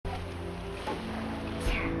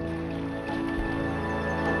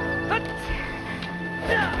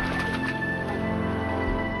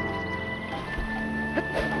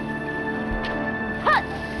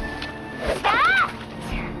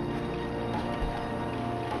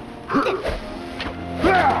Oh,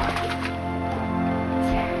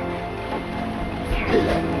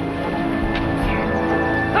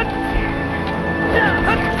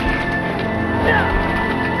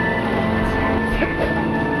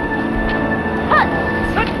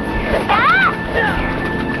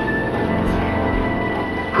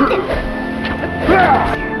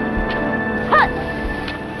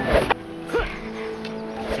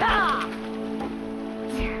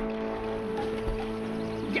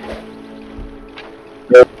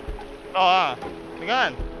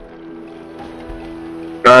 dengan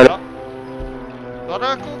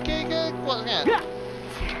suara aku okey ke kuat sangat?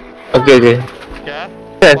 Okey. Okey.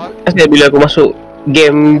 Kan, asal bila aku masuk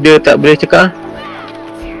game dia tak boleh cakap.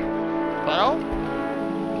 Tak tahu?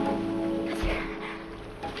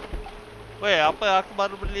 Weh, apa aku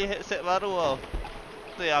baru beli headset baru tau.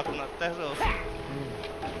 Tu yang aku nak test tu.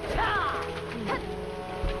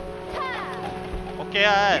 Okey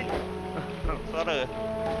kan? Suara.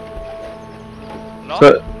 No? So,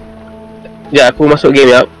 ya aku masuk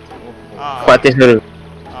game ya. Aku test dulu.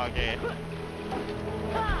 Okey.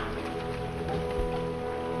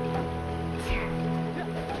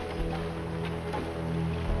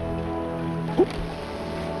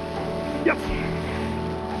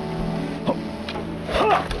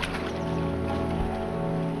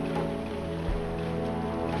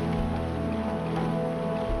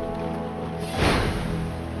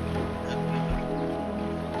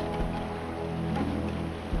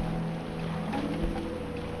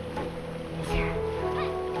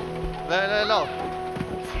 Hello.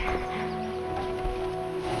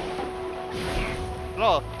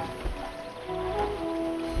 Hello.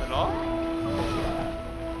 Hello.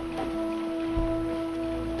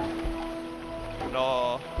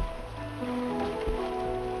 Hello.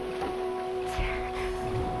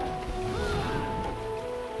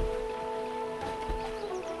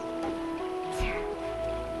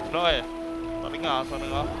 Hello eh. Tak dengar suara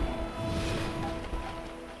kau.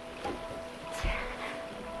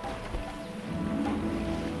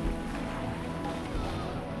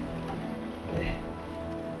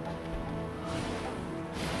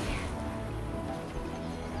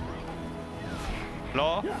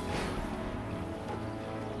 Hello?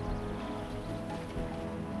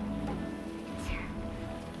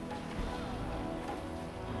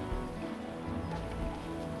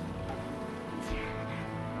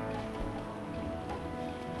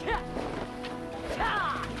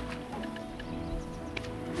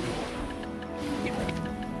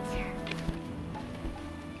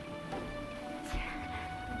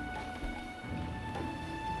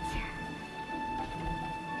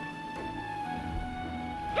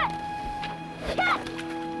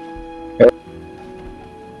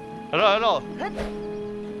 Hello.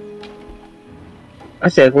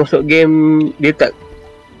 Asal aku masuk game dia tak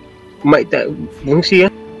mic tak fungsi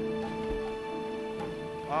ah.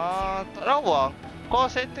 Tak tahu bang. Kau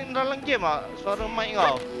setting dalam game ah suara mic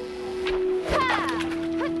kau.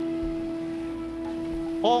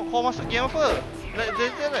 Kau masuk game apa?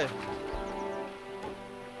 Legend ke?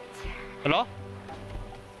 Hello?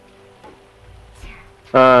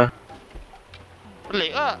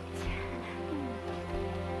 Pelik tak?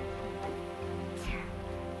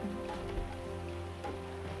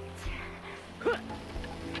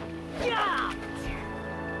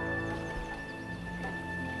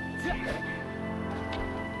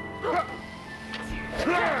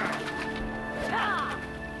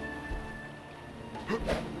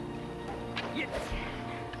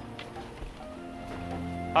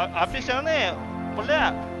 Habis yang ni, boleh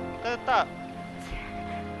tak? Tak.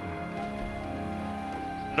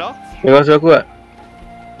 Hello? Dengar suara aku tak?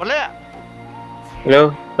 Boleh tak? Hello?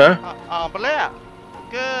 Boleh tak?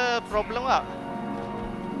 Ke problem tak?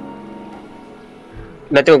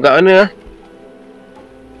 Nak tengok kat mana lah?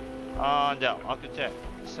 Sekejap, aku check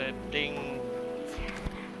setting.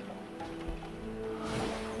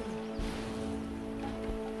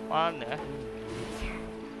 Mana?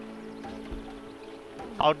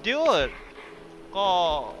 Audio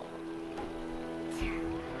kau.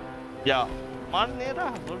 Ya, mana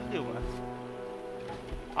dah volume lah.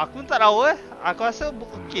 Aku tak tahu aku rasa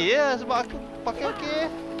okey je sebab aku pakai okey.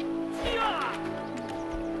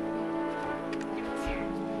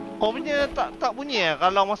 Kau punya tak bunyi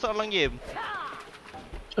kalau masuk dalam game?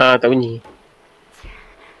 Tak bunyi.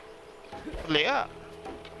 Pelik tak?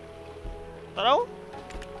 Tak tahu?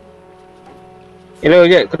 Hello,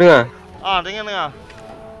 Jack, kau dengar? Dengar.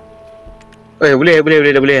 Boleh,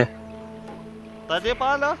 dah boleh. Tadi apa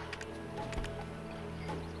hal lah?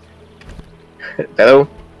 Tak tahu.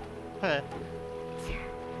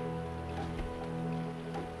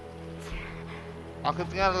 Aku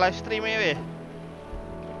tengah live stream ni weh.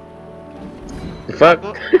 The fuck?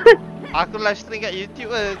 Aku live stream kat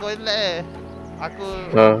YouTube kau relax Aku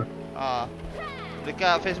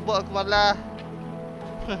dekat Facebook aku malah.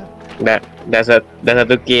 dah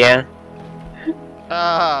 1K ya.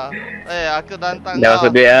 Aku dah hantar Dah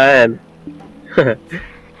masuk duit kan.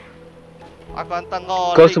 Aku hantar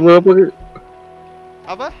kau. Kau server apa?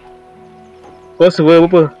 Apa? Kau server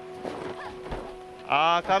apa?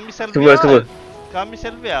 Kami Selvia. Server. Kami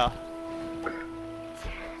Selvia.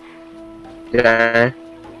 Ya.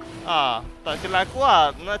 Tak silap aku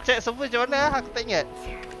lah. Nak check server macam mana aku tak ingat.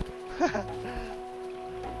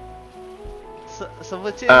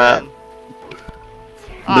 Server check kan?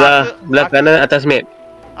 Belah kanan atas map.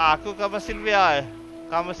 Aku Kami Selvia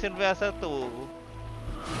Kami Selvia 1.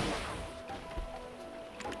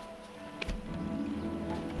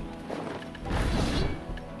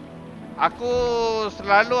 Aku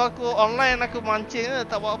selalu online aku mancing je,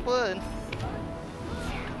 tak buat apa.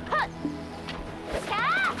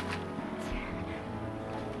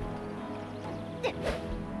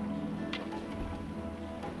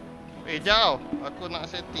 Jauh. Aku nak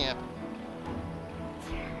setting lah.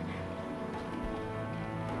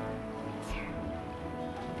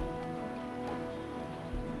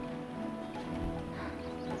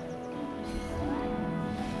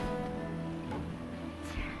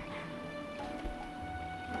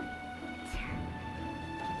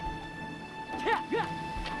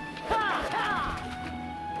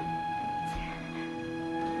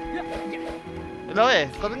 Hello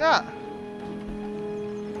kau dengar?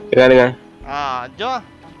 Dengar. Jom.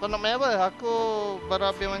 Kau nak main apa? Aku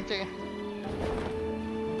baru habis mancing.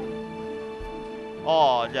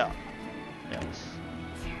 Sekejap. Yes.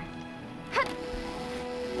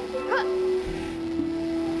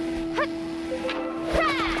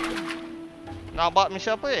 Nak buat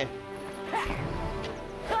misi apa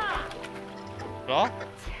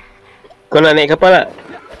Kau nak naik kapal tak?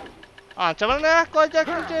 Macam mana kau ajar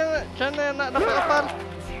aku macam mana nak dapat kapal?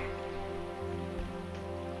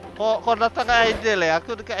 Kau datang kat idle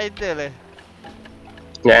aku dekat idle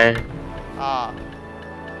Ya.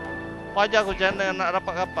 Kau ajar aku macam mana nak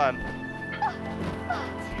dapat kapal.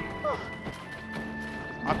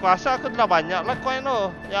 Aku rasa aku dah banyak lah coin tu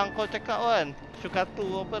yang kau cakap kan.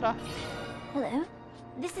 Syukatu apa dah. Hello,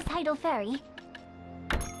 this is Tidal Ferry.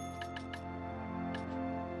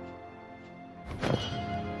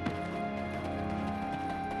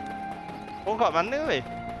 Kau kat mana weh?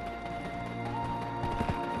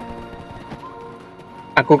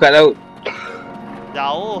 Aku kat laut.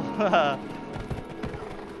 Jauh.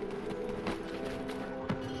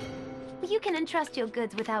 You can entrust your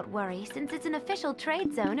goods without worry since it's an official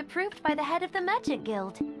trade zone approved by the head of the Merchant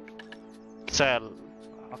Guild. Sell.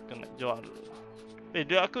 Aku nak jual.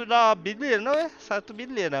 Duit aku dah bilion dah 1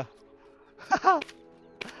 bilion dah.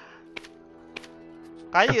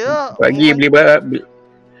 Kaya. Bagi beli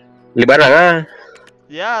barang lah.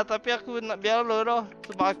 Ya, tapi aku nak biar dulu dah.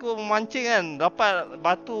 Sebab aku memancing kan. Dapat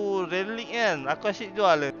batu relik kan. Aku asyik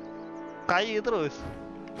jual lah. Kaya terus.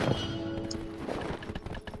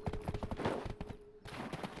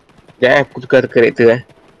 Ya, aku tukar karakter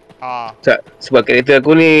sebab karakter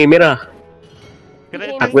aku ni merah.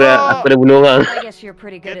 Aku dah bunuh orang.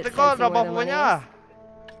 Karakter kau dah berapa banyak?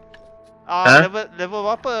 Level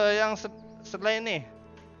berapa yang selain ni?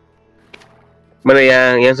 Mana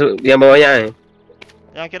yang banyak ni?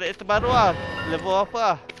 Yang karakter baru lah. Level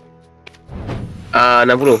berapa lah?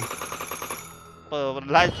 60. Apa,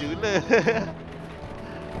 laju lah.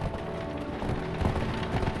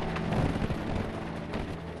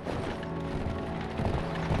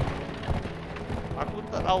 Aku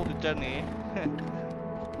tak tahu macam ni.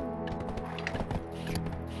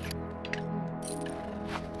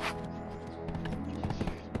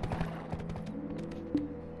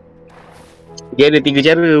 Dia ada 3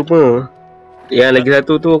 cara rupa. Yang lagi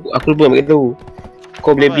satu tu aku lupa nak beritahu.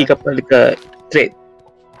 Kau boleh beli kapal dekat trade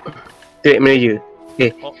manager.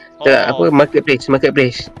 Marketplace.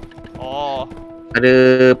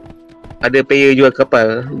 Ada player jual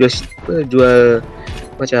kapal, jual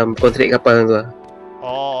macam kontrak kapal tu lah.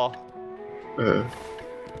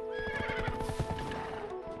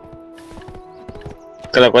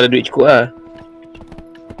 Kalau kau ada duit cukup lah.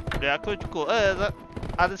 Duit aku cukup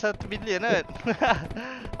ada 1 bilion kan.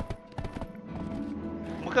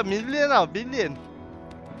 Bukan million tau, billion.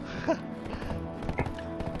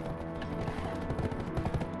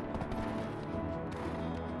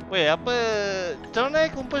 Weh, apa macam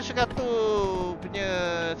mana kumpul sekatu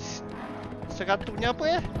punya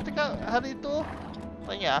apa cakap hari tu?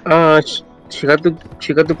 Tanya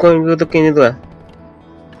sekatu coin ke token tu lah.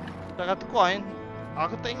 Sekatu coin.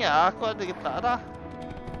 Aku tak ingat aku ada ke tak dah.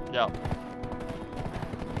 Sekejap.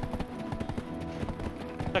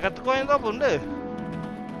 Tak kata coin tu apa benda?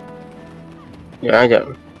 Ya, sekejap.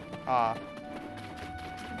 Ah.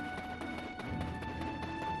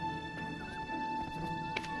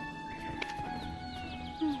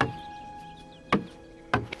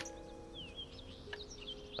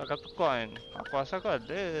 Tak kata coin. Aku rasa aku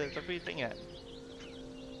ada tapi tak ingat.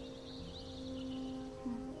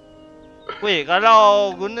 Weh,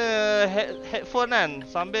 kalau guna headphone kan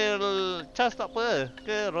sambil charge tak apa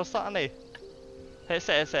ke rosak ni?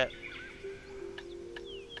 Headset.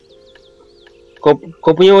 Kau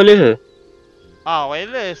punya wireless ke?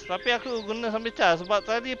 Wireless. Tapi aku guna sambil charge sebab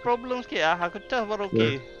tadi problem sikit lah. Aku charge baru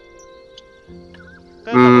okey.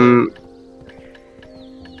 Kan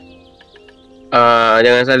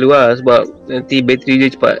Jangan selalu lah sebab nanti bateri dia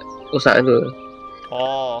cepat rosak tu.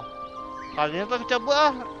 Oh. Kali ni tu aku cuba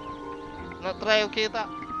lah. Nak try okey tak?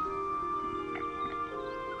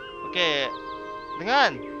 Okey.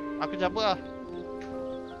 Dengan aku cuba lah.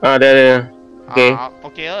 Dah. Okey.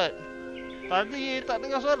 Okey kot. Tadi tak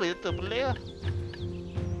dengar suara tu, pelik lah.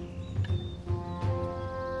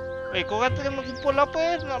 Kau kata nak kumpul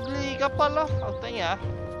apa nak beli kapal lah. Aku tak ingat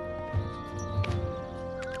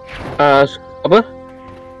Apa?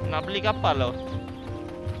 nak beli kapal lah.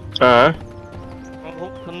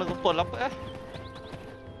 Kena kumpul apa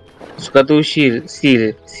Suka tu seal.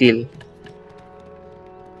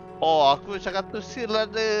 Oh, aku cakap tu seal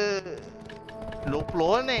ada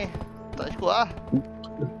 20 ni. Tak cukup lah.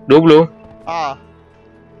 20?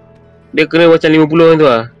 Dia kena macam 50 tu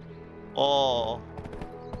lah. Oh.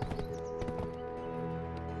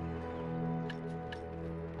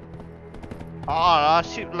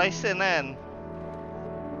 Ship license kan.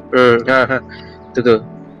 Tu.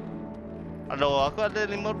 Aduh, aku ada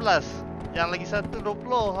 15. Yang lagi satu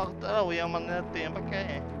 20. Aku tak tahu yang mana satu yang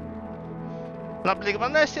pakai. Nak beli ke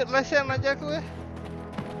mana ship license aja aku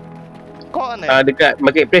Kau ni? Dekat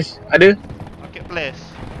marketplace ada. Marketplace.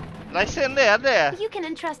 License dia ada. You can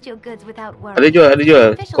entrust your goods without worry. Ada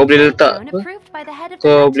jual. Kau boleh letak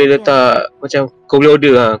macam kau boleh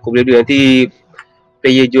order Kau boleh order nanti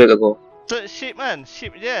player jual kat kau. Search ship kan?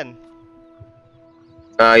 Ship je kan?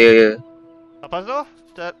 Ya. Lepas tu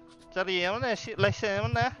cari yang mana? Ship license yang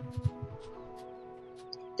mana?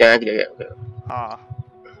 Jangan kejap.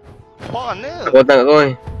 Kau mana? Aku datang kat kau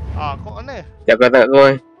ni. Kau mana? Sekejap aku datang kat kau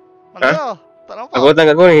ni. Mana kau? Tak nampak? Aku datang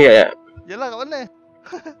kat kau ni. Ya. Yelah kat mana?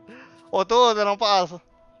 Oh tu tak nampak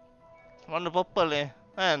mana purple ni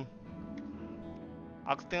kan?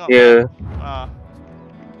 Aku tengok. Ya.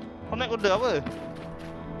 Kau naik kuda apa?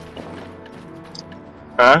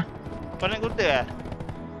 Kau naik kuda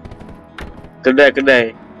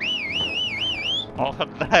Kedai. Oh,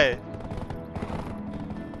 kedai.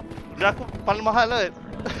 Kuda aku paling mahal kot.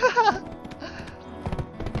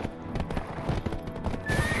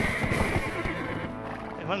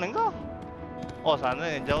 Mana kau? Oh,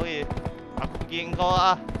 sana jauh je. Aku pergi dengan kau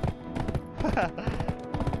lah.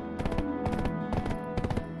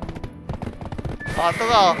 Tu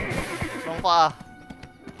kau. Nampak lah.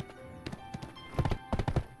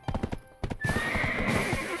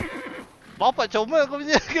 Bapak comel kau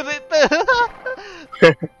punya kereta.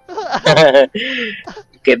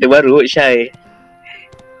 Kereta baru Syai.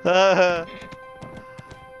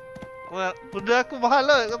 Kuda aku mahal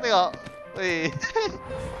lah kau tengok. Weh.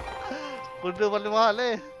 Kuda paling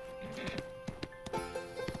mahal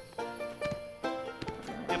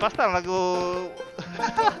pasang lagu.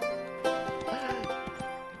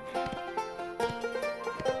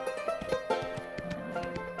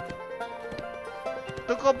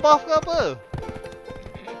 Tukar buff ke apa?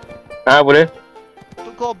 Boleh.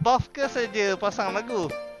 Tukar buff ke saja pasang lagu?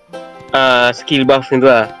 Skill buff ni tu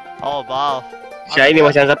lah. Oh, buff. Syai ni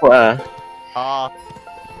macam support lah.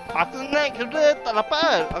 Aku naik kuda tak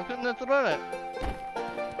dapat. Aku kena turun tak?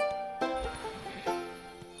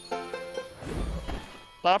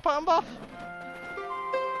 Tak dapat buff.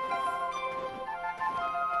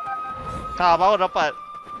 Baru dapat.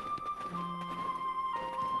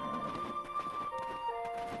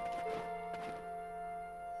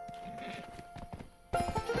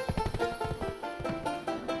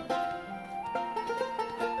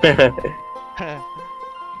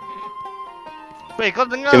 Weh, kau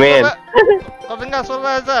dengar suara? Kau dengar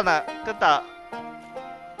suara azan tak? Ke tak?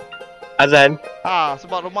 Azan?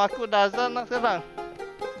 Sebab rumah aku dah azan nak sekarang.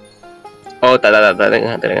 Oh, tak dengar.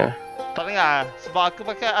 Tak dengar? Sebab aku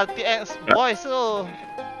pakai RTX voice tu.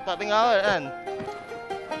 Tak dengar kan?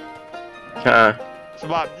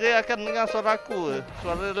 Sebab dia akan dengar suara aku.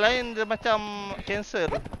 Suara lain dia macam cancel.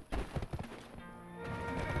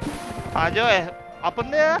 Jom Apa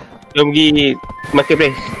dia? Jom pergi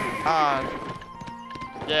marketplace.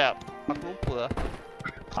 Jap, aku lupa lah.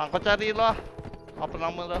 Kau carilah. Apa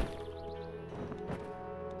nama dah?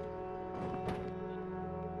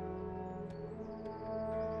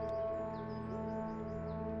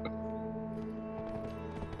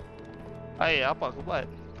 Apa aku buat?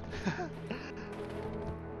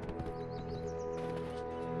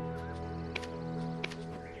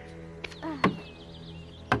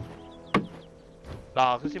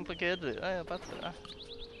 Dah, aku simpan carrot. Patut lah.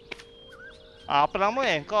 Apa nama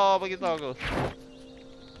kau beritahu aku.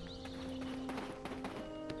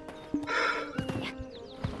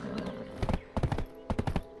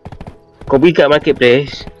 Kau pergi kat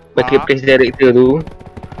marketplace. Marketplace director tu.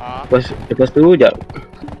 Lepas tu, jap.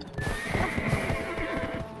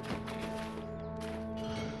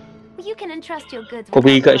 Kau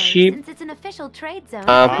pergi kat ship.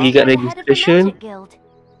 Pergi kat registration.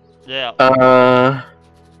 Ya.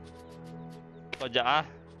 Kau jap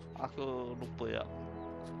aku lupa ya.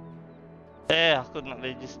 Aku nak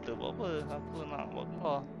register buat apa? Aku nak buat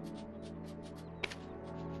keluar.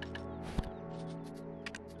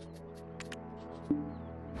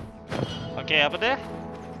 Okey, apa dia?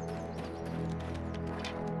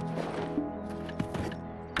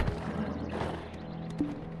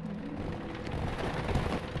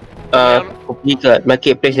 Kau pergi kat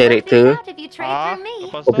marketplace director.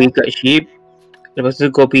 Kau pergi kat ship. Lepas tu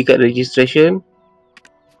kau pergi kat registration.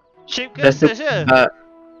 Ship ke station?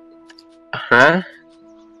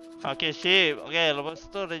 Okey, ship. Okey, lepas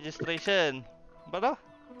tu registration. Apa dah?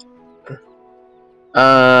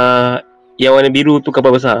 Yang warna biru tu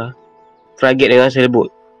kapal besar. Frigate dengan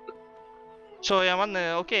sailboat. So yang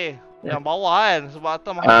mana? Okey. Yang bawah kan? Sebab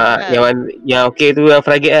atas mahal kan? Yang okey tu yang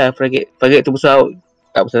frigate lah. Frigate tu besar.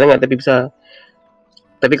 Tak besar sangat tapi besar.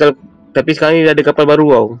 Tapi sekarang ni dah ada kapal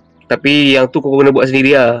baru tau. Tapi yang tu kau kena buat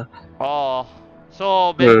sendiri lah.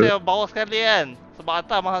 So better bawah sekali kan? Sebab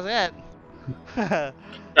atas mahal sangat.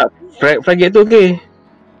 Tak, frigate tu okey.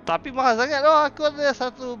 Tapi mahal sangat tau. Aku ada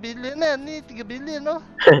 1 bilion kan? Ni 3 bilion tau.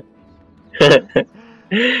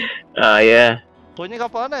 Ya. Kau ni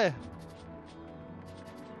kapal mana?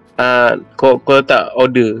 Kau letak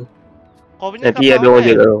order. Kau punya nanti kapal ada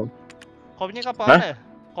order tau. Kau punya kapal mana?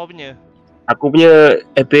 Kau punya? Aku punya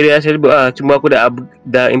Imperial sailboat lah. Cuma aku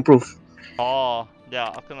dah improve. Ya,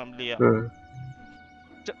 aku nak beli lah.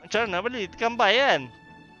 Macam mana beli? Tekan buy kan?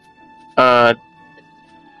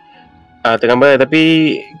 Tekan buy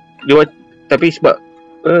tapi sebab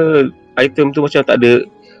item tu macam tak ada.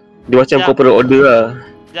 Dia macam kau perlu order lah.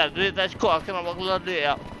 Duit tak cukup, aku nak buat keluar duit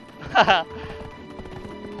ya.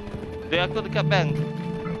 Duit aku dekat bank.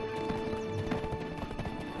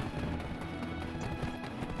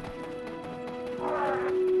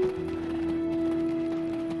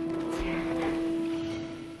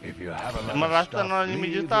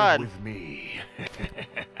 RM565 jutaan.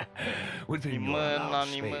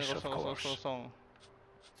 56500.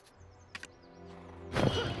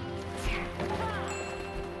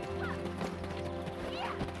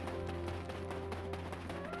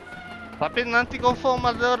 Tapi nanti confirm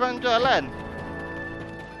ada orang jualan.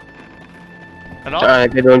 Hello?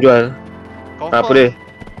 Nanti ada orang jual. Confirm. Apa dia?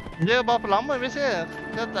 Dia berapa lama biasanya?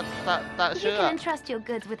 Dia tak sure lah.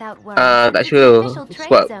 Tak sure tu.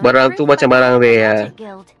 Sebab barang tu macam barang rare lah.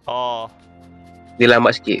 Dia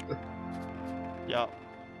lambat sikit. Ya.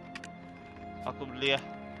 Aku beli lah.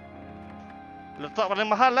 Letak paling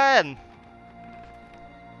mahal kan?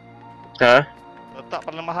 Letak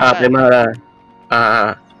paling mahal kan? Paling mahal lah.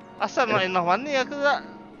 Asal nak enough money aku tak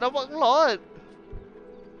dapat keluar.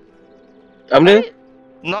 Apa dia?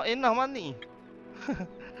 Not enough money.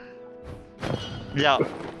 Ya,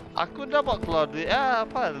 aku dapat keluar duit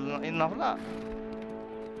apa not enough lah.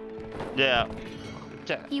 Ya.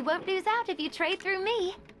 Check. You won't lose out if you trade through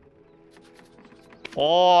me.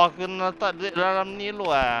 Aku nak letak duit dalam ni lu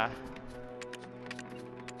lah.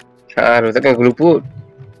 Takkan aku luput.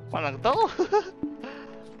 Mana aku tahu.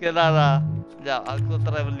 Kena lah. Sekejap, aku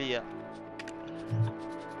try beli lah.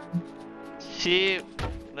 Ship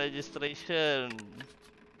registration.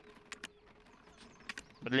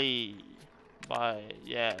 Beli. Buy.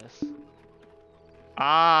 Yes.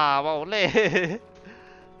 Apa boleh.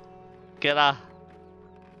 Okay lah.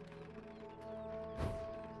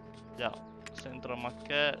 Sekejap. Central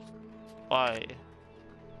market. Buy.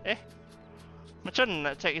 Macam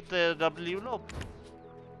mana nak check kita dah beli belum?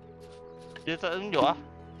 Dia tak tunjuk lah.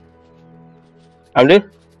 Apa dia?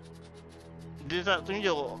 Dia tak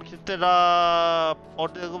tunjuk kita dah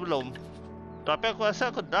order ke belum. Tapi aku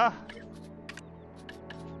rasa aku dah.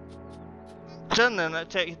 Macam mana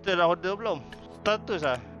nak check kita dah order belum? Status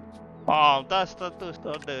lah. Dah status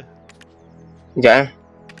order. Sekejap eh.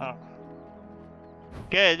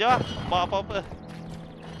 Okay, jom lah. Buat apa-apa.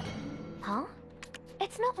 Huh?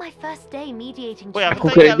 It's not my first day mediating. Weh, Aku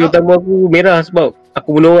tak ingat karakter utama aku merah sebab aku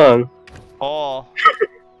bunuh orang. Oh.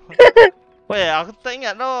 Weh, aku tak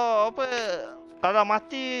ingat tau. Apa, kalau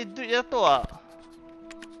mati, duit jatuh tak?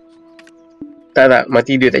 Tak,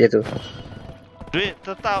 mati duit tak jatuh. Duit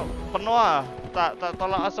tetap penuh lah. Tak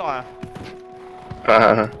tolak asal lah.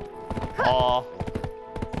 Ha. Oh.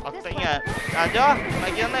 Aku tak ingat. Jom lah. Nak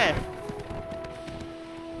pergi mana?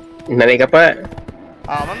 Nak naik kapal?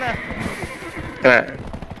 Mana? Tak.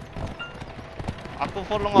 Aku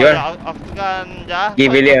follow kau Jom. je. Aku tekan je. Pergi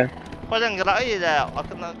Velia. Kau jangan gerak je je.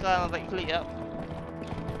 Aku tekan right click je.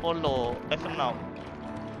 Follow F6.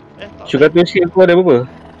 Tak Syukur tu seal kau ada berapa?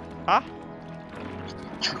 Ha?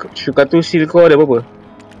 Syukur tu seal kau ada berapa?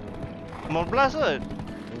 15 kot.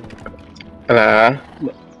 Alah.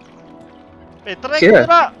 Try Sial. aku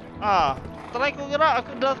gerak. Try aku gerak. Aku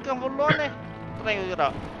dah tekan follow ni. Try aku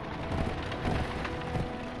gerak.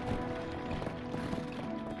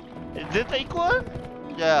 Dia tak ikut kan?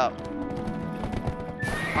 Sekejap.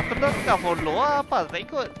 Aku dah tekan follow lah. Apa tak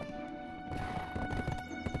ikut?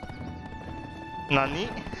 Nani?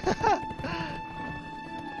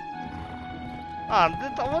 Dia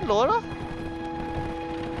tak follow lah.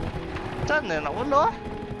 Macam mana nak follow lah?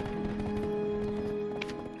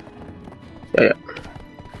 Ya.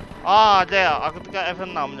 Sekejap. Aku tekan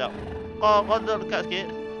F6 sekejap. Kau duduk dekat sikit.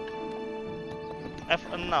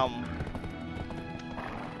 F6.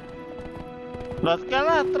 Dah tekan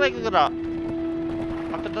lah, try ke gerak.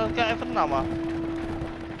 Aku dah tekan F6 lah.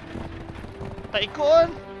 Tak ikut kan?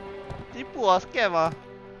 Tipu lah, scam lah.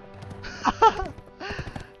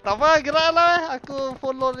 Tak apa, gerak lah Aku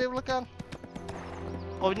follow dia belakang.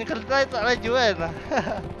 Kau punya kedai tak laju kan?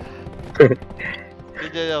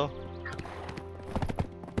 Jom.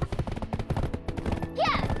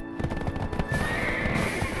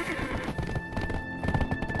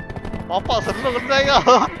 Bapak senang kedai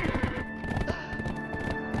kau.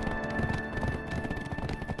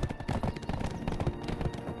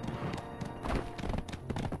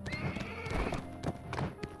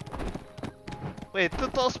 Weh, tu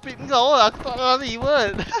top speed kau lah. Aku tak lari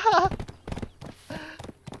pun.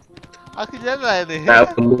 Aku jalan ni.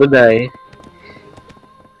 Tak apa kedai.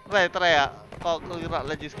 Try lah. Kau gerak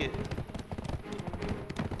laju sikit.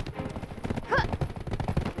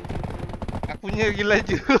 Aku punya lagi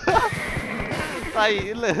laju. Tai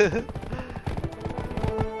gila.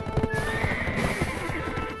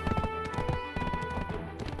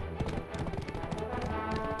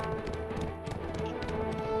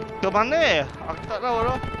 Ke mana? Aku tak tahu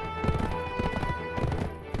dah.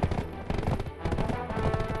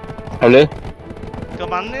 Mana? Ke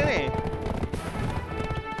mana ni?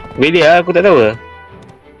 Velia aku tak tahu ke?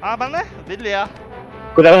 Mana? Velia.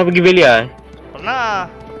 Kau tak pernah pergi Velia?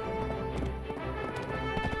 Pernah.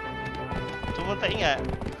 Cuma tak ingat.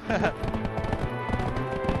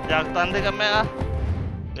 Jangan aku tandakan map lah.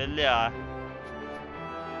 Velia.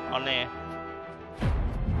 Oh ni.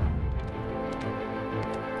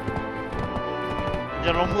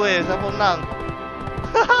 Jangan lomba siapa menang.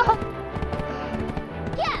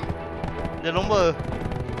 Jangan lomba.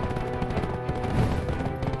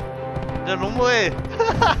 Jangan lomba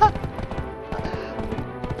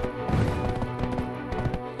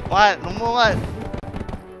Mat, lomba Mat.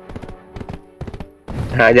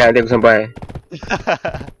 Jangan aku sampai.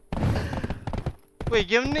 Weh,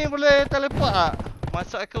 game ni boleh teleport tak?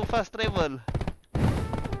 Masuk aku fast travel.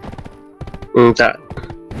 Tak.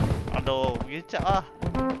 Aduh, gecak lah.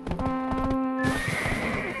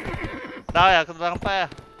 Dah ya, aku dah sampai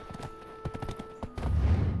lah.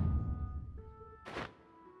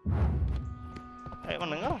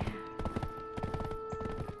 Mana kau?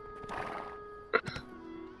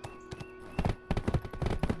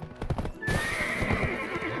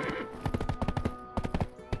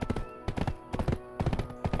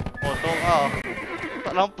 Oh, tu kau.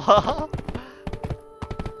 Tak nampak.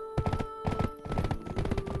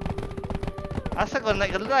 Asal kau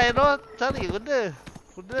naik kedai tu? Cari kuda.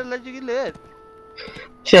 Kuda laju gila kan?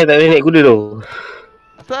 Syah tak boleh naik kuda tu.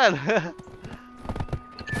 Asal?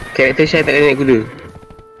 Karakter Syah tak boleh naik kuda.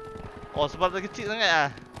 Oh, sebab dia kecil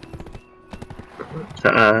sangat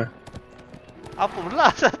lah. Apa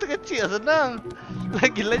pula asal tu kecil senang.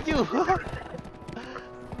 Lagi laju.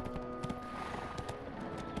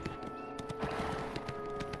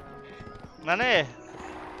 Mana?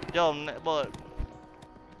 Jom naik boat.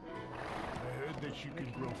 That you can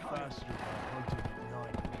grow faster by hunting at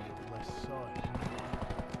night when you're less sun.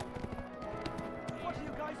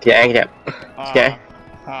 Kejap. Sekejap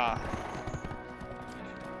Ha.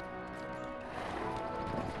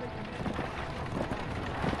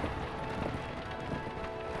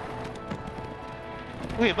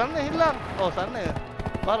 Weh, mana hilang? Oh, sana.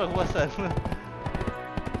 Baru aku pasal.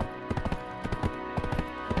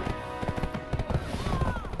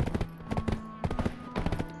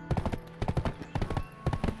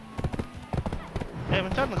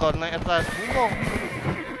 Macam mana kau naik atas burung?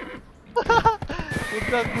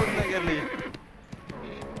 Udah aku naik kali.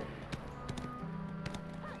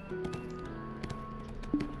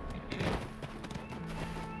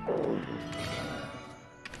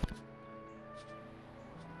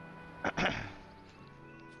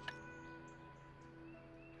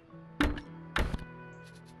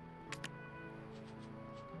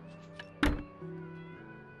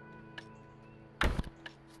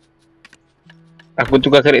 Aku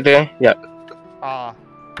tukar karakter Sekejap. Ah.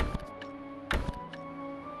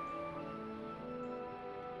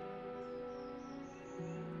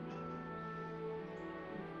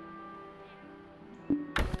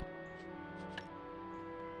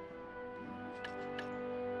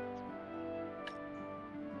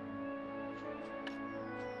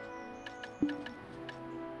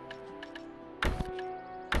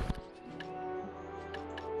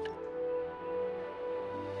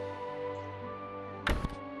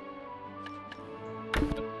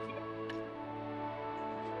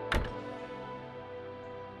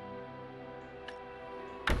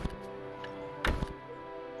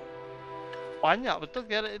 Banyak betul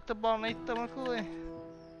karakter bound item aku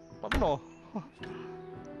penuh.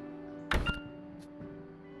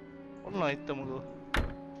 Penuh item aku.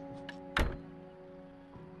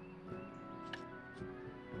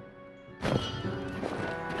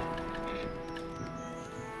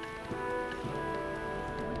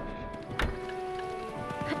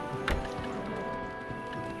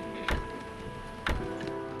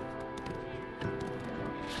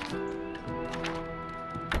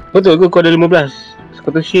 Betul ke kau ada 15?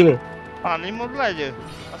 Kau tu shield ni? Ah, 15 je.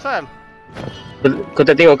 Asal? Kau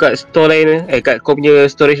tak tengok kat store lain kat kau punya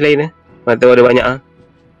storage lain mana tahu ada banyak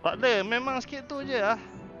Tak ada, memang sikit tu je lah.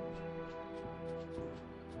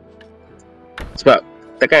 Sebab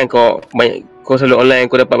takkan kau banyak, kau selalu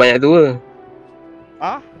online kau dapat banyak tu ke?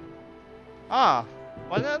 Ah? Ah,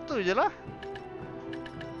 banyak tu je lah.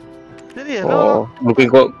 Jadi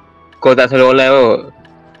mungkin kau tak selalu online kot.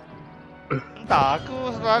 entah,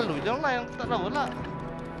 aku selalu je online, aku tak tahu lah.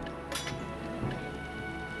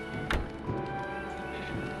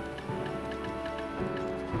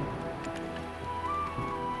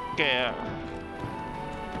 Okay.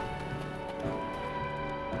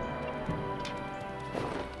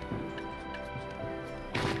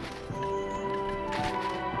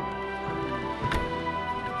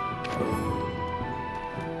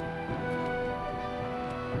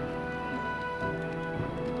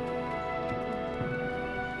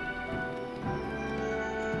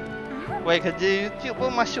 Weh, kerja YouTube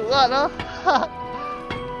pun masuk lah dah.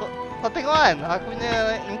 Kau tengok kan, aku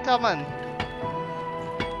punya income kan.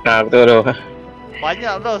 Betul tu.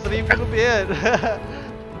 Banyak tau, 1000 lebih kan.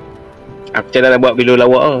 Aku macam nak buat video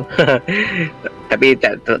lawak tau. Tapi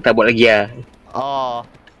tak buat lagi lah. Oh.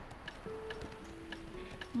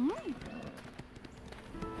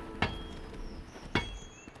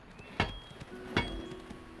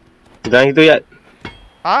 Datang itu Yat.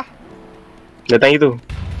 Hah? Datang itu.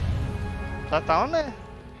 Tak tahu ni.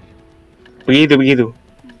 Pergi tu.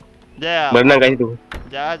 Ya. Berenang kat situ.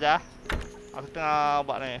 Ja. Aku tengah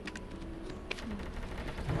buat ni.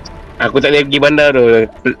 Aku tak boleh pergi bandar tu.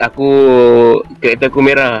 Karakter aku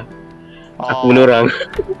merah. Aku bunuh orang.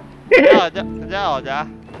 Kejap.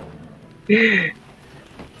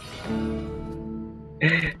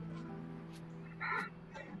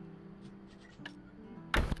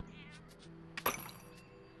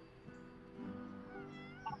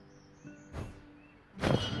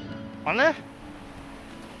 Mana?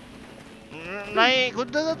 Naik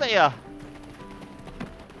kuda ke tak ya?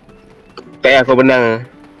 Tak payah kau benang.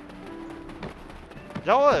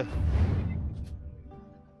 Jauh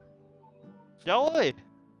weh.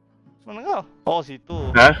 Mana kau? Oh,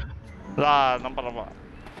 situ. Ha? Lah, nampak.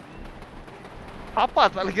 Apa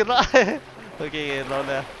tak lagi gerak? Okey, tahu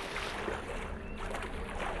dah.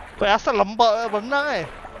 Kau asal lembab benang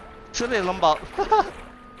Serius lembab.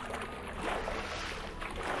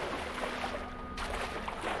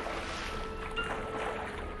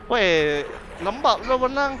 Weh, lembab tu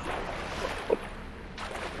benang.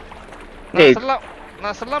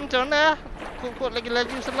 Nak selam macam mana? Kut lagi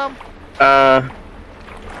laju selam.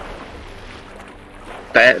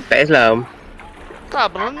 Tak Islam.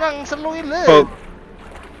 Tak, berenang slow gila.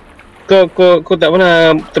 Kau tak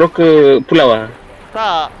pernah terus ke pulau ah?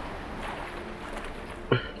 Tak.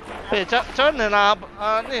 Macam mana nak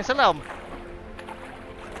ni selam?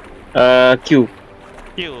 Q.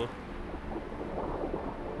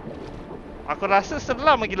 Aku rasa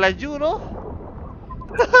selam lagi laju tu.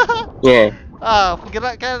 Yeah.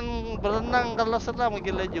 Pergerakan berenang kalau selam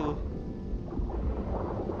lagi laju.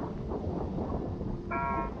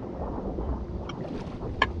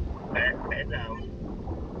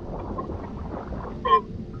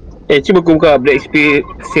 Cuba kau buka Black Spirit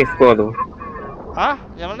Save kau tu.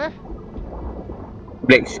 Yang mana?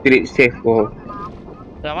 Black Spirit Save kau.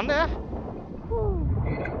 Yang mana?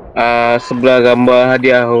 Sebelah gambar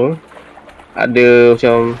hadiah tu ada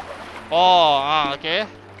macam okey.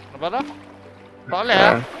 Apa dah? Tak boleh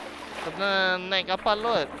kena naik kapal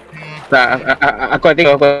lot. Tak, aku nak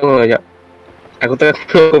tengok sekejap. Aku tengok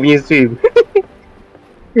kau punya stream.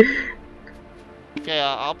 Okey,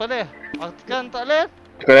 apa dia? Aku tekan tak boleh?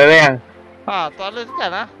 Kau dah naik tak boleh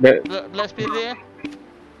tekan Black Spirit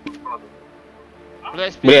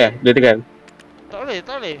Black Spirit. Boleh boleh tekan. Tak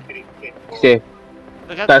boleh. Save.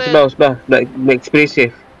 Dia Tak, kata, sebelah Black Spirit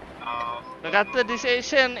Save. dia kata this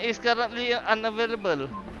action is currently unavailable.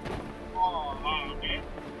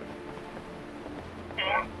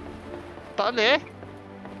 Tak boleh?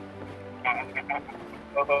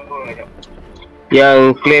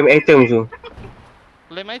 Yang claim item tu.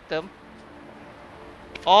 Claim item?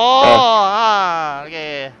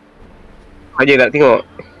 Okey. Aja nak tengok.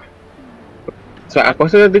 Sebab aku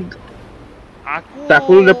rasa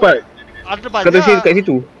aku dapat ada banyak. kata shield kat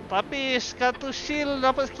situ. Tapi kartu shield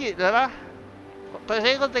dapat sikit dah lah. Tak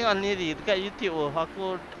saya kau tengok sendiri dekat YouTube tu.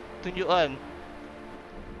 Aku tunjukkan.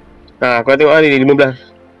 Kau tengok ni 15.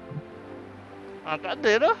 Tak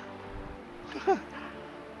ada tu.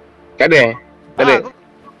 Tak ada Tak ada?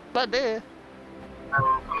 Tak ada.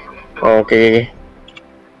 Okey.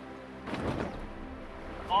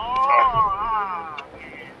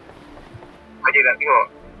 Aja nak tengok.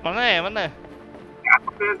 Mana?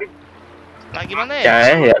 Nak pergi mana? Ya.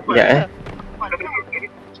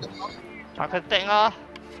 Aku attack kau.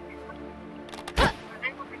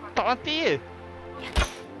 Tak mati je.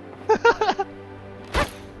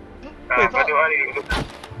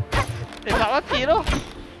 Tak mati tu.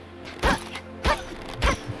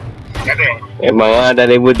 Memang dah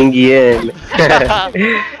level tinggi kan.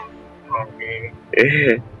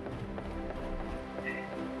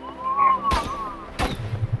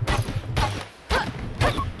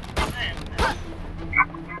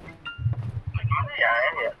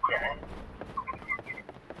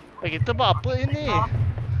 Kita buat apa ini?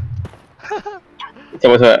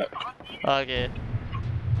 Sama-sama. Okey.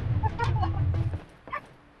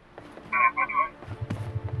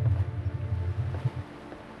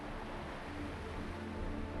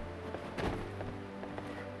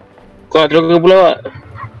 Kau nak terus ke pulau tak?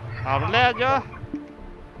 Boleh aja.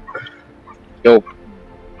 Jom.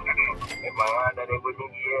 Memang ada level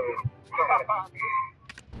tinggi je.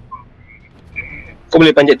 Kau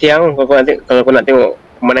boleh panjat tiang kalau kau nak tengok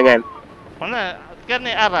pemandangan. Mana? Kan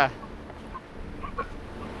ni arah.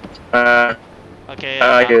 Okey.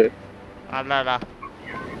 Ya. Alah.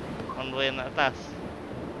 On the way nak atas.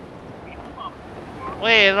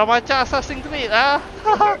 Weh, dah macam Assassin's Creed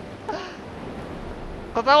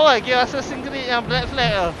Kau tahu ke game Assassin's Creed yang Black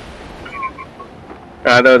Flag tu?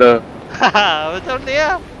 Tahu. Macam ni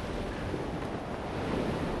lah.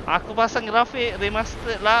 Aku pasang grafik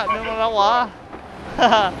Remastered lah, memang lawa.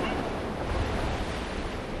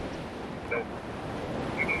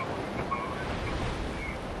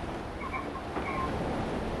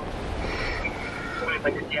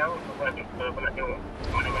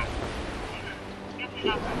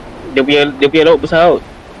 Dia punya laut besar tau.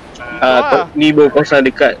 Ni berkawasan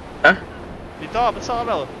dekat Itu lah besar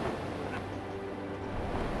tau.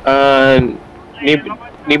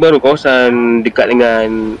 Ni baru kawasan dekat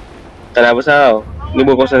dengan tanah besar tau. Ni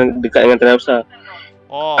baru kawasan dekat dengan tanah besar.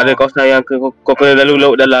 Ada kawasan yang kau kena lalu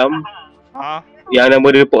laut dalam. Yang nama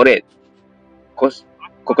dia Port Red. Kau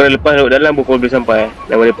kena lepas laut dalam baru kau boleh sampai.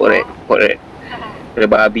 Nama dia Port Red. Ada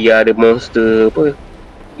babi, ada monster apa,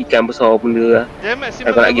 ikan besar benda lah. Dia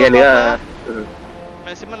maximum kau nak pergi sana lah.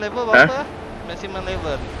 Maximum level berapa? Maximum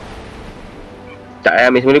level. Tak lah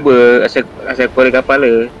maximum level, asal kau ada kapal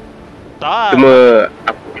lah. Tak. Cuma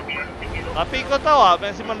Tapi kau tahu tak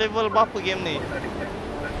maximum level berapa game ni?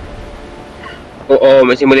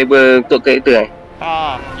 Maximum level untuk karakter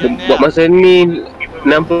buat masa ni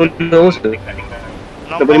 65 monster.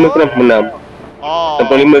 65 ke 66.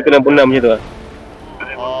 65 ke 66 macam tu lah.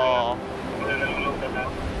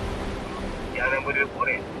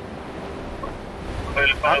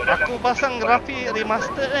 Aku pasang grafik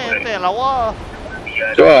remastered ni, tu yang lawa.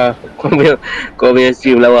 Cuba, kau punya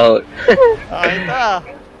stream lawa. Itu lah.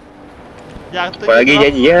 Yang tunjuk Apa lagi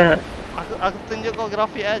janji lah. Aku tunjuk kau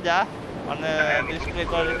grafik aja. Mana display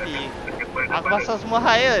quality. Aku pasang semua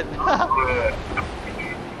high kan.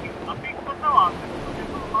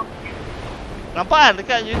 Nampak kan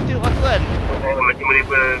dekat YouTube aku kan?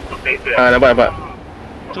 Nampak.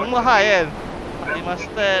 Cuma high kan?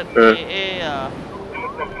 Remastered, AA lah.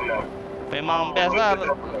 Memang best lah.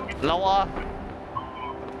 Lawa.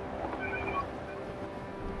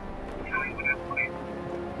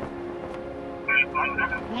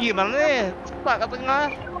 Gimana ni? Cepat kat tengah.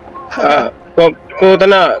 Kau tak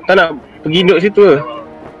nak pergi duduk situ ke?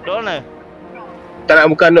 Duduk mana? Tak nak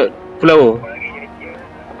buka duduk pulau?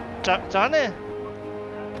 Macam mana?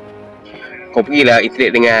 Kau pergilah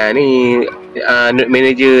iterate dengan ni node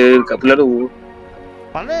manager kat pulau tu.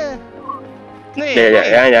 Mana? Ni?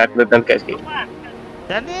 Ya, aku datang dekat sikit.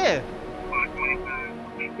 Macam ni?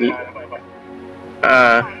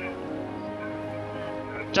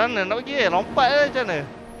 Macam mana nak pergi? Lompat je macam mana?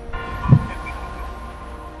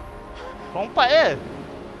 Lompat je?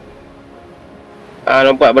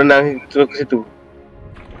 Lompat berenang terus ke situ.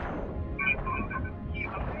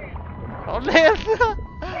 Tak boleh.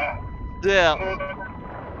 Dia.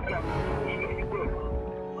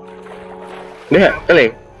 Dah, tak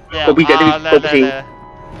boleh? Kau pergi kat TV, kau pusing.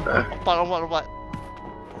 Lompat.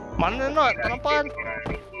 Mana not? Tak nampak kan?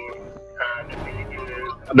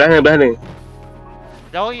 Belah mana?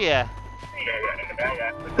 Jauh lagi ya?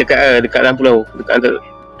 Dekat dalam pulau.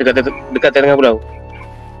 Dekat tengah pulau.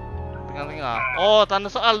 Tengah-tengah. Oh,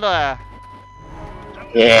 tanda soal tu eh?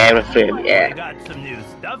 Yeah, my friend. Yeah. I got some new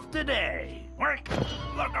stuff today.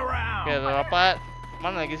 Look around. Okay, dah dapat.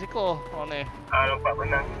 Mana lagi siko? Oh ni. Lompat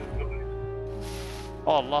benang.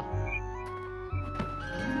 Oh Allah.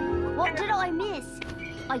 What did I miss?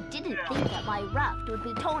 I didn't think that my raft would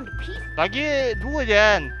be torn to pieces. Lagi dua je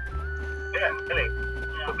kan?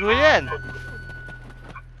 Dua je kan?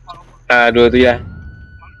 Dua tu je.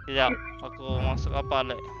 Sekejap. Aku masuk kapal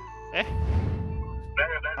balik.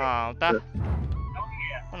 Entah.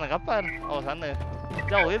 Mana kapal? Oh sana.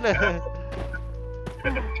 Jauh je lah.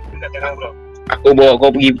 Aku bawa kau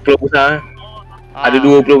pergi pulau besar. Ada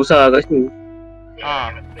dua pulau besar kat sini.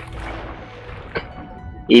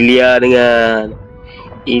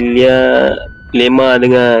 Lema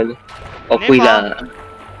dengan Aquila.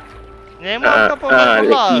 Lema ke pemain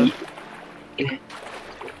bola?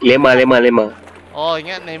 Lema. Oh,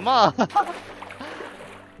 ingat Neymar.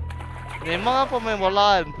 Neymar kan pemain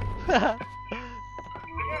bola kan?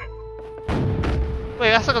 Weh,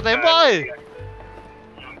 rasa kau tembak weh?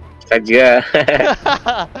 Saja.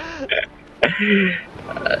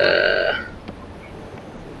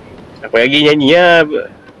 Apa lagi nyanyi lah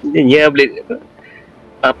boleh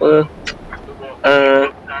apa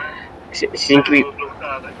Syncreep.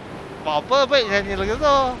 Apa baik nyanyi lagu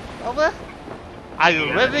tu? Apa? Are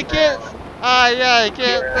you ready kids? Yeah,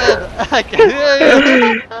 Captain. I can hear you.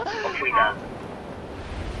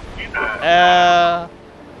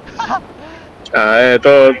 I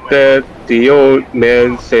thought that the old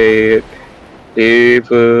man said,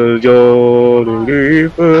 "River, Jordan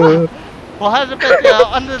River." 100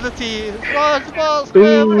 under the sea. SpongeBob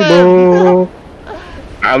SquarePants.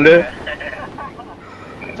 Faham dia?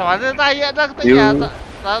 Macam mana tak ayat dah aku tanya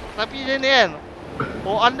tapi dia ni kan.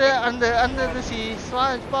 Oh under the sea.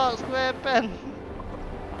 SpongeBob SquarePants.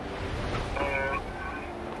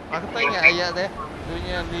 Aku tanya ayat dia. Dia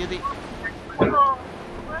punya lirik.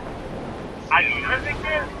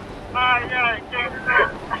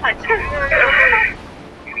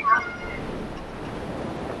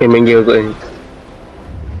 Main game kot ni.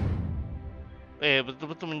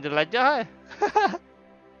 Betul-betul menjelajah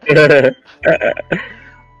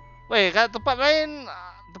Weh, kat tempat lain,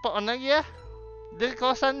 tempat mana lagi ya? Dia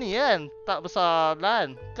kawasan ni kan, tak besar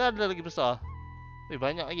LIAN. Ke ada lagi besar?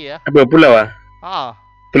 Banyak lagi ya. Apa, pulau lah?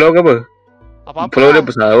 Pulau ke apa? Apa-apa pulau dia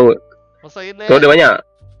besar kot. Besar gila. Pulau dia banyak.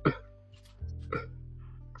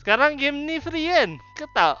 Sekarang game ni free kan? Ke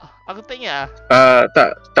tak? Aku tak ingat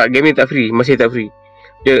tak, game ni tak free, masih tak free.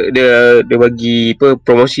 Dia bagi apa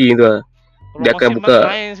promosi tu lah. Dia akan buka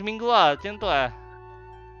main seminggu lah, macam tu lah.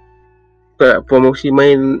 Promosi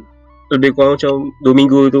main lebih kurang macam 2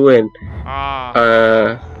 minggu tu kan.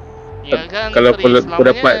 Ya kan, kalau kau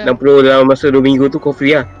dapat 60 dalam masa 2 minggu tu kau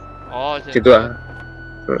free lah. Macam tu lah.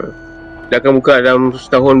 Dia akan buka dalam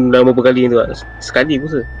setahun dalam beberapa kali tu lah. Sekali pun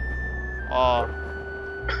se.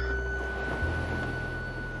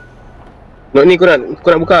 Note ni kau nak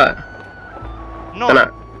buka? No. Tak nak?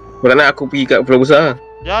 Kau tak nak aku pergi kat pulau besar?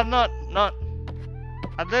 Ya, not.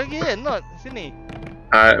 Ada lagi kan not sini?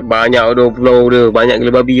 Banyak ada pulau dia, banyak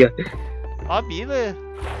gila babi lah. Babi le.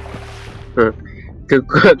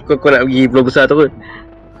 Kau nak pergi pulau besar tu ke?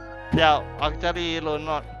 Sekejap, aku cari lo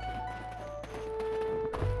not.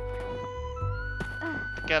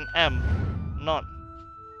 Tekan M. Not.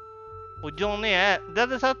 Ujung ni dia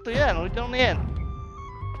ada satu kan? Ujung ni kan?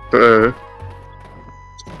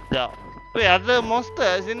 Sekejap. Weh, ada monster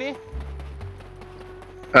kat sini.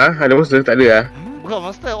 Ada monster? Tak ada lah. Bukan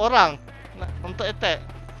monster, orang untuk attack.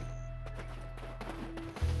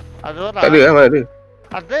 Ada orang. Tak ada lah, mana ada.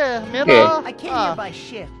 Ada, merah. I came here by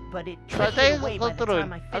ship, but it Tak drifted saya away kau by the turun.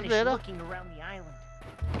 time I Ada finished dah. looking around the island.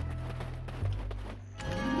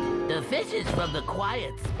 The fishes from the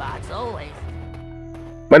quiet spots always.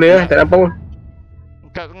 Mana lah, tak nampak pun.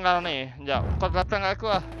 Kat tengah ni. Sekejap, kau datang kat aku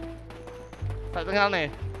lah. Kat tengah ni.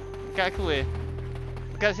 Kat aku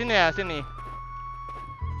Kat sini lah, sini.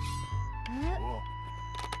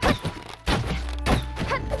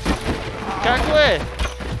 Kat aku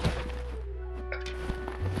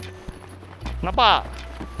Nampak?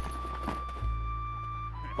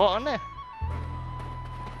 Oh, ni.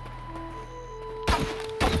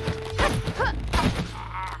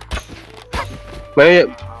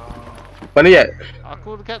 Mana je?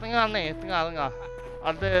 Aku dekat tengah ni, tengah.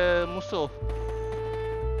 Ada musuh.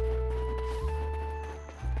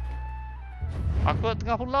 Aku kat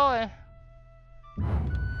tengah pulau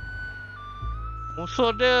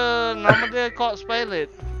Musuh dia, nama dia Corpse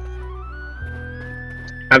Pilot.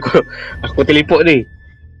 Aku teleport ni.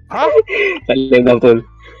 Ha? Tak boleh betul.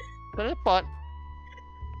 Teleport?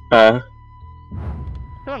 Ha.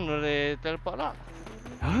 Macam mana boleh teleport tak?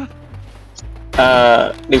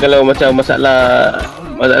 Dia kalau macam masalah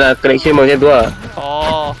connection macam tu lah.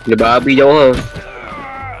 Oh. Dia babi jauh lah.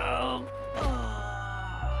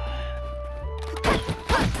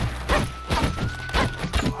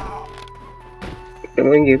 Kita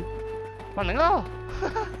main game. Mana kau?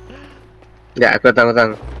 Ya, aku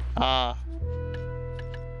datang.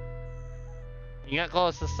 Ingat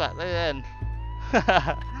kau sesat lah kan?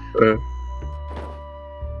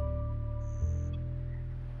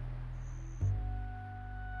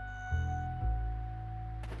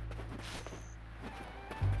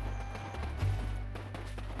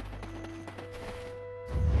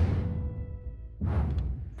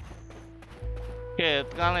 Okay,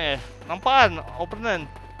 tengah ni. Nampak kan opponent?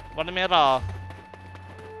 Warna merah.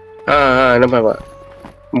 Nampak pak.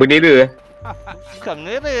 Bendera Bukan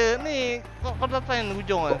bendera. Ni kau datang yang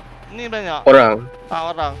hujung kan? Ni banyak. orang.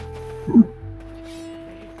 Orang.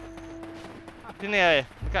 Sini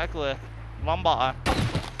dekat aku Lambat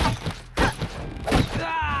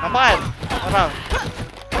Nampak kan? Orang.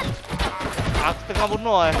 Aku tengah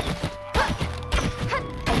bunuh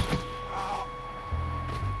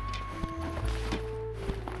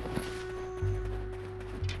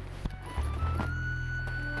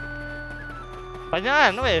Banyak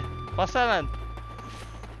kan weh? Pasal kan?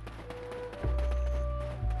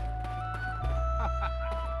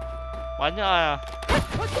 Banyak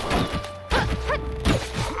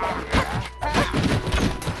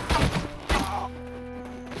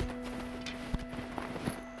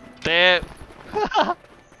Tep.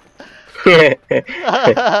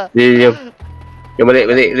 Jom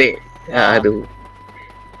balik. Aduh.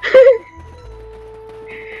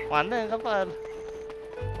 Mana kapal?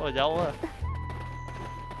 Oh jauh lah.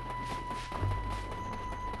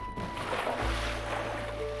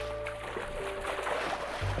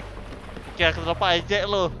 Okay, aku dapat hijack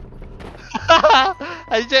lu.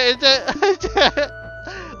 Hijack.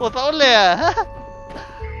 Oh tak boleh lah.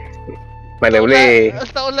 Mana boleh?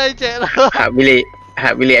 Tak boleh hijack lu. Hak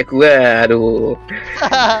bilik aku lah. Aduh.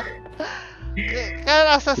 Kan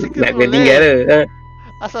asas secret Nak boleh. kena tinggal ke?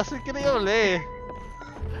 Asas secret boleh.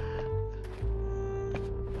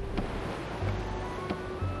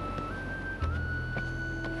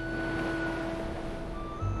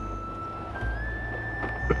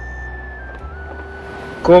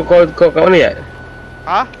 Kau kat mana ya?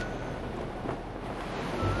 Ha?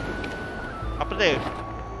 Apa dia?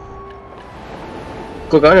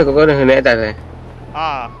 Kau kat mana? Naik atas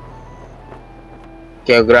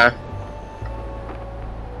Okay, aku gerak.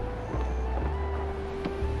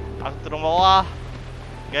 Aku turun bawah.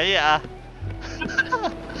 Gaya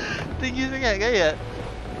Tinggi sangat gaya.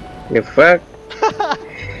 The fuck?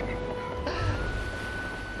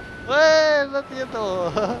 Weh, nanti tu.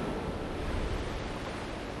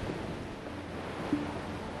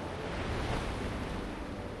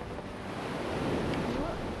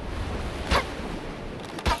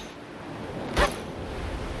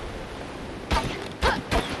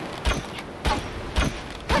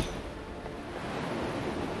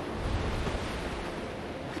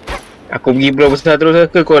 Aku pergi pulau besar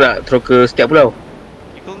terus ke kau nak terus ke setiap pulau?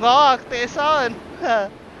 Ikut kau lah, aku tak kisah kan.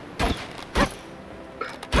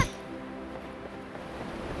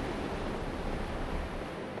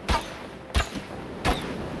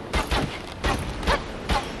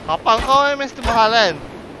 Kapal kau mesti mahal kan?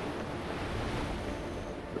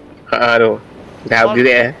 Haa tu. Dah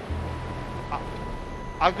upgrade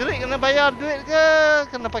Upgrade kena bayar duit ke?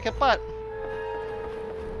 Kena pakai part?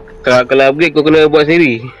 Kalau upgrade kau kena buat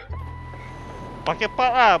sendiri. Pakai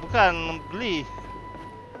part lah, bukan beli.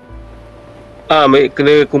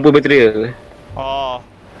 Kena kumpul material. Oh.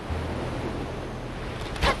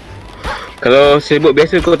 Kalau sebut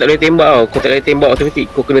biasa kau tak boleh tembak tau. Kau tak boleh tembak automatik.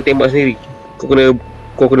 Kau kena tembak sendiri. Kau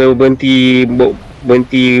kena berhenti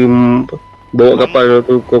bawa kapal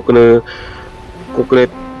tu. Kau kena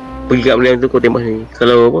pergi kat benda tu kau tembak sendiri.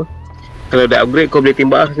 Kalau dah upgrade kau boleh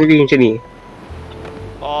tembak sendiri macam ni.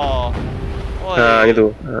 Oh. Macam tu.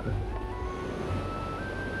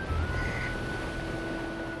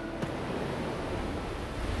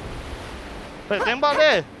 Tembak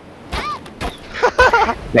dia.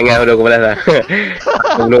 Jangan aku malas lah.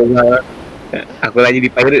 Aku belum aku lagi di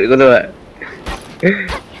pirate kau tahu tak?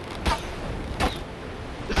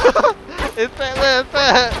 Attack dia,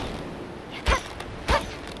 attack.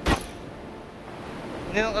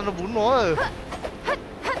 Ni nak kena bunuh ke?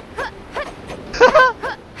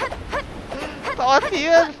 Tak mati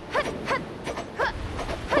kan?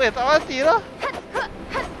 Tak mati lah.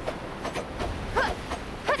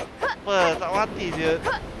 Apa? Tak mati je.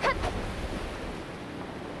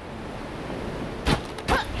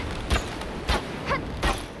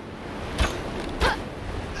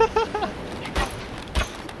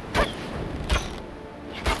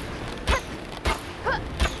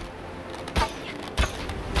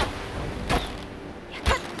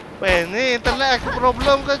 Weh, ni internet aku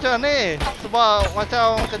problem ke macam ni? Sebab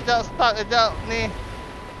macam kejap start, kejap ni.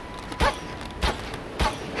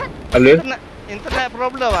 Internet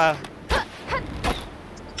problem ah?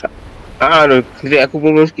 Internet aku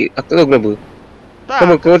problem sikit. Aku tahu kenapa. Tak.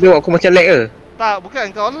 Kau tengok aku macam lag ke? Tak,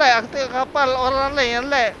 bukan kau lag. Aku tengok kapal orang lain yang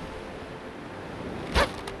lag.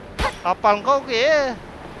 Kapal kau okey je.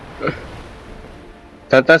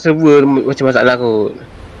 Tak server macam masalah kot.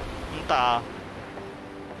 Entah.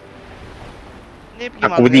 Ni pergi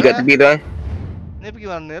aku berhenti kat tepi tu Ni pergi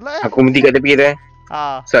mana lah Aku berhenti kat tepi tu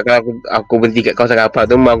Sebab kalau aku berhenti kat kawasan kapal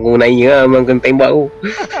tu memang aku naik lah. Memang kena tembak aku.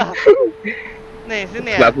 Ni,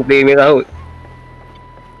 sini sebab aku play merah kot.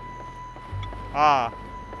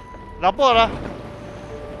 Lapor lah.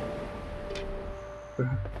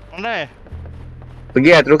 Mana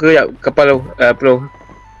Pergi lah terus ke kapal tu, pulau.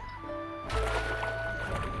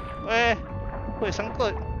 Weh,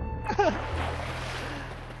 sangkut.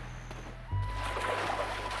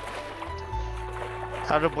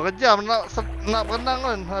 Aduh, berapa jam nak berenang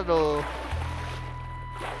kan? Aduh.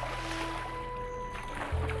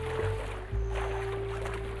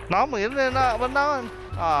 Lama je nak berenang kan?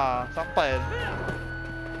 Sampai kan?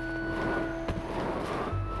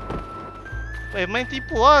 Main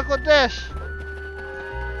tipu lah kau dash.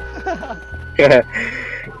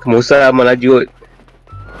 Kemusa amal laju kot.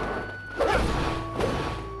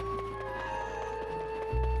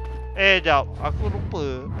 Jap, aku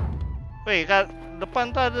lupa. Kat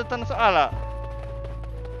depan tu ada tanda soal tak?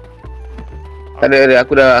 Tak ada,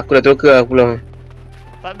 aku dah terluka lah pulang.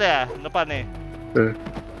 Tak ada lah depan ni?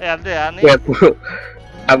 Ada lah ni.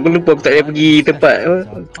 Aku lupa aku tak boleh pergi tempat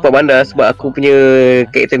bandar sebab aku punya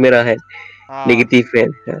karakter merah kan. Negatif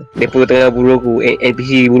kan. Mereka tengah bunuh aku,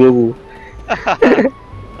 NPC bunuh aku.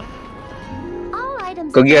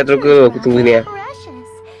 Kau pergi lah terluka, aku tunggu sini lah.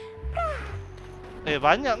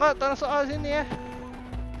 Banyak tak tanda soal sini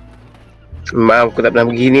Maaf, aku tak pernah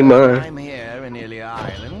pergi ni mah.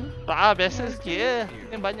 Tak, biasa sikit je.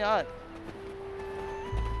 Ni banyak kan.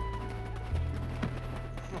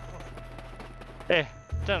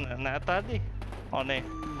 Macam mana nak atas ni? Oh ni.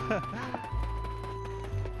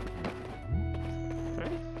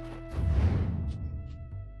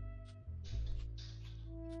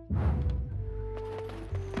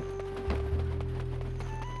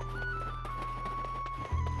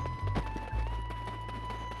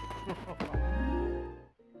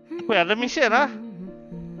 Weh, ada mission lah.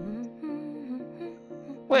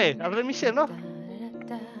 Weh, ada mission lah.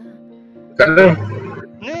 Kat mana?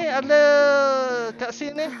 Ni ada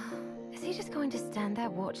cutscene ni. Is he just going to stand there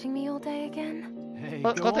watching me all day again?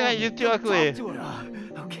 Kau tengok YouTube aku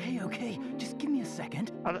Okay, just give me a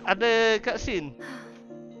second. Ada cutscene.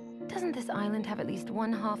 Doesn't this island have at least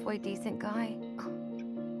one halfway decent guy?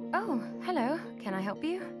 Oh, hello. Can I help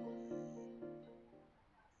you?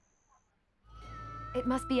 It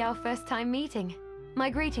must be our first time meeting. My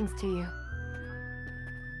greetings to you.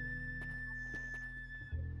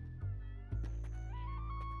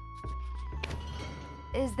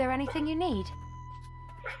 Is there anything you need?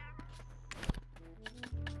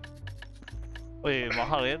 Wih,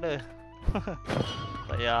 mahal ya deh.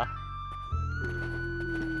 Tak ya.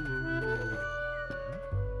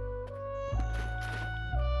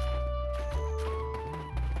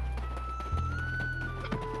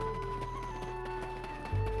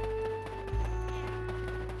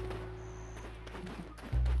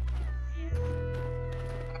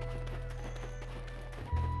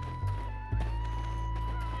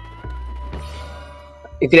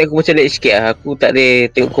 Itu aku macam lag sikit lah. Aku tak ada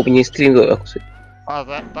tengok kau punya stream kot.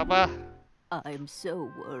 Tak apa. I'm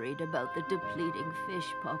so worried about the depleting fish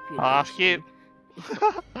population. Skip.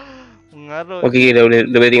 Mengarut. Okay, dah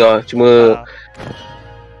boleh tengok. Cuma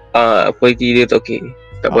quality dia tak okay.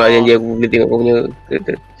 Tak pernah janji aku boleh tengok kau punya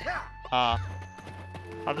kereta.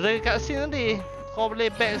 Ada lagi kat sini nanti. Kau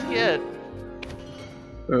boleh back sikit.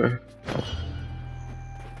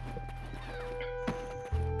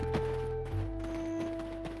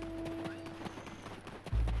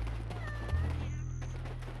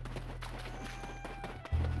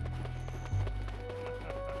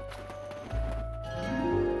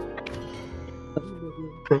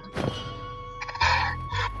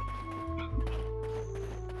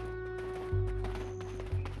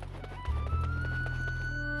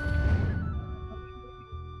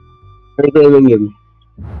 Itu game.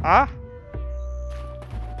 Apa?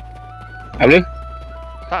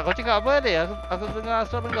 Tak, kau cakap apa dia? Aku dengar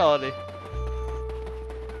suara kau dia.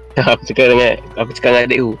 Aku cakap dengan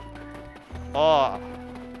adik aku. Oh.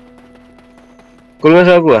 Kau dengar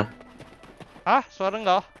suara aku lah? Suara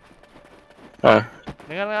kau?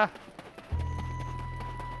 Dengar lah.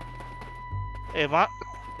 Mak,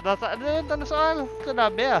 dah tak ada tanda soal ke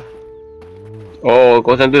dah habis lah? Oh,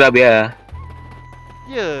 kawasan tu dah habis lah.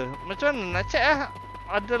 Ya, macam mana nak check lah?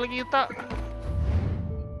 Ada lagi tak?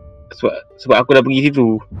 Sebab aku dah pergi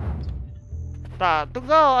situ. Tak, tu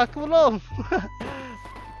kau, aku belum.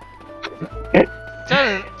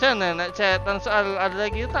 Macam mana nak check tanda soal ada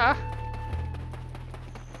lagi tak?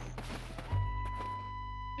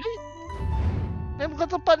 Ni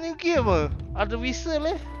bukan tempat new game ke? Ada whistle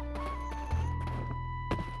eh?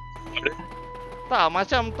 Tak,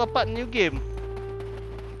 macam tempat new game.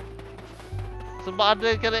 Sebab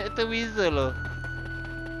ada karakter wizard loh.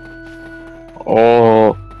 Oh,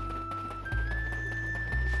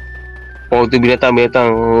 tu binatang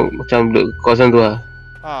macam duduk kawasan tu lah.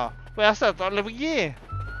 Weh, asal tak boleh pergi?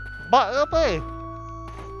 Bug ke apa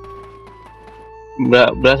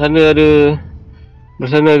Belah sana ada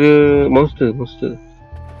monster.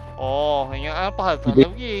 Oh, ingat apa hal tak boleh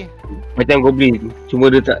pergi? Macam goblin. Cuma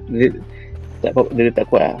dia tak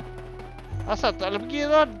kuat lah. Asal tak boleh pergi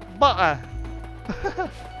tu? Bug lah.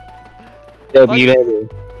 Dah pergi lah tu.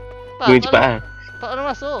 Boleh cepat lah. Tak ada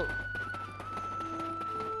masuk.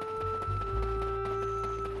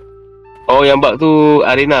 Oh, yang bug tu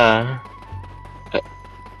arena.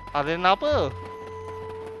 Arena apa?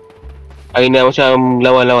 Arena macam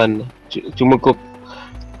lawan-lawan. Cuma kau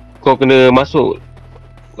kena masuk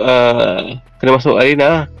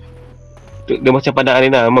arena. Dia macam padang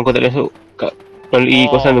arena. Memang kau tak boleh masuk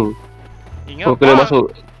melalui kawasan tu. Kau kena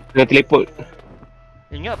masuk. Kena teleport.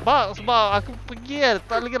 Ingat bug sebab aku pergi kan,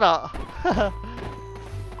 tak boleh gerak.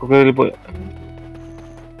 Kau kena teleport.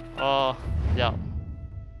 Oh, sekejap.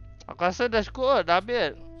 Aku rasa dah cukup dah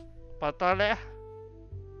habis. Patah lah.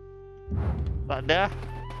 Tak ada.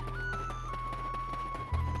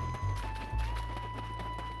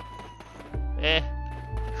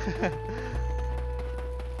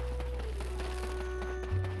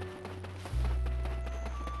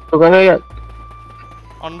 Kau kan ayat?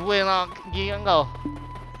 On the way nak pergi kat kau.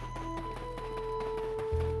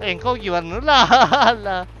 Kau gimana lah?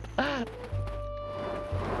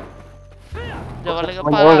 Jangan balik ke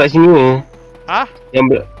banyak orang kat sini ni.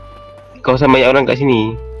 Yang kawasan banyak orang kat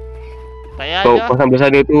sini. Tak payah je. Kawasan belah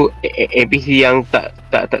sana tu NPC yang tak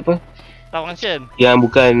apa? Tak function. Yang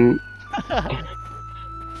bukan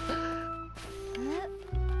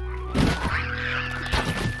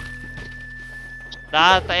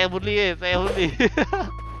dah, tak payah bully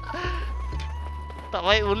tak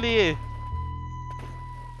baik bully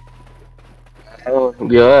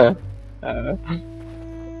dia lah.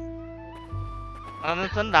 Anu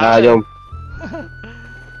tendang jom.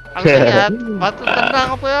 Aku ingat batu tendang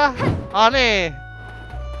apa lah. Ni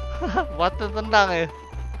batu tendang je.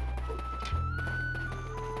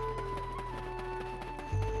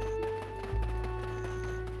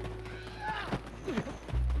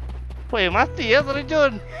 Weh, mati ya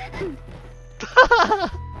terjun.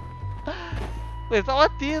 Weh, tak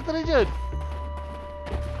mati ya terjun.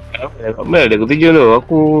 Mana ada aku terjun tu?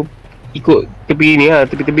 Aku ikut tepi ni lah,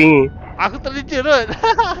 tepi-tepi ni. Aku terjun tu.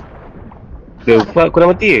 The fuck, kau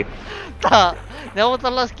dah mati ke? Tak, nyawa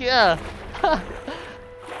terlah sikit lah.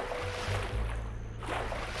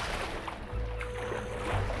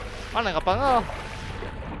 Mana kapal kau?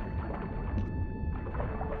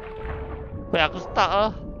 Weh, aku stuck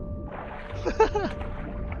lah.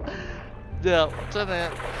 Sekejap, macam mana?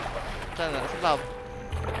 Macam mana? Selam.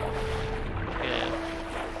 Okay.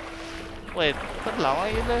 Weh, selam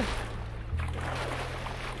lagi tu.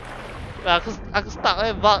 Weh, aku stuck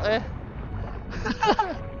bug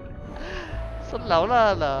Selam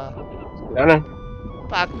lah. Selam lah.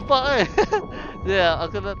 Tak, aku bug Sekejap,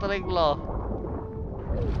 aku nak try keluar.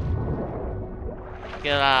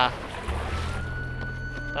 Okay lah.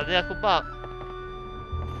 Tadi aku bug.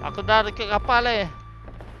 Aku dah dekat kapal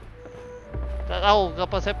tak tahu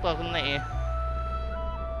kapal siapa aku naik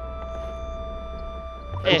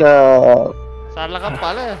salah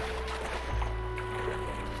kapal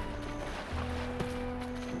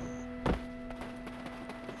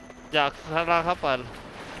Sekejap, aku salah kapal.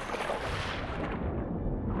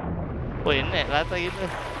 Weh, net lah tak gitu.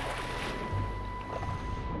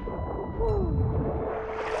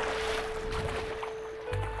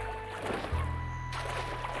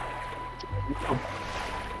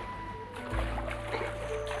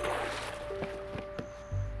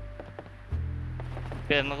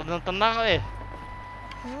 Okay, aku nak tendang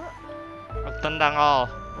Aku tendang kau.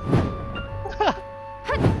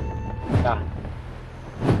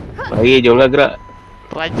 Mari, jomlah gerak.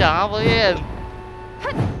 Rajang apa kan?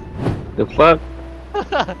 The fuck?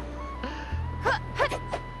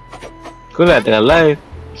 Kau nak tengah live?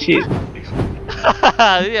 Shit.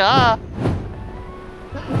 Ya.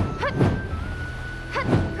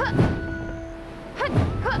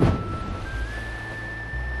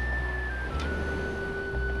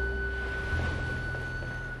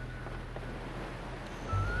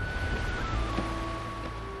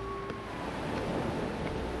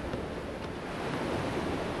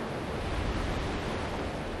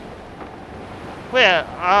 Weh,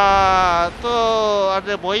 tu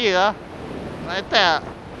ada buaya lah. Nak attack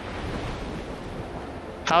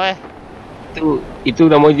tak?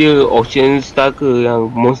 Itu nama dia Ocean Stalker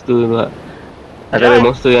yang monster tu lah. Ada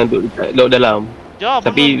monster yang duduk dekat laut dalam. Jom,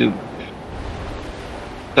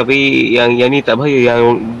 tapi yang ni tak bahaya,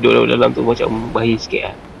 yang duduk laut dalam tu macam bahaya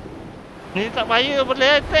sikit lah. Ni tak bahaya,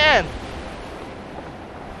 boleh attack kan?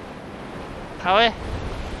 Tak?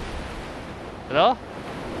 Hello?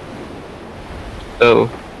 Oh.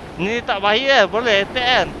 Ni tak bahaya, boleh attack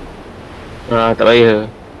kan? Tak bahaya.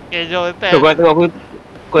 Okay, jom attack. So,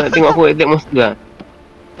 kau nak tengok aku attack monster lah.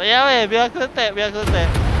 Tak payah weh, biar aku attack. Weh, tak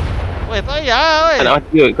payah weh. Tak nak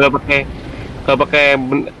mati kot, kalau pakai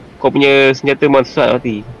kau punya senjata monster tak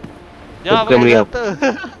mati. Jangan pakai senjata.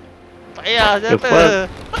 Tak payah senjata.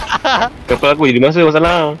 Kapal aku jadi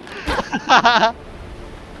masalah.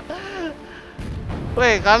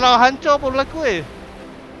 Weh, kalau hancur pun berlaku weh.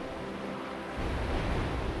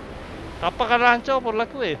 Apa kalau hancur pun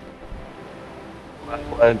berlaku weh?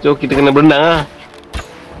 Hancur kita kena berenang lah.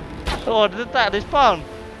 Oh, dia tak respawn.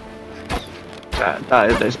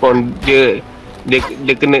 Tak respawn. Dia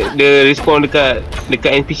respawn dekat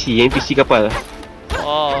NPC kapal.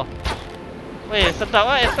 Oh. Weh, sedap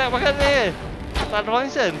lah attack pakai ni. Tak ada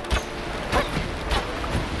function.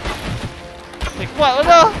 Kuat pun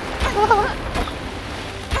dah.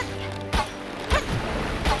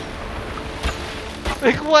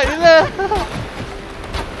 Kuat je lah.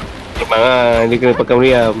 Memang lah, dia kena pakai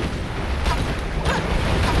meriam.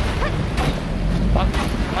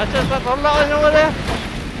 Macam tak tolak lah nyawa dia.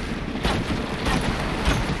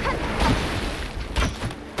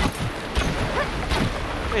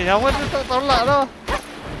 Nyawa dia tak tolak tau.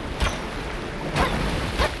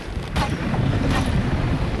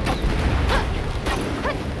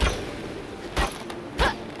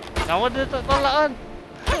 Nyawa dia tak tolak kan.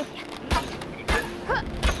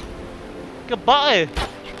 Kebak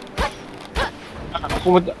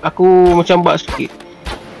Aku macam bug sikit.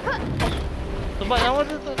 Sebab nyawa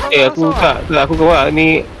dia tak tolak aku kebak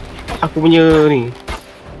ni. Aku punya ni.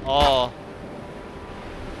 Oh.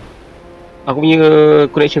 Aku punya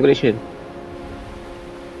connection.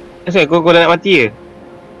 Asal kau dah nak mati ke?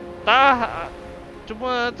 Tak.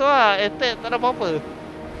 Cuma tu lah, attack tak ada apa-apa.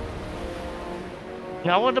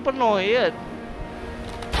 Nyawa dia penuh je.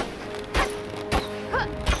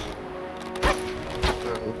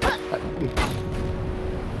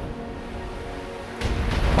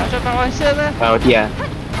 Macam tak function lah. Mati lah.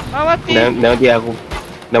 mati. Dah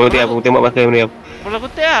mati aku tembak pakai benda aku. Boleh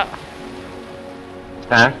kutip tak?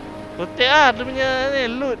 Ha? Kutip lah dia punya ni,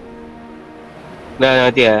 loot.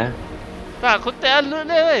 Dah mati lah. Tak, kutip lah loot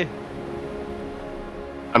dia weh.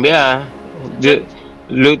 Ambil lah. Dia,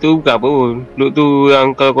 loot tu bukan apa pun. Loot tu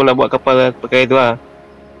yang kalau kau nak buat kapal pakai tu lah.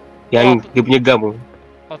 Yang dia punya gam tu.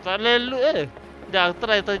 Oh tak boleh loot je. Sekejap aku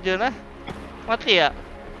try terjun lah. Mati tak?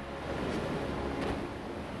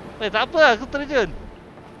 Weh tak apa lah aku terjun.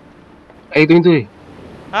 Air tu ni.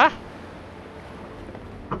 Ha?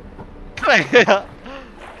 Try ke tak?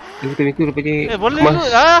 Dia tu lepas ni. Boleh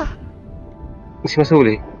loot lah. Mesti masuk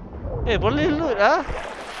boleh? Boleh loot lah.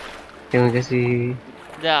 Terima kasih.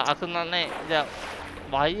 Sekejap aku nak naik. Sekejap.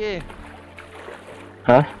 Bahaya.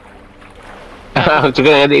 Ha? Cakap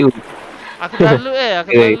dengan adik tu. Aku dah loot aku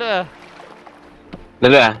dah loot lah. Dah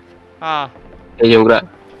loot lah? Ha. Jom gerak.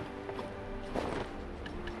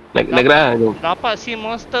 Nak gerak lah, jom. Dapat si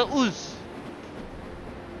monster Uz.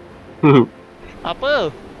 Apa?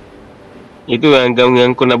 Itu yang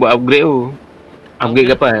kau nak buat upgrade tu. Upgrade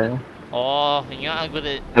kapal. Oh, ingat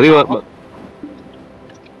upgrade. Tapi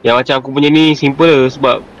yang macam aku punya ni simple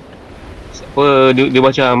sebab apa dia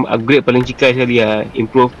macam upgrade paling cikai sekali lah.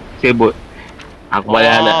 Improve sailboat. Aku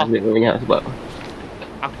malas nak upgrade banyak sebab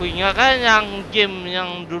aku ingat kan yang game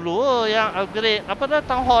yang dulu yang upgrade apa dah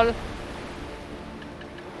Town Hall.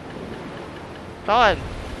 Tahu kan?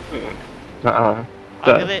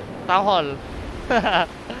 Upgrade Town Hall.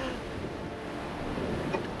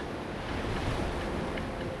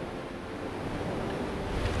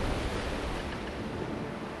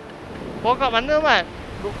 Kau kat mana, Mat?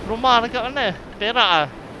 Rumah dekat mana? Perak ah?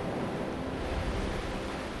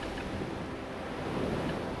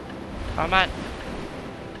 Ahmad.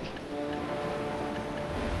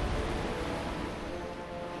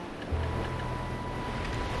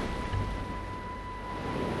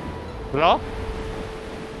 Hello?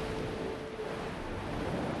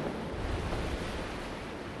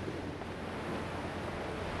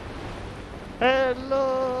 Hello.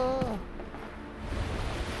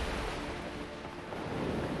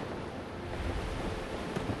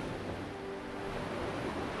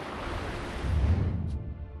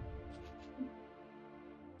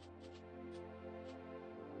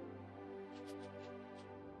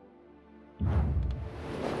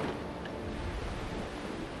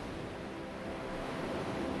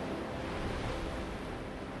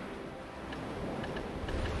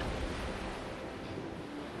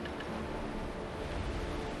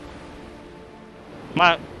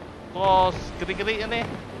 Mat, kau gerik-gerik ni.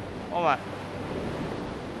 Oh, Mat.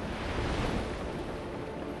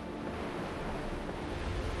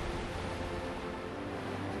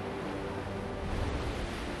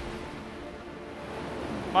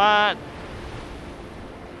 Mat.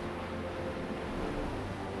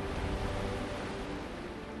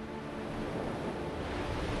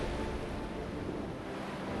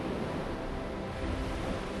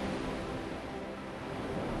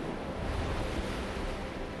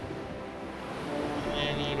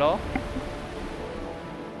 Hello?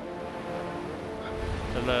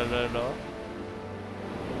 Hello?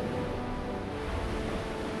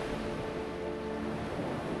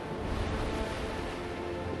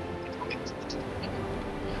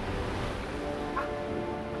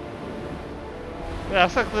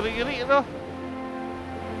 Asal gerik-gerik tu.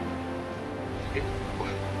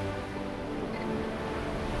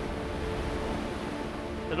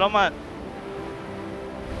 Hello, Mat.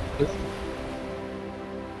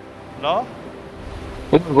 Hello?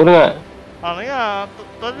 Kau dengar? Dengar.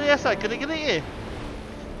 Tadi asal gerik-gerik ke?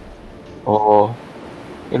 Oh.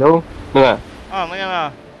 Hello? Dengar? Dengar lah.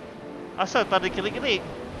 Asal tadi gerik-gerik?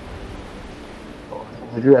 Oh,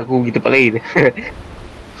 jadi aku pergi tempat lain.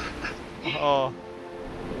 Oh.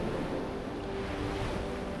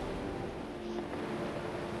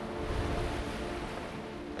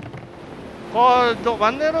 Kau duduk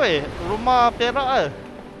mana tu Rumah Perak ke?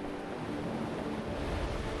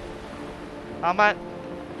 Ahmad.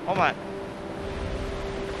 Ahmad.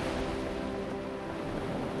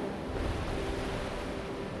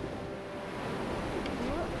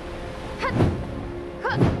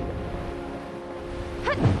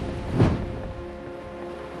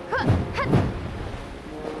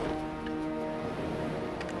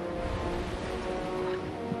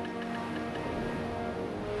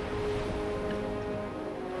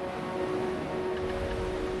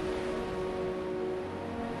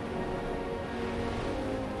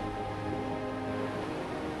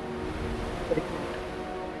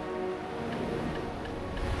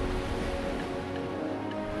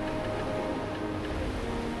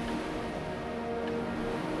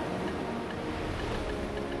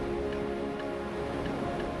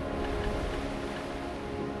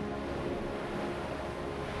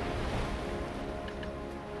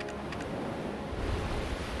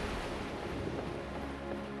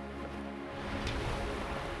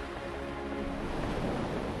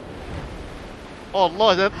 Allah,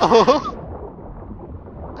 jatuh.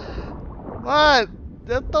 Mat,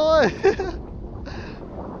 jatuh.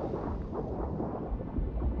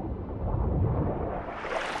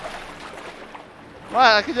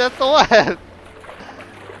 Mat, aku jatuh, Mat.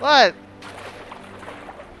 Mat.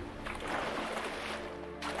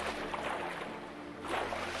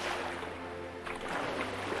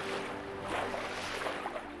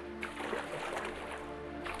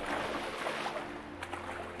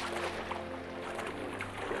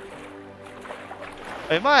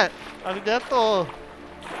 Mat, aku jatuh.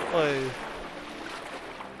 Oi.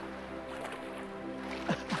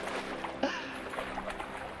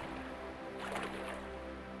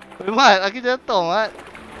 Mat, aku jatuh, Mat.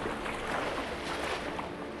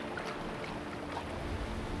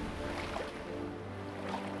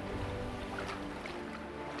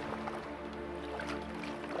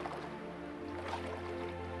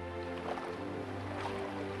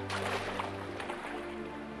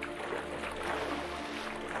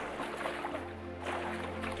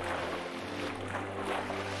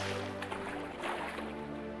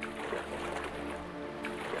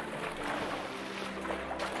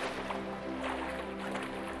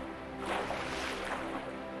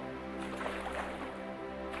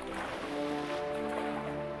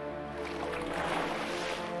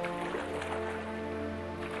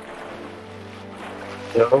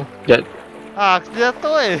 Aku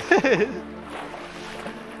jatuh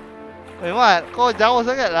Mat, kau jauh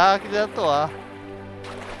sangat lah aku jatuh lah.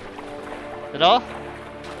 Hello?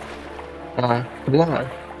 Dengar.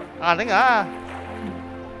 Dengar.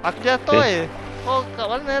 Aku jatuh Kau kat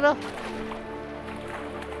mana dah?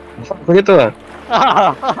 Kau jatuh lah?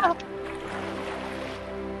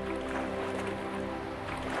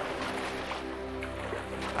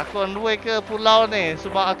 Aku on the way ke pulau ni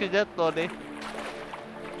sebab aku jatuh ni.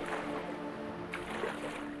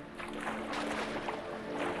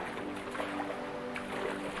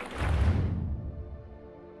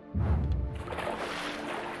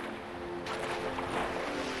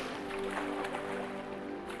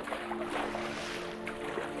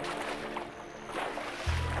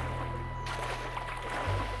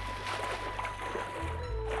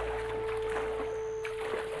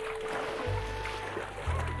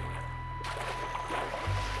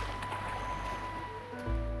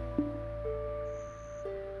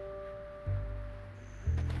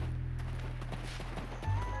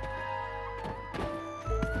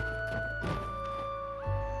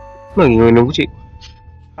 Lagi minum kucing.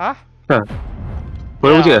 Hah?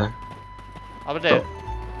 Minum kucing lah? Apa dia?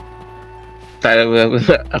 Tak ada apa.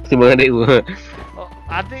 Aku timbang adik aku.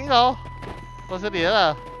 Adik kau? Kau sedia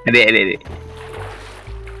lah? Adik.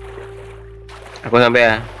 Aku sampai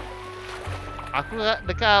lah. Aku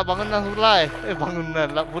dekat bangunan sulai. Bangunan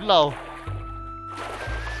lah pulau.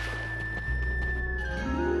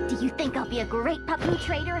 Do you think I'll be a great puppy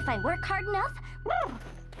trader if I work hard enough?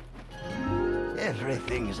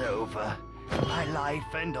 Everything's over. My life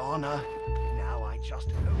and honor. Now I just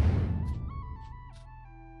hope.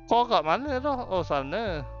 Kau kat mana dah? Oh,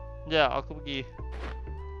 sana. Ya, aku pergi.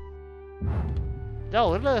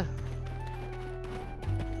 Jauh lah.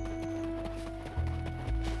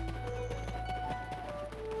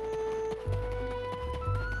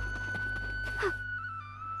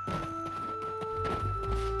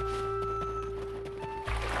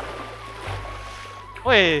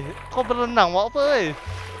 Weh, kau berenang buat apa weh?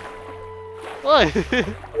 Woi.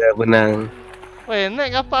 Ya, berenang. Weh,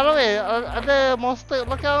 naik kapal lah weh. Ada monster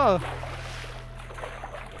belakang.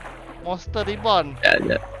 Monster reborn.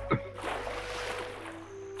 Ya.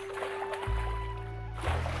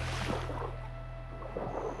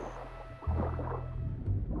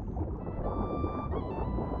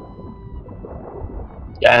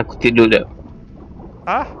 Ya, aku kutip dulu dah.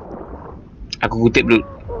 Hah? Aku kutip dulu.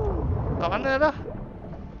 Kat mana dah?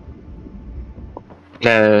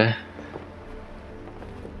 Dia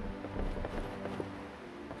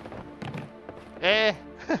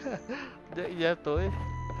jatuh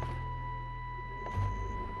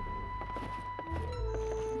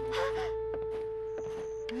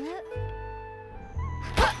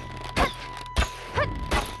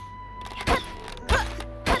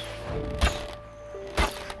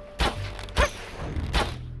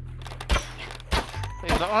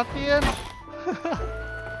tak mati kan?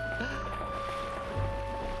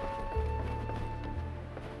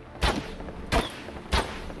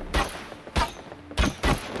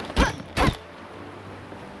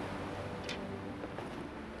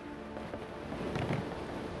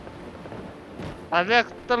 Ada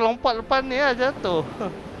aku terlompat lepas ni lah jatuh.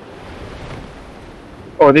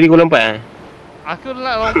 Oh, tadi kau lompat Aku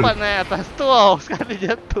nak lompat naik atas tu tau, sekali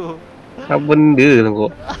jatuh. Apa benda lah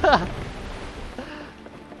kau?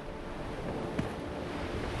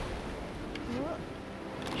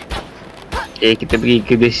 Kita pergi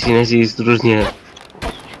ke destinasi seterusnya.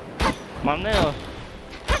 Mana?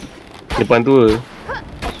 Depan tu.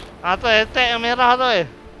 Tu tag yang merah tu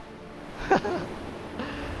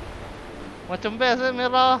Macam best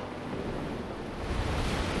merah.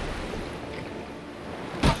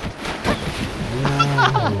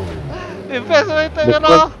 Best tag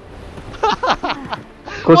merah.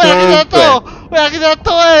 Kau aku jatuh. Aku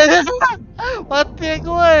jatuh Mati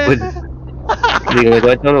aku Dia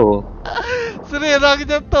macam tu. Serius aku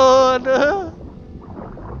jatuh. Aduh.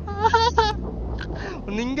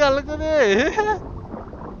 Meninggal aku ni.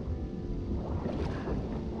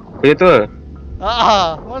 Kau jatuh?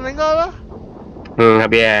 Meninggal lah.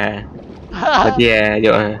 Habis lah. Mati lah,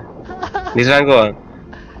 jom lah. Dia serang kau?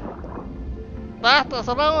 Tak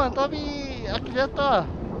serang lah, tapi aku jatuh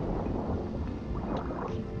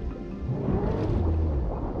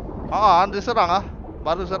lah. Dia serang lah.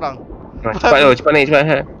 Baru serang. Cepat tu, cepat naik,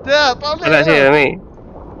 cepat. Dia tak boleh. Alah saya naik.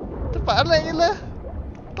 Cepat naik gila.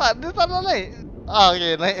 Dia tak nak naik.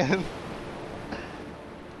 Okay, naik.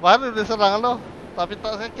 Baru dia serang tu. Tapi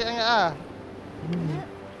tak sakit sangat lah.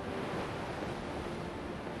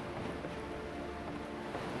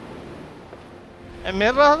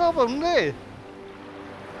 Merah tu apa benda?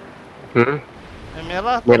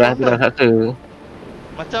 Merah tu merah tu dah saksa.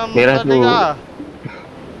 Macam merah tu lah.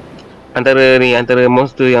 Antara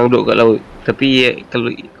monster yang duduk kat laut. Tapi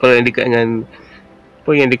kalau yang dekat dengan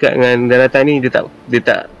dekat dengan daratan ni dia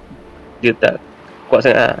tak kuat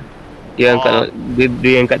sangat lah. Yang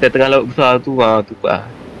dia yang kat tengah laut besar tu tu lah.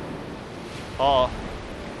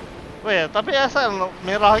 Weh, tapi asal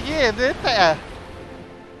merah lagi dia attack lah.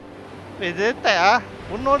 Dia attack lah.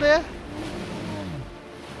 Bunuh dia.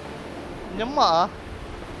 Nyemak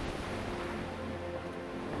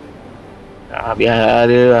lah.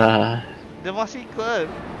 Biar dia lah. Dia masih ikut.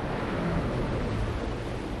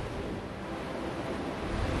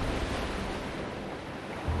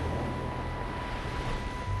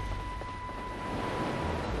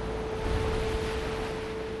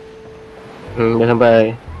 Dah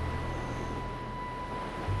sampai.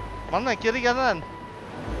 Mana? Kiri kanan?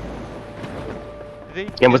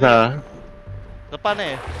 Yang besar. Depan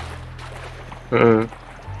ni?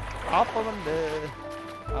 Apa benda?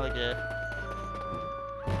 Okay.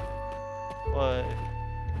 Oi.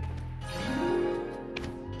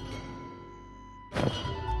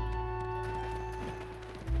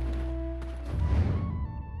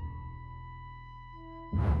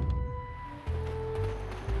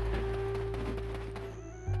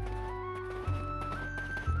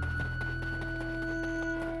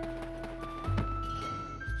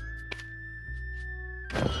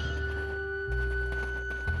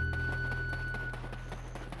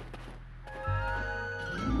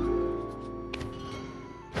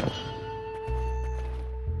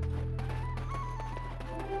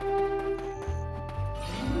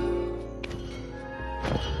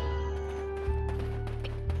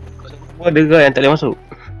 Ada ke yang tak boleh masuk?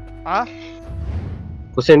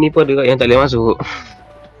 Kosan ni pun ada yang tak boleh masuk.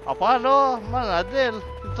 Apa tu? Mana adil?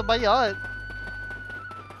 Kita bayar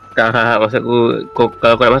Tak, maksud aku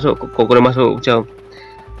kalau kau nak masuk, kau kena masuk macam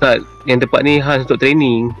tak, yang tempat ni khas untuk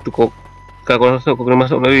training tu. Kalau kau masuk, kau kena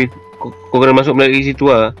masuk melalui situ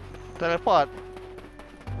lah. Teleport?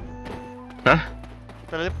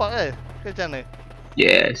 Teleport ke macam mana?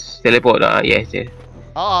 Yes, teleport lah, yes.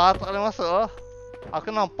 Tak boleh masuk lah. Aku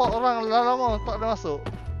nampak orang lama tak boleh masuk.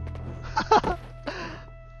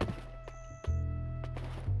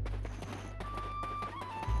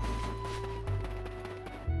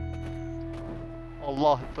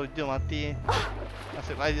 Allah, terjun mati.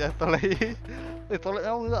 Nasib aja tolak. Tolak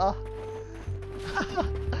kamu tak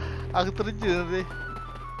Aku terjun nanti.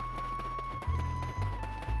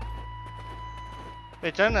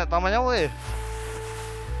 Macam mana nak tamat nyawa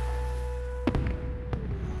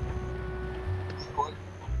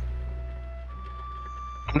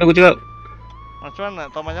Mana aku cakap? Macam mana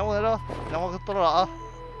nak tamat nyawa dah? Nyawa aku tolak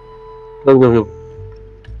Jom.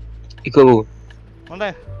 Ikut aku.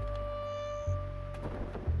 Mana?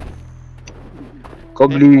 Kau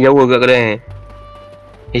beli nyawa kat kedai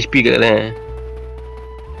HP kat kedai.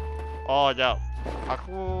 Sekejap.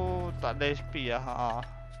 Aku tak ada HP lah.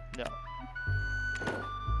 Sekejap.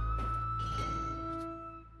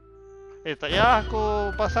 Tak payah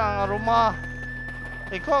aku pasang rumah.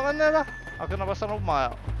 Kau mana lah? Aku nak pasang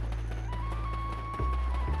rumah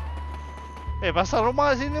pasang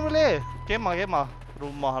rumah kat sini boleh? Kemah.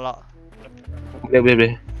 Rumah lah.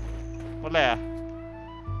 Boleh. Boleh lah?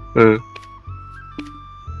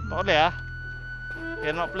 Tak boleh lah.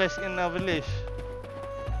 Cannot place in a village.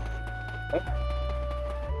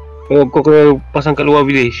 Oh, kau kena pasang kat luar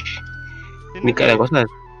village. Ni kat dalam kawasan.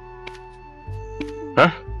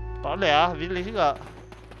 Hah? Tak boleh lah, village juga.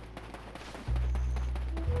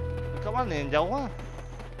 Dekat mana yang jauh lah?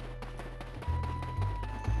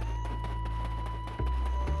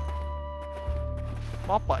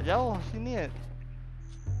 Bapak jauh sini kan.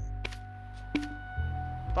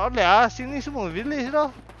 Tak boleh lah, sini semua village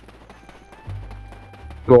dah.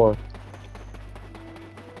 Luar.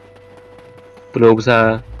 Pulau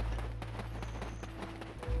besar.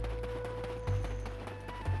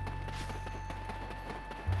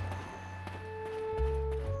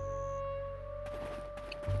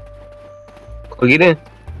 Kau gini?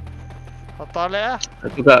 Tak boleh lah.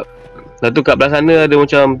 Satu kat belah sana ada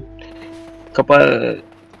macam kapal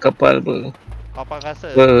apa? Kapal kasa.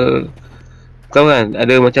 Kau kan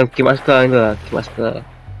ada macam kim askar tu lah, kim askar.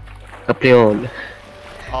 Kaplion.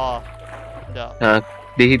 Oh. Sekejap.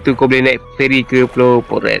 Di situ kau boleh naik ferry ke Pulau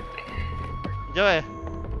Port Red. Jom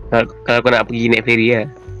Kalau kau nak pergi naik ferry lah.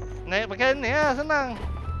 naik pakai ni lah, senang.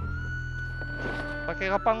 Pakai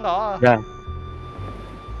kapal kau lah. Dah.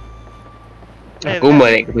 Aku mau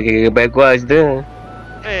naik pergi ke Gigabyte gua situ.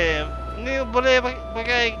 Ni boleh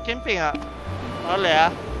pakai camping tak? Tak boleh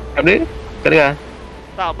lah. Tak boleh? Tak dengar?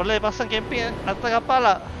 Tak boleh pasang camping atas kapal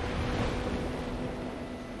lah.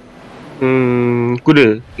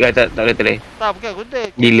 Kuda? Ya, tak boleh. Tak, bukan kuda.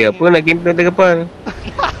 Gila apa nak camping atas kapal?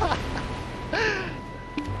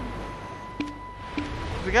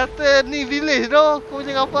 Dia kata ni village dah, kau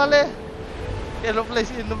punya kapal eh. Cannot place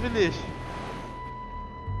in the village.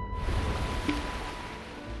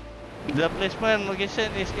 The placement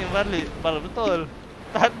location is invalid. Betul.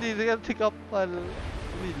 Tadi dia kata kapal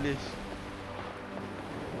village.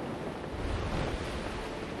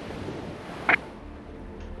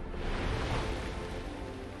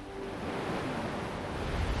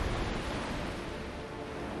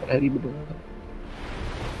 Hari berdua.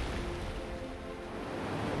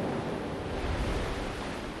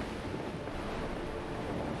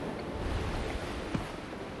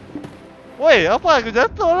 Woi, apa aku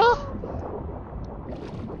jatuh lah?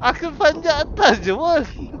 Aku panjat atas je pun.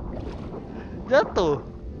 Jatuh.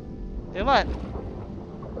 Mat.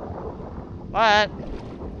 Mat.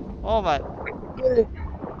 Oh, Mat.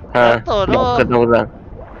 Jatuh tu. Nak kena orang.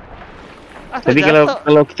 Tadi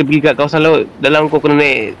kalau kita pergi kat kawasan laut, dalam kau kena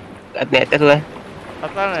naik atas tu lah.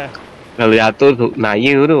 Atas mana? Kalau jatuh tu,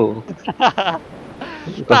 naya tu.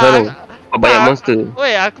 Kawasan tu. Banyak monster.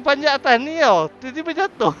 Weh, aku panjat atas ni tau. Tiba-tiba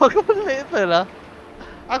jatuh. Aku pelik tu lah.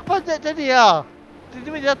 Aku panjat jadi lah.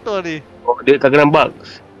 Tiba-tiba jatuh ni. Oh, dia tak kena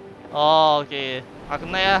bugs. Oh, okey. Aku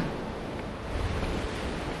naik lah.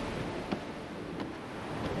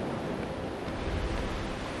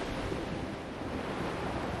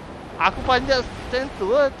 Aku panjat macam tu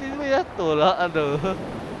lah. Tiba-tiba jatuh lah. Aduh.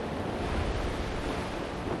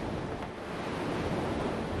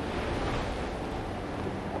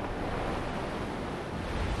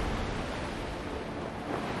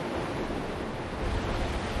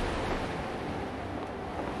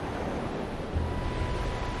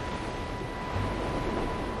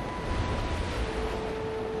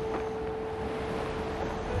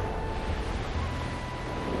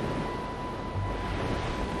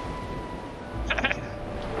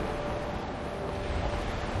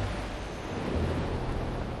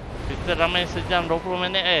 Kita ramai sejam 20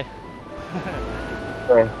 minit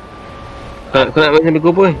Kau nak main sampai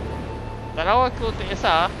pukul apa? Tak tahu, aku tak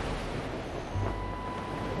kisah.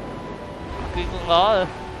 Aku ikut kau je.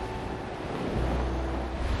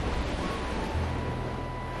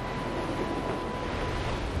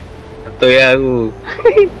 Tak tahu ya aku.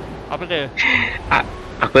 Apa dia?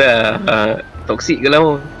 Aku dah toksik ke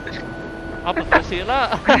lama. Apa toksik lah?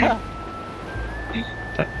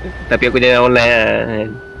 Tapi aku jangan online lah.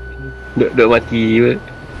 Duk maki apa?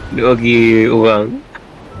 Duk bagi orang.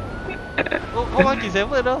 Kau maki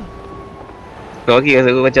siapa tu? Kau maki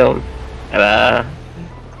rasa aku macam alah,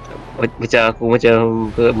 macam aku macam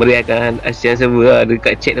meriahkan ASEAN server lah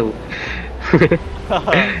dekat chat tu.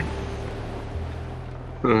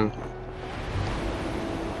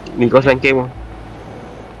 Ni kawasan camp.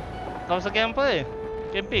 Kawasan camp apa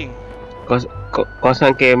Camping?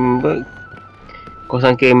 Kawasan camp apa?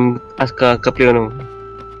 Kawasan camp askar Kaplion tu.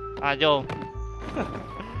 Jom.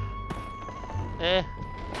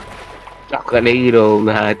 Aku kat lagi dah,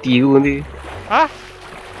 hati tu nanti. Hah?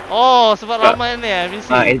 Oh, sebab ramai ni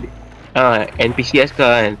NPC. NPC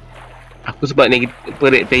askar kan. Aku sebab naik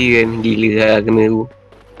parade player kan, gila lah kena tu.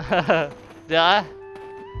 Dia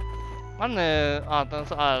Mana?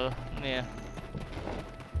 Tak soal ni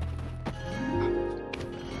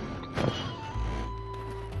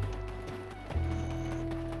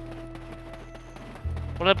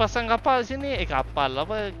Boleh pasang kapal sini. Kapal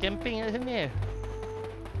apa? Camping kat sini.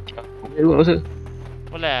 Boleh buat masa.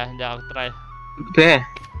 Boleh? Sekejap aku try. Betul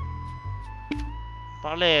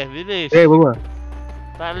Tak boleh, village. boleh.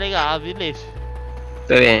 Tak boleh ke? Village.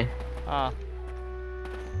 Tak boleh. Ha.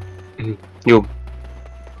 Jom.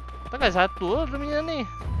 Takkan satu lah dia punya ni.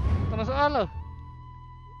 Tak ada soal lah.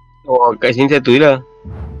 Oh, kat sini satu je lah.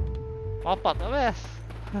 Bapak tak best.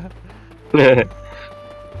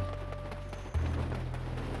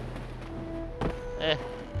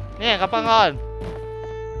 Ni kapal kawan.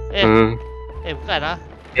 Bukan lah.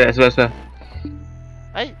 Ya, sebelah.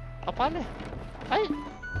 Apa ni?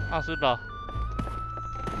 Sudah.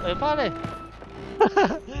 Apa ni?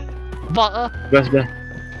 Bak lah. Sebelah.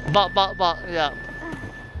 Bak. Sekejap.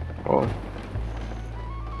 Oh.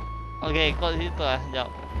 Okay, ikut situ lah.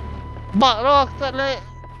 Sekejap. Bak tu aku tak boleh.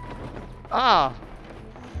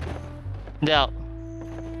 Sekejap.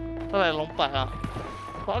 Tak boleh lompat lah.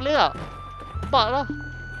 Tak boleh tak? Bak lah.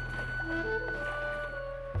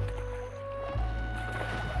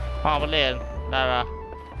 Boleh. Dah.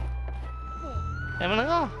 Yang mana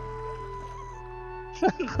kau?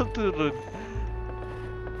 Kau turun.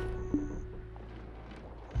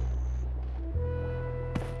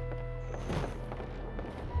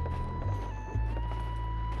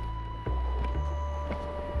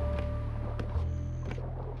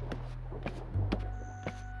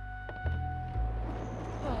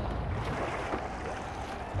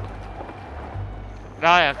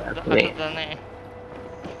 Dah ya, aku dah naik.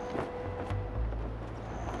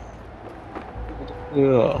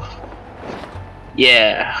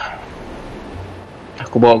 Yeah.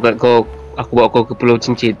 Aku bawa kau ke Pulau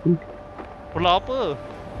Cincin. Pulau apa?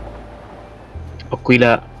 Aku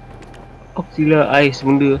hilang ais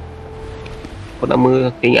benda. Kau nama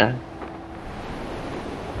aku ingat.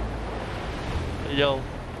 Jauh.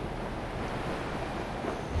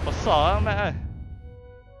 Besar lah Mac.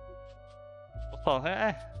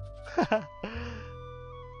 Besar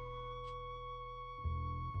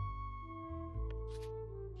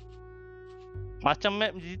macam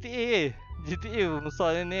map GTA. GTA pun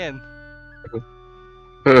besar ni kan.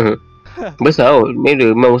 Besar tau,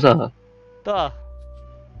 memang besar. Tak.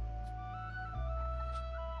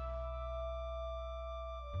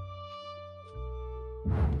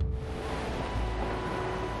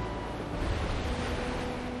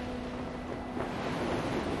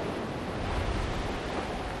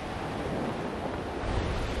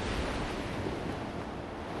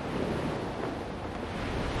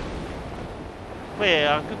 Weh,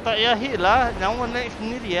 aku tak payah hit lah. Nyawa naik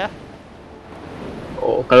sendiri lah.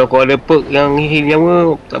 Oh, kalau kau ada perk yang hit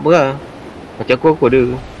nyawa, tak apa lah. Macam aku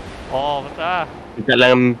ada. Oh, betul lah. Dekat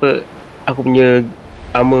dalam perk, aku punya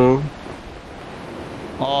armor.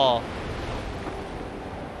 Oh.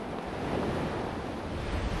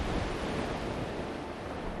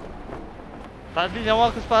 Tadi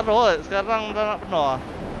nyawa aku separuh, sekarang dah nak penuh lah.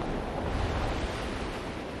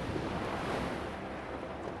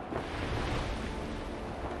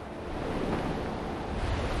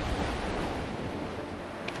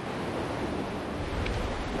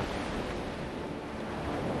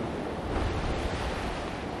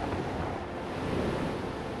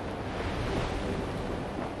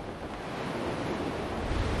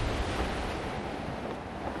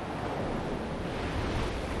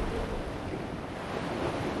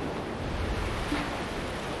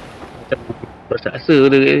 Rasa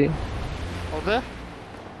dia. Apa?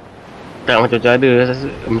 Tak macam-macam ada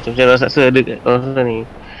rasa ada kat kawasan ni.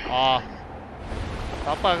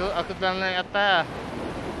 Tak apa, aku dah naik atas lah.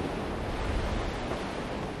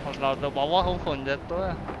 Kalau dah bawah pun jatuh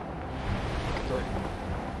lah.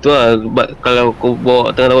 Tu lah, kalau kau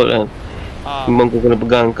bawa tengah laut kan, memang kau kena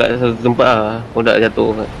pegang kat satu tempat lah, kau tak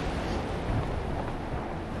jatuh kan.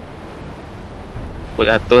 Kau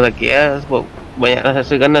jatuh sakit lah sebab banyak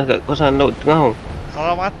rasa ganas kat kawasan laut tengah tu.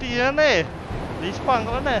 Kalau mati je ni, respawn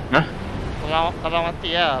kat mana? Hah? Kalau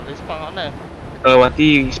mati lah, respawn kat mana? Kalau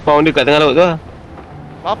mati, spawn dia kat tengah laut tu lah.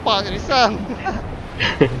 Bapak kat risang.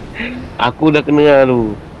 Aku dah kena lah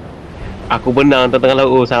tu. Aku benang tengah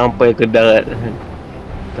laut sampai ke darat.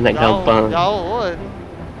 Naik gampang. Jauh pun.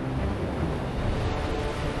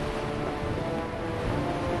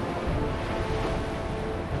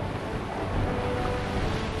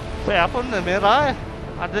 Apa benda merah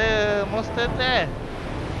Ada monster tu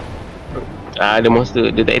Ada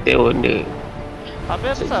monster, dia tak attack pun dia.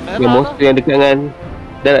 Habis besar merah dia monster yang dekat dengan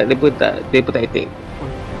darat, dia pun tak attack.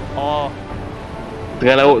 Oh.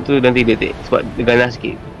 Tengah laut tu nanti dia attack sebab dia ganas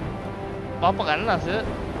sikit. Apa ganas je?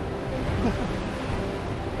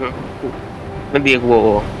 Nanti aku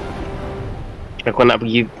bawa. Aku nak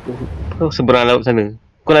pergi seberang laut sana.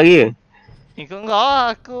 Kau lagi ke? Ikut kau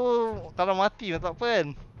lah, aku kalau mati pun tak apa kan.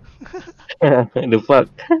 The fuck.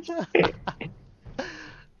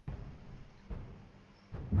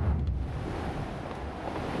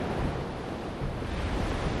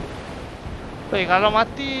 Weh, kalau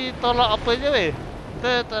mati tolak apa je weh?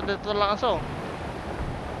 Kita tak ada tolak langsung.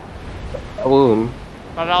 Tak pun.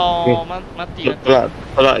 Kalau mati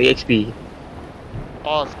Tolak EXP.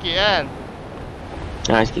 Oh, sikit kan?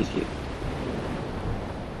 Sikit-sikit.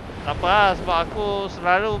 Tak apa lah, sebab aku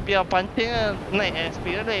selalu biar pancing kan naik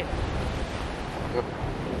XP balik.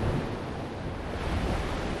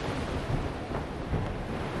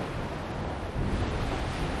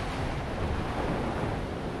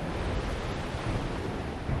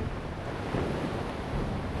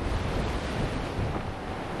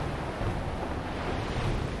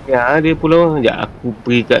 Ya, dia pulau. Sekejap, aku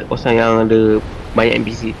pergi kat kawasan yang ada banyak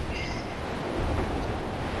NPC.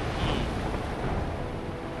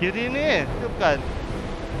 Kiri ni, tu bukan?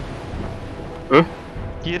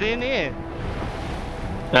 Kiri ni.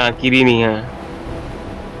 Kiri ni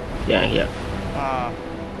Ya.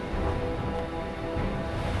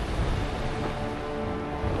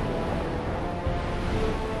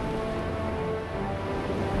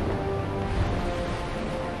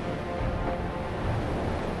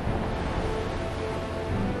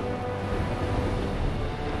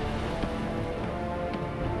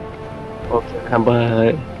 Okey,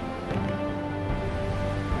 hambat.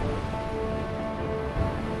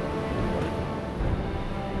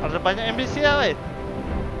 Ada banyak NPC lah weh.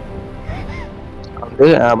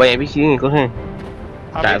 Ada banyak NPC ni kau ni.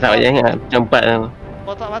 Tak banyak sangat, macam 4 lah.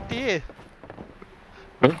 Kau tak mati ke?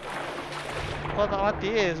 Kau tak mati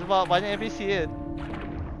ke sebab banyak NPC ke?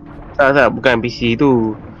 Tak, bukan NPC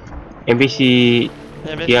tu. NPC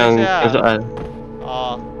yang soal.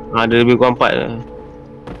 Ada lebih kurang 4 lah.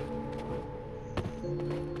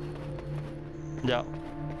 Sekejap.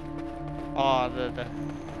 Ada.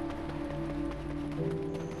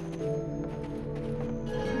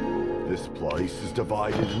 This place is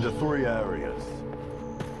divided into 3 areas.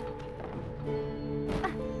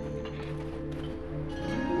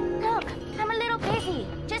 Look, I'm a little busy.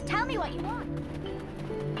 Just tell me what you want.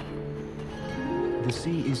 The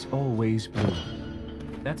sea is always blue.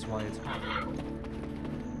 That's why it's hot.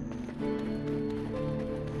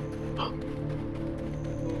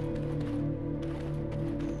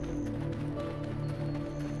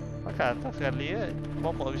 Makan atas sekali je.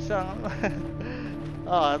 Bapak pisang.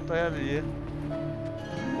 Atas sekali je.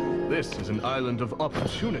 This is an island of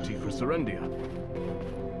opportunity for Serendia.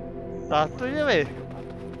 Satu je weh.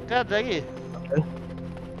 Kan ada lagi?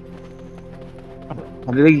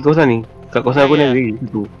 Ada lagi kawasan ni. Kat kawasan aku ni ada lagi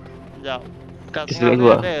situ. Sekejap. Kat Kita tengah select ni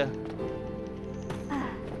dua. ada.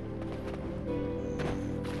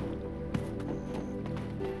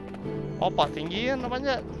 Opak tinggi kan nak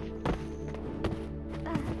panjat.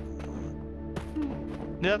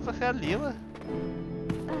 Dia atas kali apa?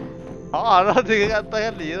 Dah tinggal kat atas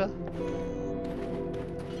kali lah.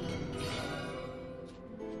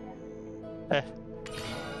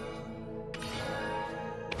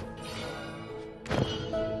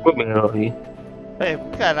 Kau merah ni.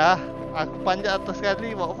 Bukan lah. Aku panjat atas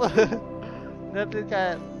kali buat apa? Dia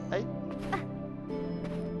dekat.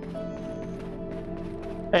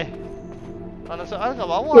 Mana soal kat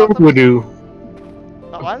bawah. Apa dia?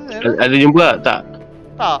 Tak mana? Ada jumpa tak?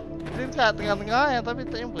 Tak. Dia dekat tengah-tengah yang tapi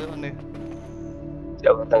tak jumpa mana.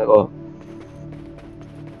 Sekejap aku datang kat kau.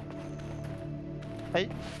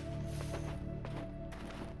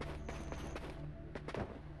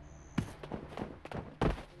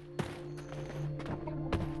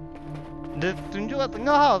 Dia tunjuk kat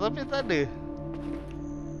tengah tau tapi tak ada.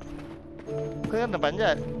 Kau kena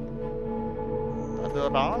panjat. Tak ada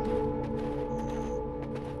orang.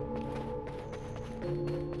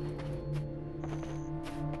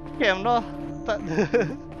 Camp dah. Tak ada.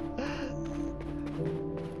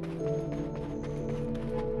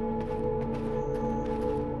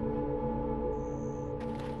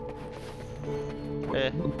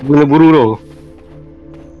 Guna buru tu.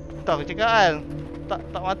 Tak aku cakap kan.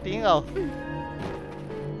 Tak mati kau.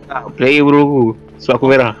 Player buru aku. Sebab aku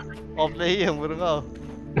merah. Player yang buru kau.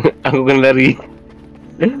 Aku kena lari.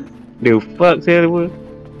 The fuck saya apa?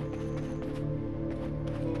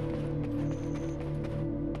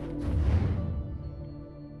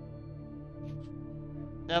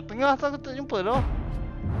 Yang tengah tu aku tak jumpa tu.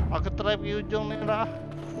 Aku try pergi ujung ni dah.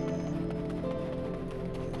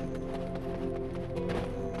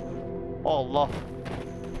 Allah.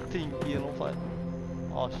 Tinggi lompat.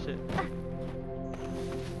 Oh shit.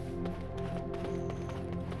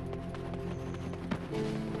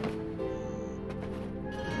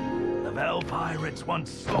 Your pirates once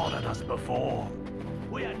slaughtered us before.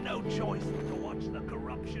 We had no choice but to watch the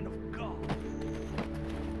corruption of God.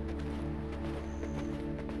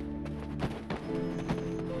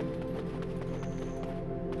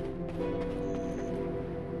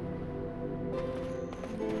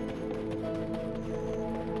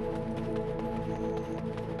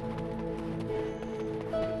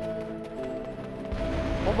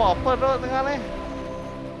 Mau buat apa tu tengah ni?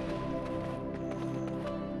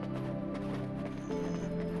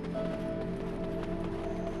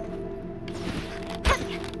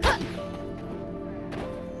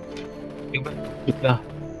 Itulah.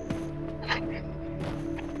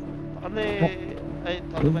 Tak boleh.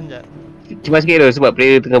 Tak boleh panjat. Cuma sikit tu sebab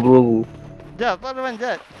player tengah berburu. Jap, tak boleh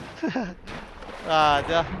panjat.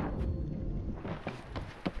 Dah.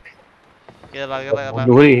 Kira.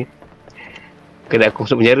 Bodoh ni. Kena aku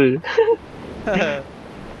masuk penjara.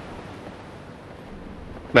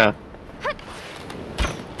 Nah.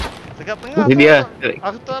 Dekat tengah Ini dia.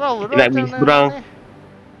 Aku tak tahu dah. Nak pergi seberang.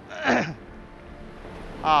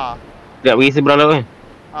 Nak pergi seberang tu kan?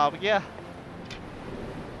 Pergi lah.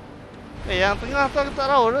 Yang tengah tu aku tak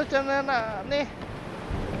tahu dah macam mana nak ni.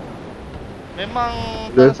 Memang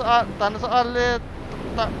tanda soal dia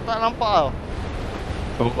tak nampak tau.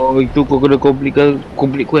 Oh, itu kau kena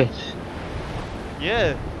complete quest.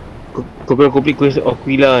 Ya. Kau kena complete quest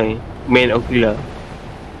Aquila ni. Main Aquila.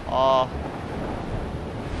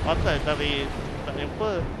 Patut cari tak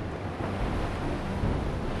jumpa.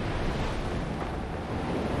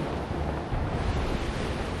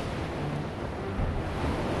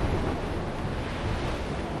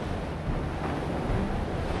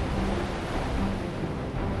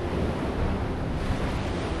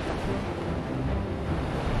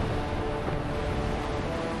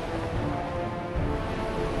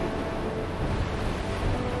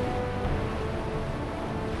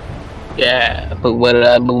 Ya,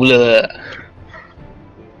 perbualan bermula.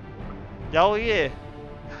 Jauh lagi.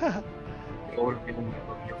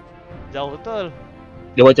 Jauh betul.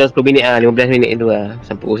 Dia macam 10 minit lah, 15 minit tu lah.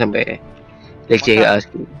 Sampai leceh kat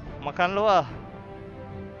sikit. Makan luar.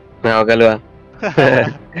 Nah, makan luar.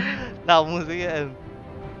 Lama sikit kan.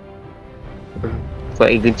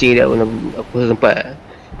 Sebab kencing dia aku sempat.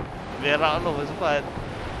 Berak tu sempat.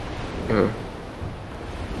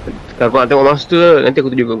 Kalau kau nak tengok master, nanti aku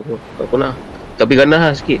tunjuk kau. Kalau kau nak. Tapi ganas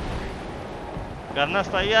lah sikit. Ganas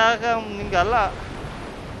saya kan meninggal lah.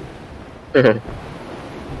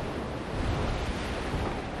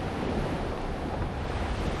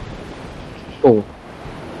 Oh.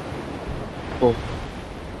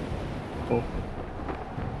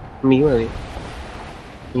 Ni mana ni?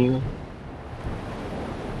 Ni mana?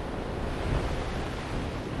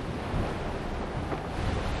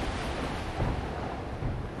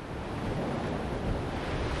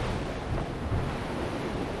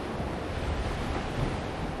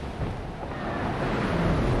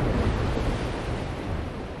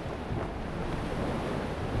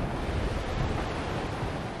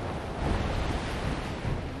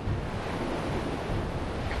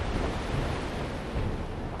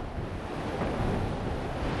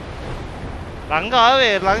 Langgar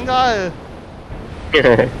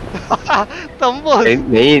Tembus.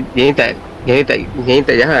 Yang ni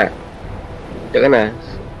tak jahat. Tak ganas.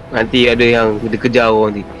 Nanti ada yang dia kejar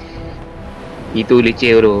orang nanti. Itu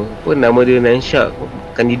leceh tu. Apa nama dia, Nansyak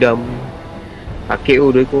Kandidam. Sakit tu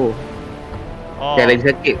dia tu. Yang lagi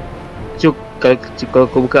sakit. So kalau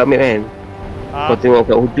kau buka map kan, kau tengok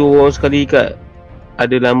kat hujung sekali kat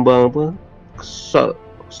ada lambang apa, salt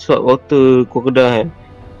water crocodile kan.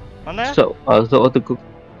 Mana? Salt water kau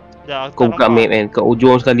buka map kan, kat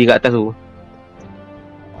ujung sekali kat atas tu.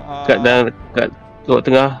 Kat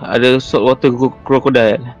tengah ada salt water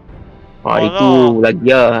crocodile. Itu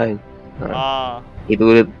lagi lah kan.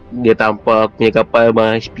 Itu dia tampar aku punya kapal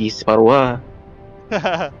bang HP separuh lah.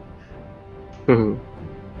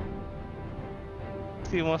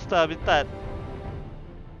 Si monster habitat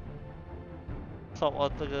salt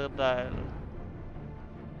water crocodile.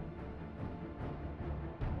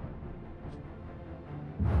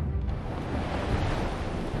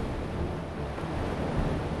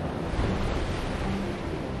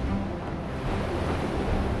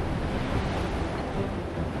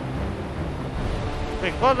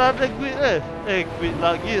 Kau dah ada quit quit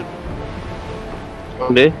lagi.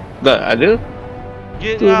 Ada? Tak ada?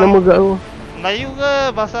 Git tu nama gak tu. Melayu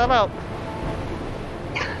ke bahasa Arab?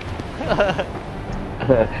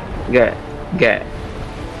 Gak.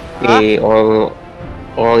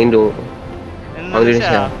 Orang Indo.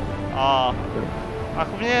 Indonesia.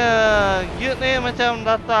 Aku punya guild ni macam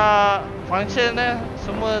data function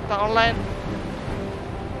semua tak online.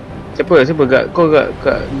 Siapa kau kat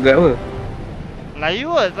apa? Melayu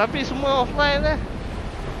lah, tapi semua offline lah.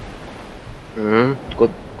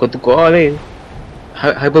 Kau tukar lain.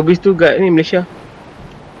 Hyperbeast tu kat ni Malaysia.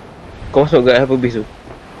 Kau masuk kat Hyperbeast tu.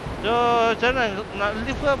 So, macam mana? Nak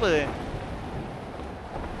live ke apa ni?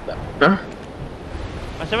 Ha?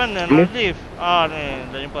 Macam mana nak live? Ni,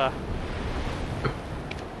 dah jumpa.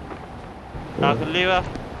 Aku live lah.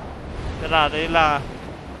 Dah hilang.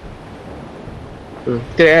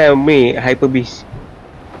 Kita Hyperbeast.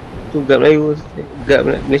 Tu kat Melayu, kat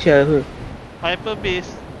Malaysia tu.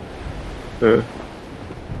 Hyperbeast.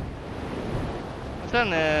 Macam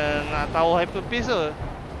mana nak tahu Hyperbeast tu?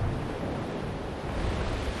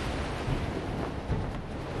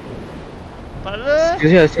 Tak ada.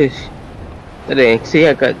 Sis. Tak ada access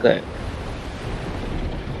lah kat.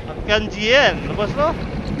 Tekan G kan? Lepas tu?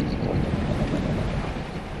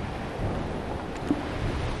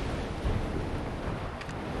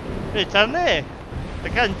 Macam mana?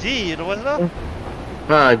 Tekan G lepas tu?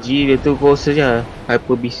 G dia tu kau search lah.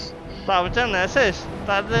 Hyperbeast. Tak, macam mana search?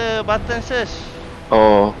 Tak ada button search.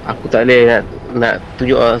 Aku tak boleh nak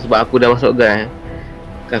tunjuk lah sebab aku dah masuk guide.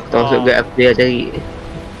 Aku tak masuk guide, aku dah cari.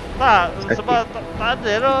 Tak, sebab tak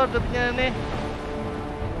ada lah dia punya ni.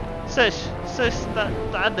 Search tak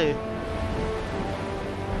ada.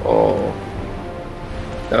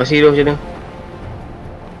 Tak pasti tu macam mana?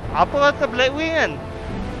 Apa kata Blackwing kan?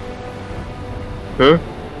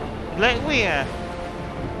 Blackwing ah?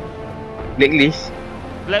 Blacklist?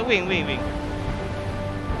 Blackwing, wing.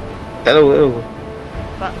 Tak tahu.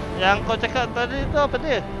 Tak, yang kau cakap tadi tu apa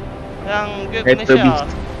dia? Yang Guide Hyperbeast. Malaysia.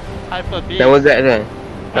 Hyperbeast. Nama guide kan?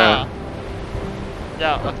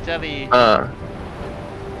 Sekejap, aku cari.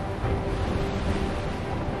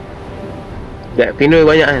 Guide Pinoy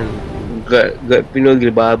banyak kan? Guide Pinoy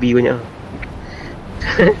gila babi banyak.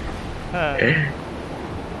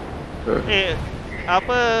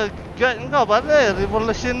 Apa guide kau pada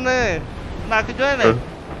Revolution ni? Nak aku join ni?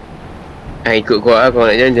 Ikut kau lah, kau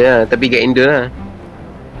nak join je lah. Tapi guide Indo lah.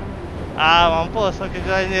 Mampus aku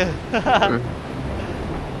join je.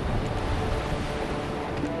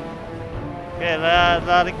 Okay,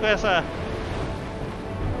 dah request lah.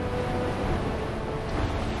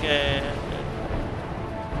 Okay.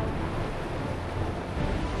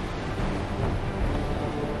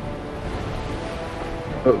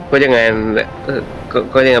 Kau jangan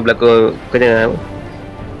berlakon. Kau jangan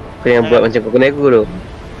buat macam kau kena aku tu.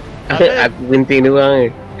 Aku kencing dia orang ni.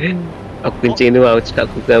 Aku kencing dia orang. Aku cakap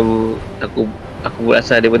aku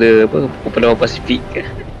berasal daripada Kepulauan Pasifik.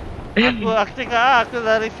 Aku cakap aku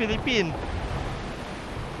dari Filipin.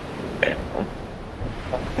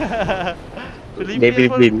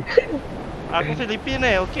 Filipin. Aku Filipin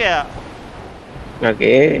ni, okey tak?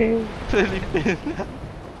 Okey. Filipin.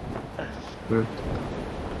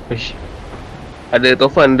 Ada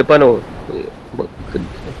Taufan depan tu.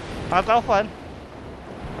 Taufan?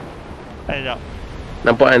 Sekejap.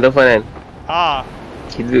 Nampak kan Taufan kan?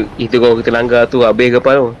 Itu kalau kita langgar tu habis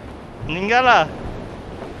kapal tu. Meninggal lah.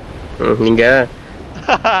 Meninggal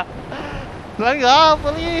lah. Langgar apa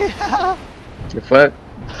lagi? Fuck.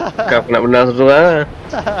 Kau nak menang seorang lah.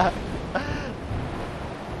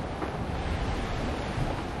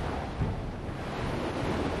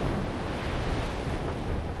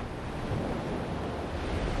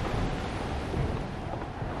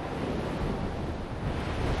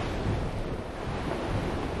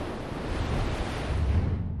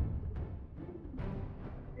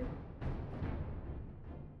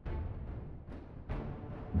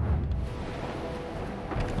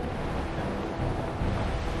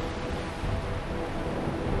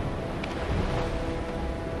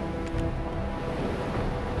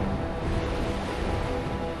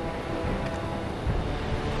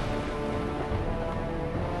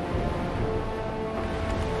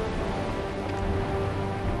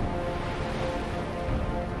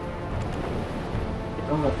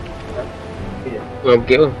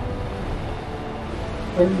 Okey pun.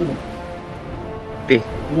 Okey.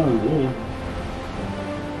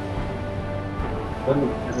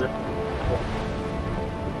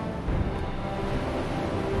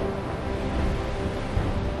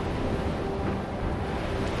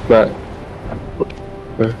 Baik.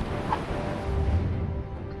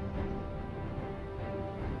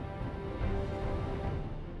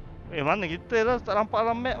 Mana kita dah tak nampak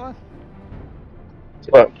dalam map lah.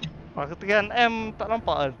 Sebab Aku tekan M tak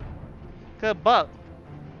nampak kan? Ke bug?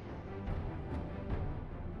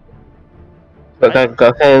 sebab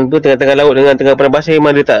kawasan tu tengah-tengah laut dengan tengah padang pasir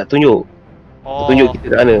memang dia tak tunjuk. Tunjuk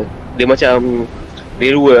kita kat mana. Dia macam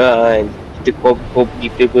biru lah kan. Kita pergi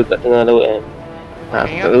paper kat tengah laut kan. Tak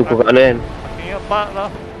tahu kau kat mana kan. Aku ingat bug lah.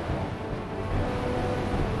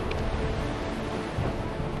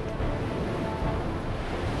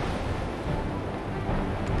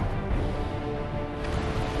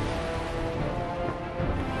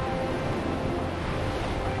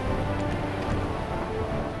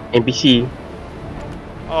 NPC.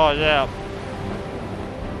 Oh, ya.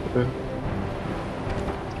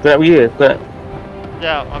 Kau nak pergi ke? Kau nak?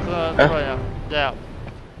 Ya, aku nak turun ya.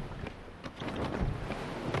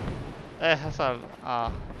 Ya. Hasan.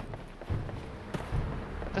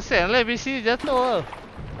 Kesian lah NPC jatuh.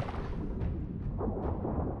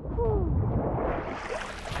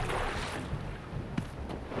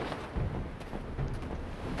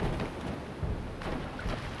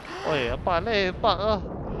 Oi, apa ni? Pak ah.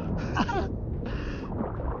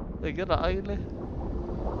 Gerak air ni.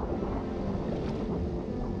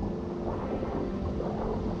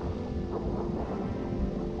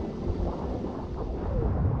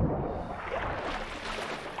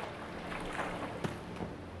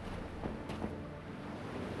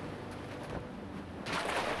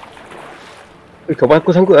 Kawan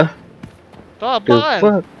aku sangkut lah. Kau apa kan?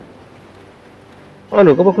 Fuck?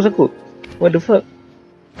 Mana kawan aku sangkut? What the fuck?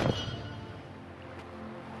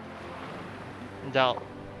 Jauh.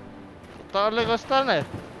 Tak boleh kau stun ni?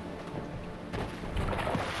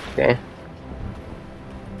 Okay.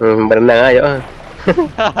 Berenang lah jauh lah.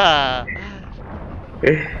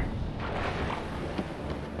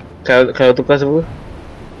 Kalau tukar semua?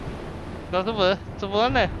 Kau cuba?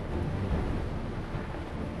 Cuba mana?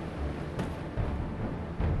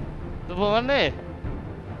 Cuba mana?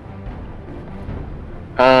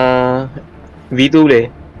 V2 boleh?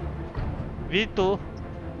 V2?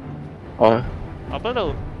 Apa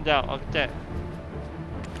tu? Sekejap, aku check.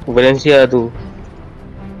 Valencia tu.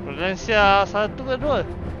 Valencia 1 ke 2?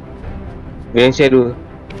 Valencia 2.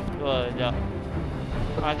 2, sekejap.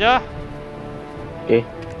 Ajar. Okay.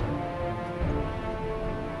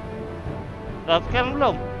 Dah tekan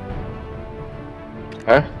belum?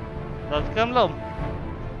 Dah tekan belum?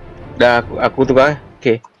 Dah, aku tukar.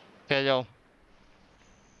 Okay. Okay, jom.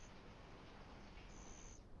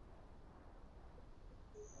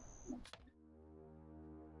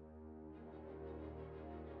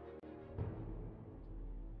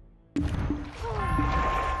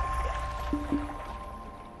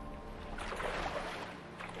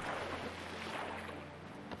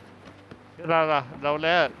 Dah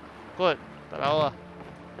boleh kan? Kot, tak tahu lah.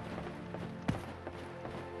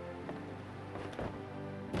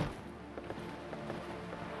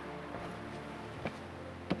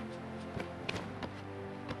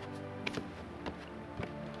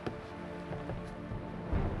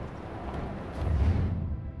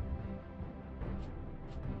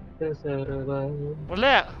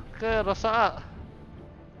 Boleh ke rosak?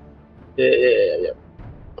 Ya.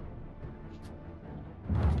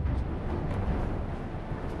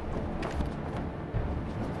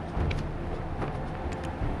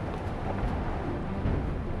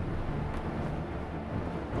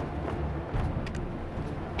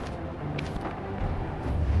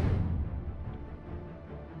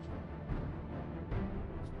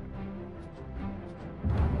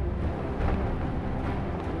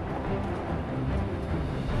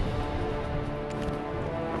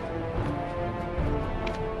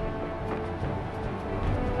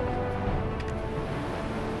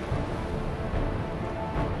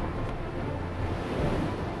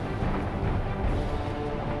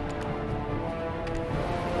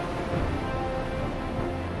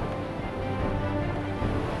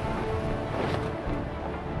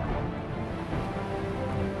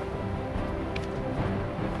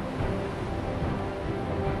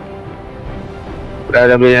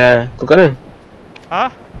 Dah boleh lah. Kau mana? Ha?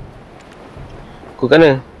 Kau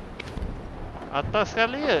mana? Atas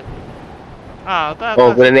sekali ke? Atas.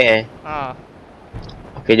 Oh, boleh naik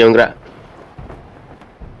Okay, jom gerak.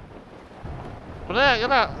 Boleh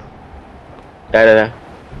gerak? Dah.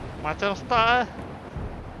 Macam start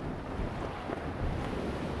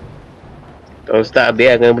Kalau start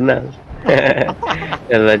dia akan benang.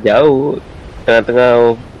 Dah jauh.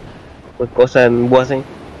 Tengah-tengah kawasan buas ni.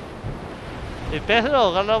 Best tu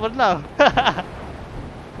kalau benang.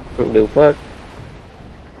 The fuck?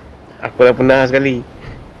 Aku dah pernah sekali.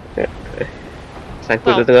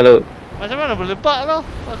 Sangkut di tengah laut. Macam mana boleh lepak tu?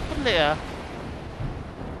 Aku pelik lah.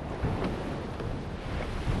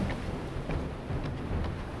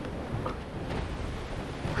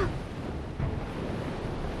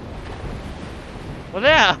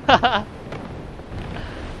 Boleh tak?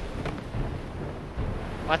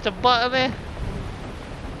 Macam bug ni.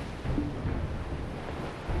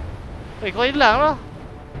 Kau hilang lah.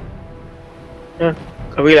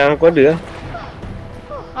 Kau hilang, aku ada lah.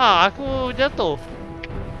 Aku jatuh.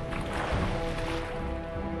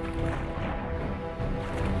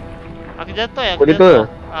 Aku jatuh ya? Kau jatuh?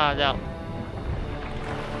 Sekejap.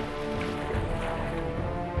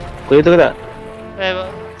 Kau jatuh ke tak?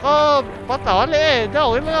 Kau patah balik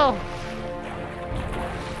jauh ni kau.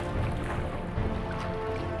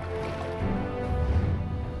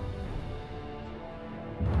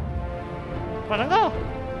 Mana kau?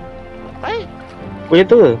 Baik. Punya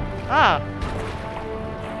tu ke? Ha.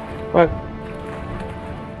 Fuck.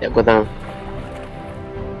 Ya, kau tahu.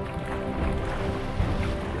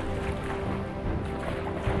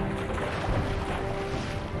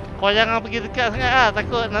 Kau jangan pergi dekat sangat lah,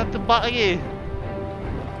 takut nak tebak lagi.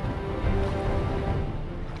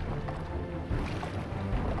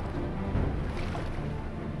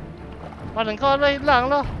 Mana kau dah hilang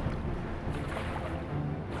lah.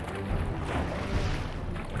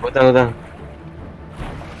 Kau tahu.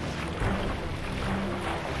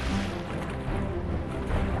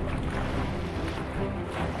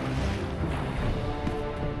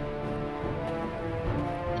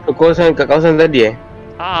 Kat kawasan tadi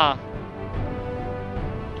Ha.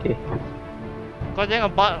 Okay. Kau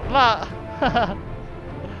jangan bak pula.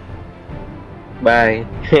 Bye.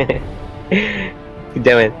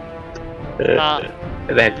 Kejam kan? Tak.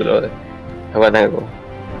 Dah aku dulu. Awak tangan aku.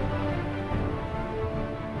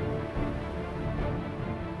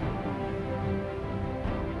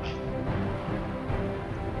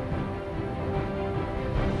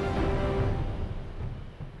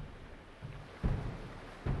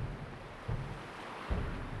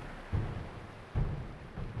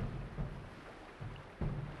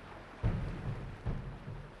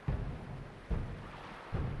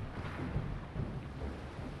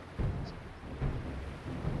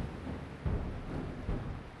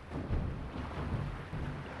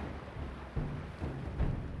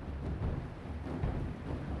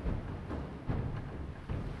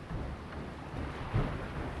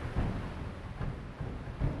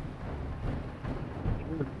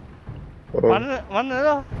 Mana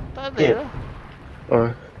dah? Tak ada dah.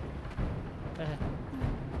 Oh.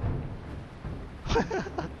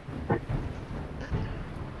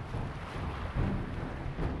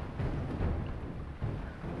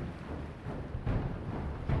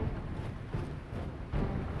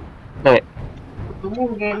 Baik.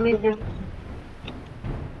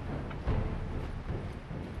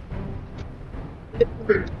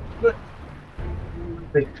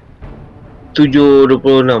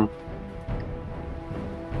 7.26.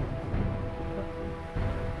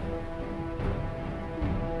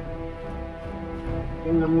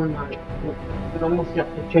 Nombor siap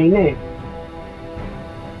China.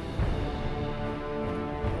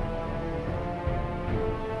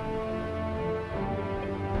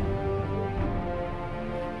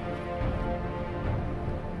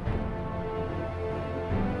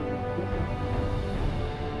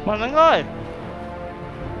 Mana kau?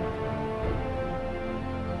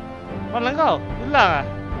 Mana kau? Hilang ah?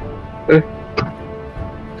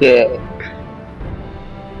 Okay.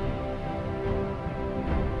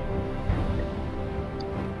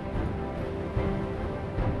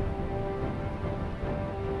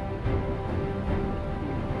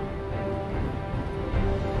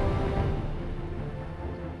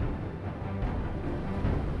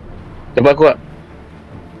 Nampak aku tak?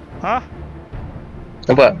 Ha?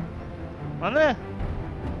 Nampak? Mana?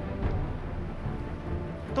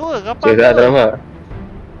 Tu ke kapal Cik, tu? tak nampak.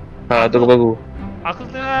 Ha, tu kapal aku. Aku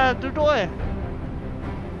tengah duduk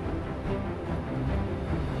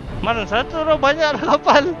Mana satu orang banyak dah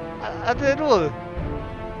kapal? Ada dua?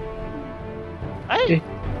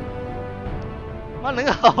 Mana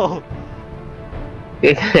kau?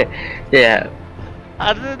 Ya.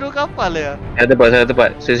 Ada dua kapal ya? Saya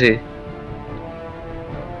tempat. Sisi.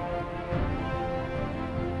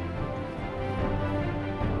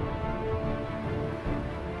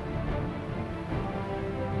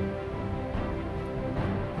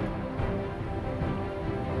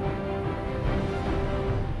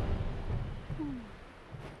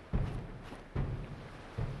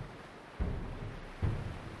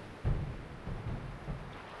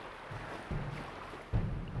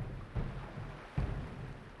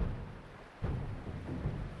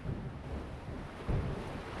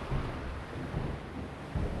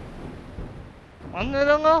 Mana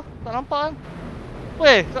dah kau? Tak nampak kan?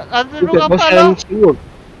 Weh, ada dua kapal tau.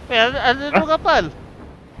 Weh, ada dua kapal.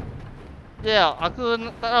 Ya, aku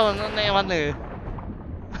tak tahu nak naik mana.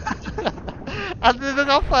 Ada dua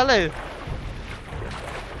kapal naik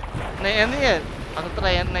yang ni kan? Aku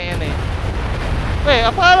try yang naik yang ni. Weh,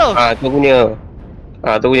 apa tu? Tu punya.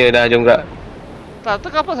 Tu punya dah jom kak. Tak, tu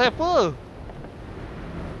kapal siapa?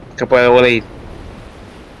 Kapal orang lain.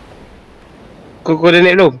 Kau dah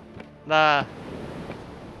naik belum? Dah.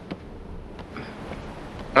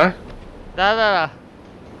 Ha? Dah.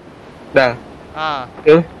 Dah? Ha.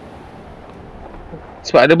 Ya?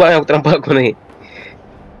 Sebab ada bug yang aku ternampak aku naik.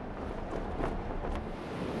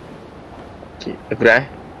 Okay, aku dah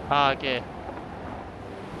Okay.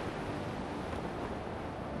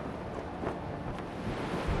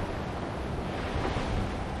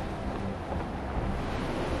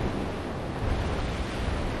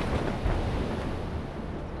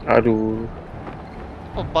 Aduh.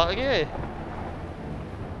 Oh, bug ke?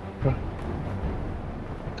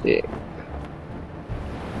 Okay.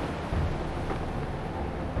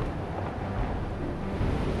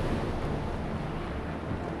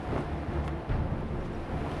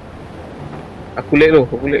 Aku lag tu,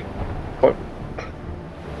 aku lag.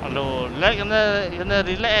 Aduh, lag kena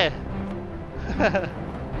relax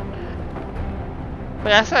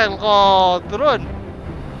Asal kau turun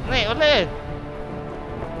naik boleh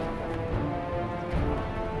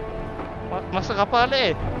masuk kapal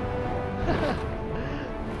boleh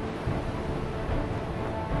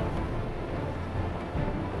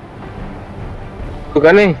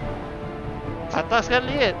Bukan ni. atas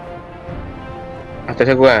sekali kan Atas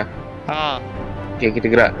aku lah. ha. Okay, kita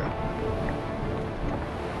gerak.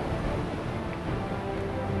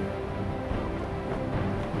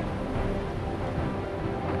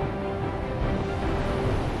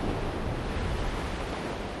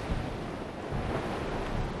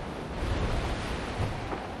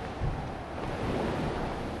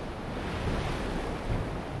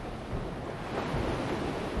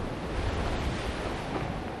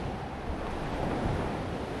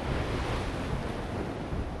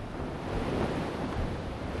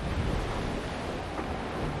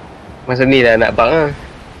 Masa ni dah nak bang lah.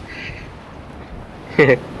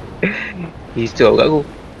 Risau kat aku.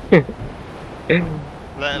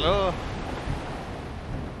 Lag lu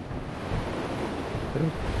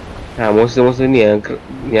Monster-monster ni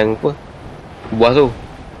yang apa? Buah tu.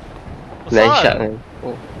 Nine shark kan.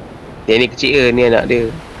 Oh. Yang ni kecil ke? Ni anak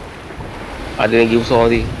dia. Ada lagi besar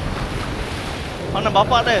nanti. mana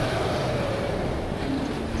bapak dia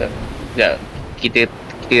Sekejap. Kita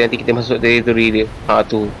nanti kita masuk teritori dia.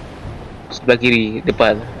 Tu. Sebelah kiri,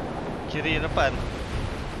 depan. kiri depan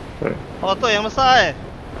oh tu yang besar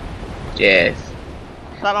Yes.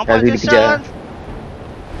 tak nampak Nanti je dikejar. Shan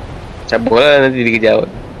Cabut lah nanti dikejar.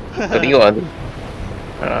 Kau tengok lah tu.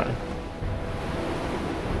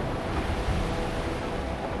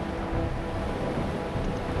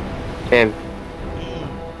 Kan?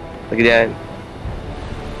 Lagi jalan.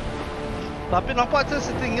 tapi nampak macam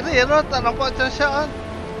setinggi tu tak nampak macam Shan kan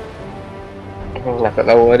Lah tak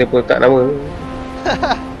tahu ada pun tak nama.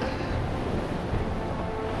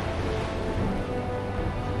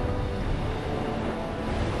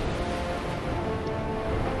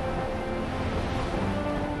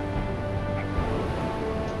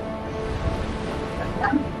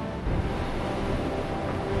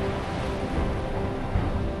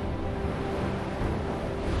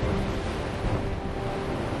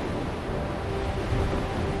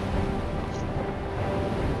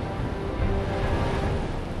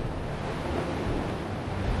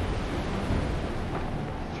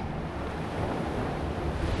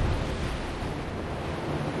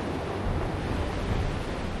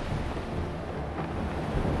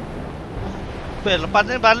 lepas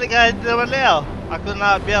ni balik ke dia balik tau aku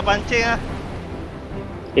nak biar pancing lah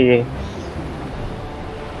Okay.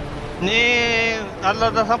 ni kalau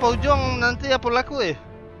dah sampai ujung nanti apa berlaku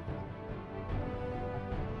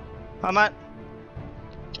Ahmad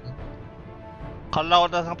kalau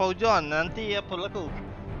dah sampai ujung nanti apa berlaku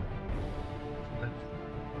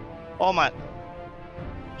Ahmad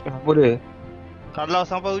Apa dia? kalau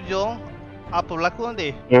sampai ujung apa berlaku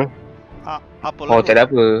nanti apa berlaku Oh tak ada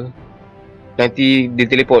apa. Nanti dia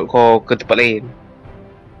teleport kau ke tempat lain.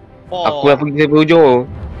 Aku dah pergi sampai ujung.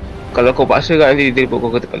 Kalau kau paksa kan nanti dia teleport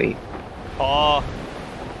kau ke tempat lain.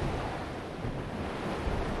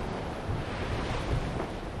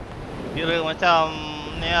 Kira macam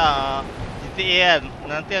ni lah GTA kan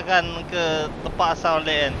nanti akan ke tempat asal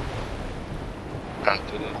LIAN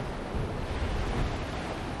Tu dia.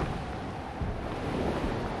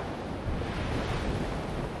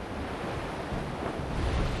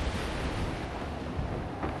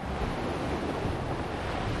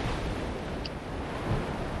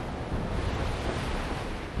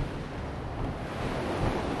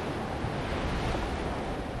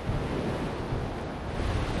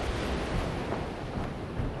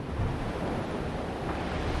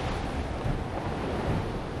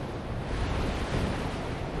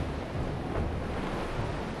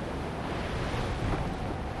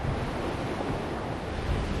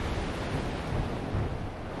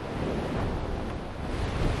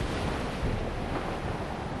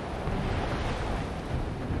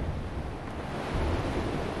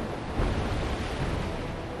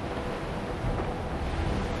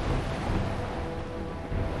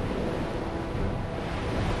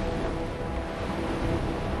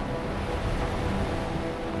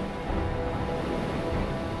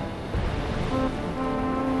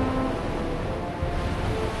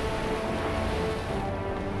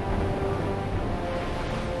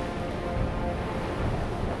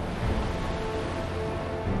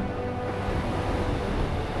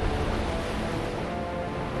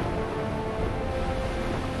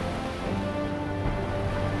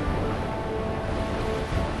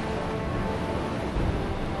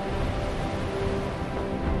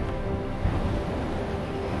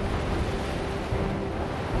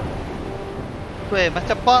 Weh,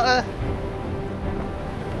 macam bug lah.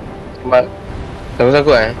 Sebab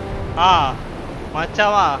sangkut-sangkut Macam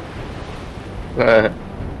lah.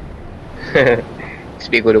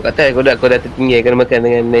 Speed kau duduk kat atas, kau dah tertinggi kena makan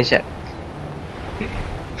dengan Nanshat.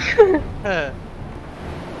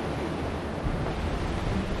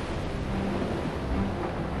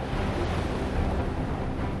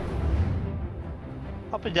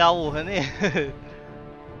 Apa jauh ni?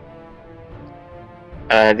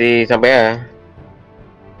 Nanti sampai lah.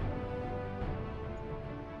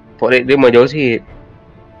 Port rate dia memang jauh sikit.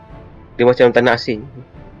 Dia macam tanah asing.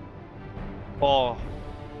 Oh,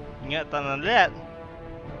 ingat tanah liat.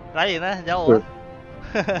 Lain lah, jauh lah.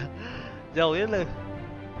 Jauh je lah.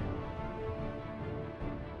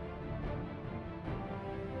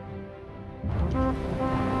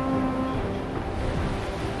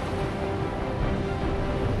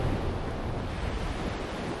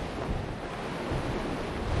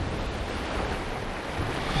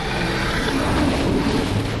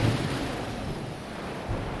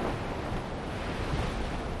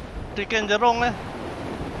 Chicken jerung lah.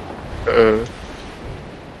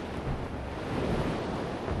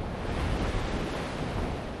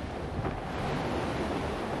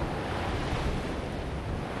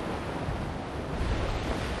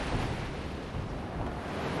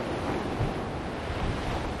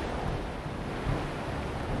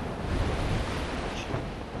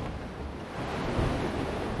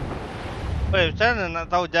 Weh, macam mana nak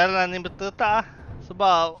tahu jalan ni betul tak?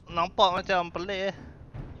 Sebab nampak macam pelik.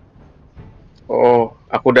 Oh,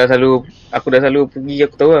 aku dah selalu pergi,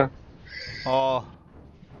 aku tahu lah. Oh.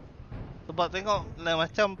 Sebab tengok lain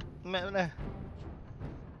macam map ni.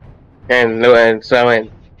 Kan, lawan seram kan.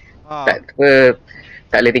 Tak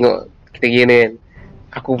boleh tengok kita gini kan.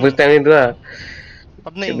 Aku first time ni tu lah.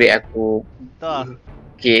 Pening. Sebab aku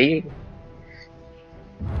okay.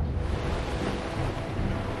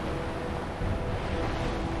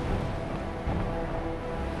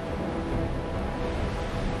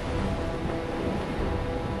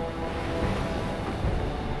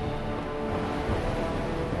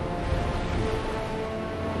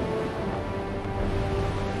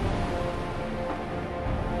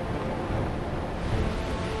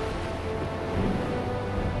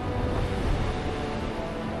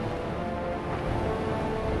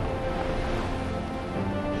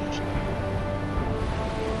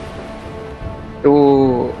 Tu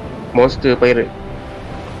monster pirate.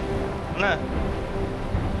 Mana?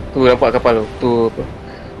 Tu nampak kapal tu. Tu apa?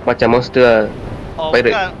 Macam monster lah. Oh,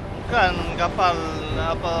 pirate. Bukan kapal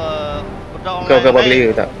apa budak online. Bukan kapal player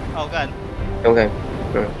tak? Oh, bukan. Bukan.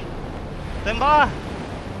 Tembak lah.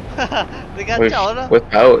 Dia kacau lah. Aku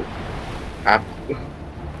tahu.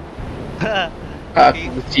 Aku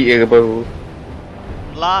kecil je baru.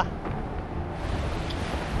 Lah.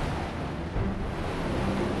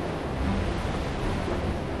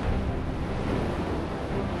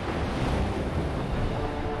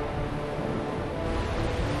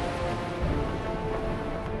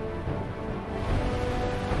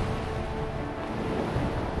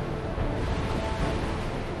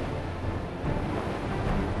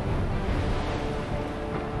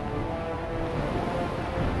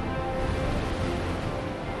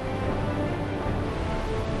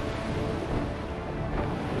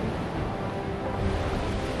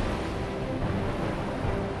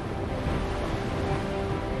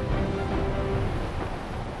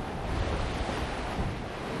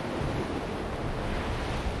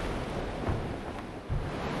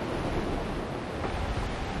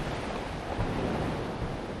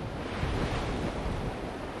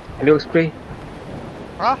 Hello spray.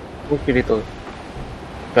 Hah? Spray dia tu.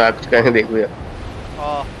 Tak, aku cakap dengan adik aku ya.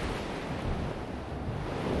 Oh.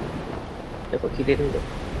 Dapat kill dia tu.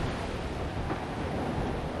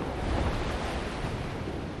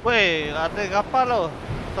 Weh, ada kapal lo.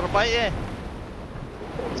 Terbaik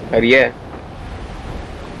Hari ya.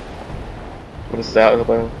 Merusak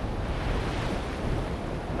kapal.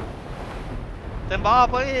 Tembak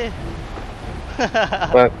apa ni?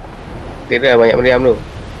 Pak. Dia dah banyak meriam tu.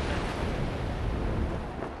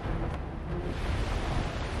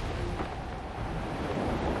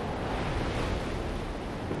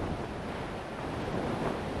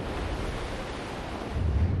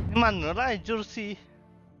 Mana lah jersey?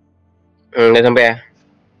 Dah sampai lah.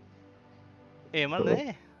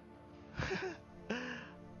 Mana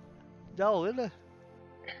jauh je lah.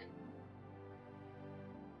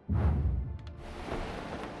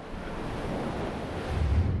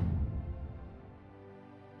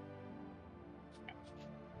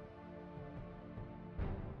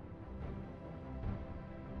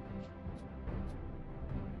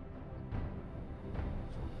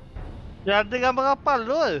 Yang ada gambar kapal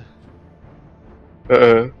tu.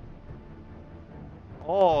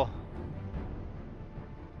 Oh.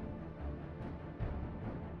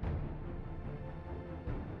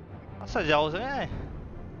 Asal jauh sangat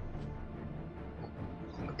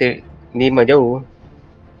Ni memang jauh.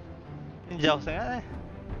 Ni jauh sangat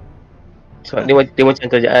Sebab dia macam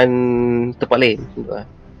kerajaan tempat lain.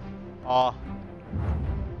 Oh.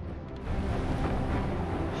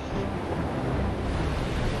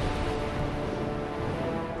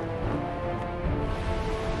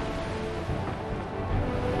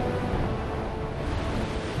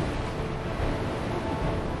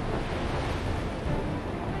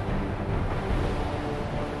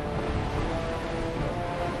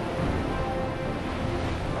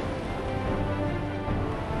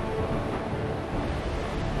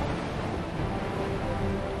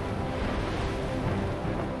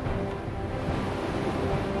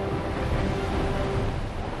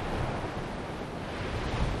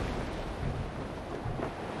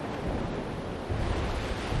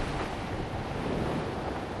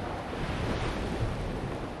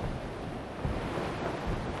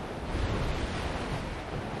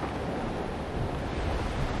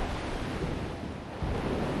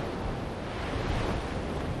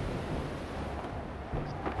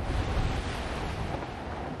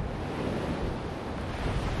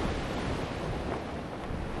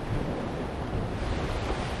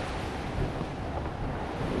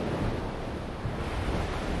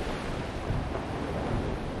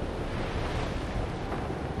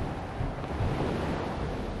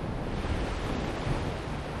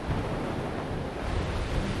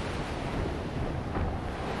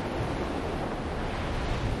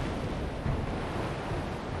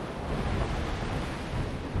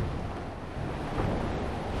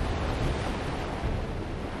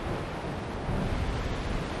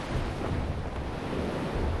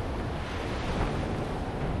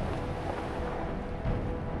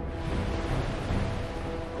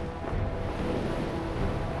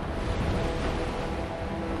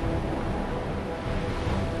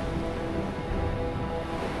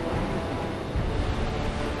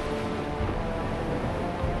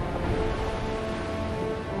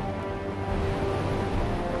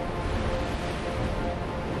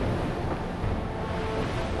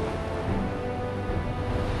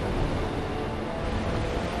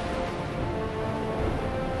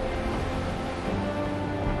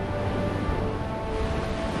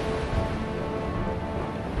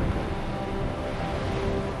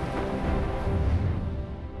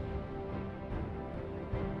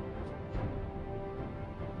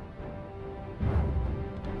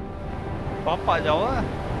 Bapak jauh lah.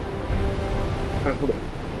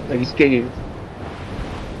 Lagi sikit je.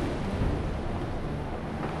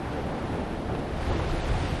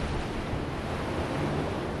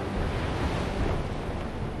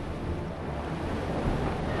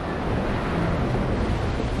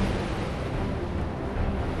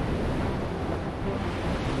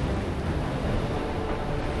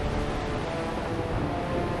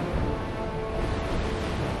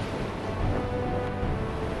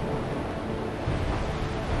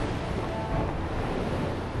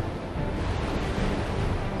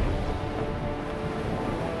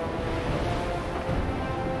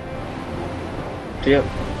 Siap.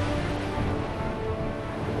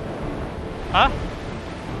 Hah?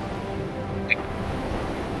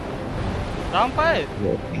 Sampai?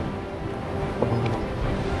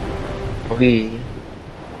 Okey.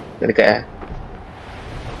 Dekat lah.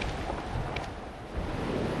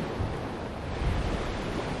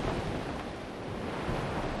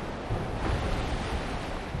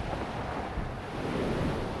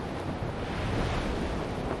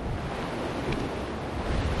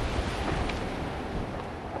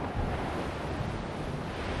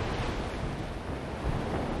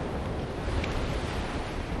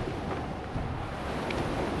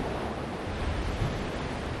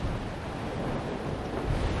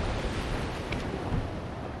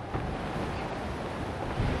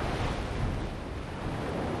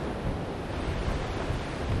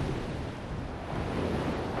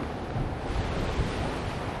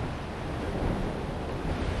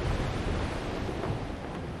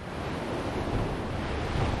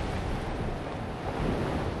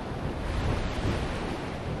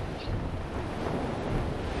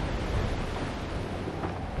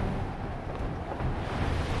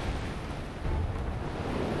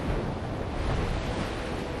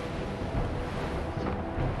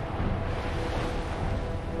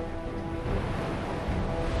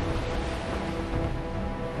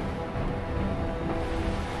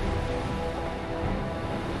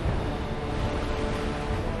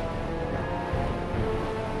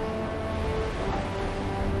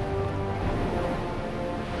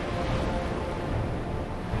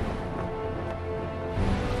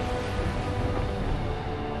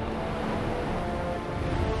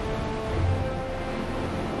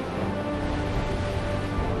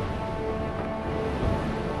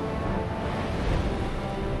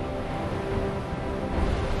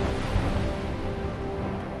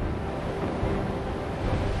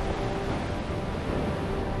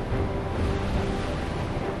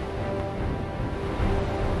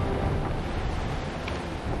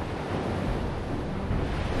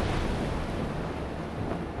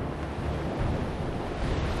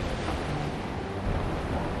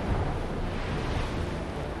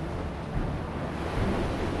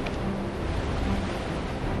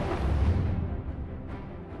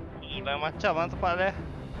 lain macam lah tempat dia.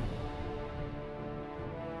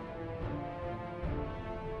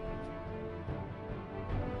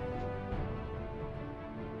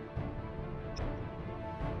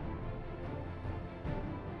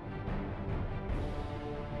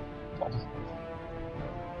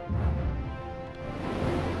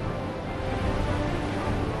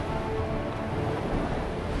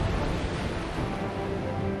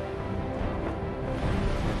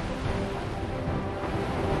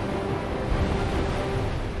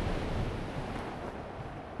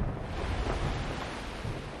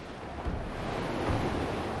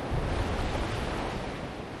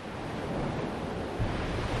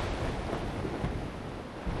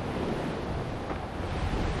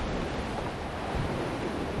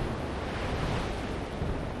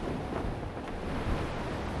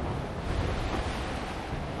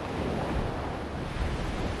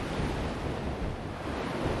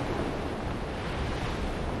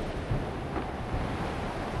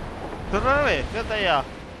 Turun weh, ke tak ya?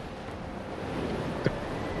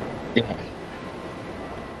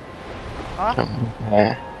 Hah?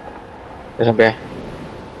 Dah sampai.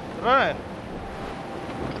 Turun?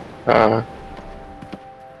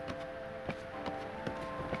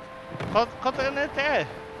 Kau tak kena attack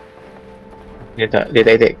Dia tak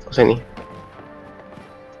attack kawasan ni.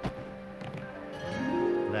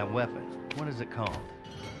 That weapon, what is it called?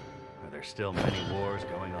 Are there still many wars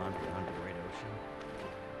going on beyond the Great Ocean?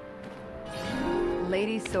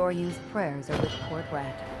 Lady Soryu's prayers are with Port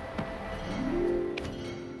Red.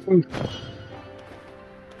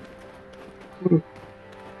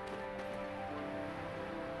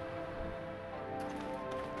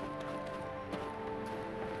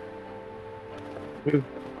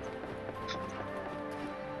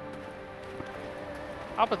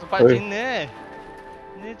 Apa tempat Cina?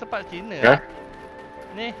 Ni tempat Cina. Ha?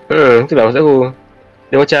 Ni. Itulah maksud aku.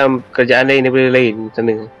 Dia macam kerajaan lain daripada lain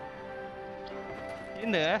sana.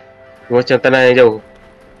 Cina Dia macam tanah yang jauh.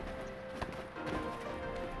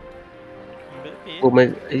 Oh my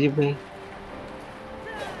god.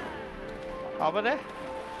 Apa dia?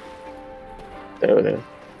 Tak tahu.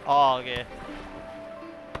 Oh, okey.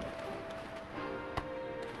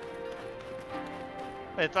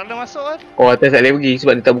 Tak boleh masuk kan? Oh, atas tak boleh pergi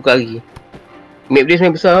sebab dia tak buka lagi. Map dia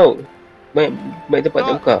sebenarnya besar tau. Banyak tempat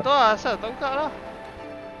tak buka. Tu asal tak buka lah.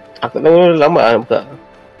 Aku tak tahu lama lah nak buka.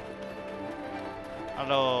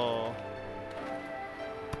 Aduh.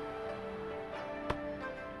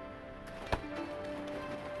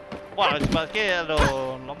 Wah, cepat sikit.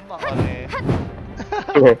 Aduh, lempak lah ni.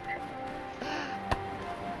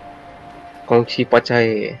 Kongsi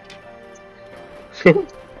pacai.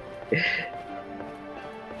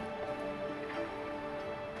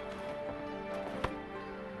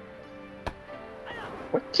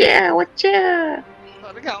 Wacca.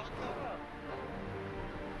 Tak dengar.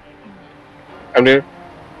 Ambil.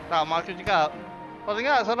 Tak, mak aku cakap. Kau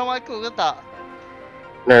dengar suara mak aku ke tak?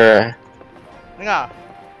 Nah. Dengar?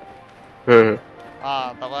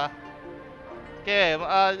 Tak apa. Okay,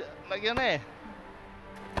 lagi mana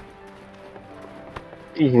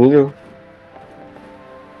ni? Ni tu.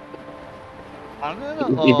 Mana tu?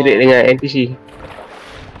 Integrate dengan NPC.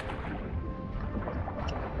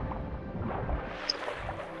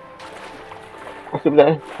 Masuk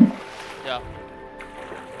pula. Ya.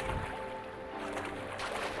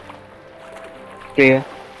 Okay ya.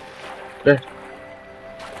 Dah.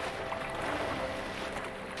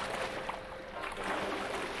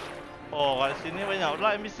 Oh, kat sini banyak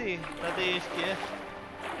pula NPC. Tadi sikit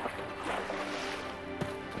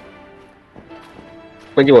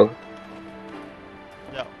Penjual.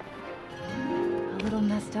 Ya. A little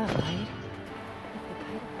messed up, right?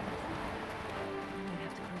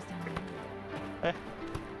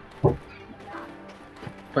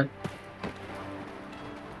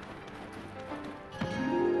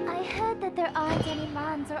 I heard that there aren't any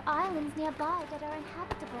lands or islands nearby that are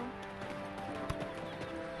inhabitable.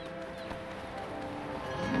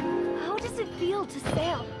 How does it feel to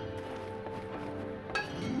sail?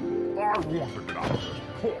 I want to get out of this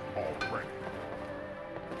port already.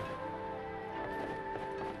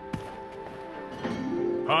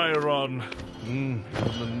 Iron. Even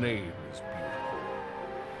the name is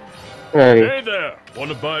beautiful. Hey there! Want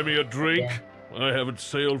to buy me a drink? I haven't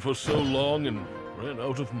sailed for so long and ran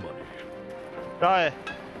out of money. Rồi.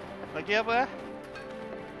 Lagi apa?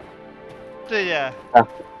 Itu je.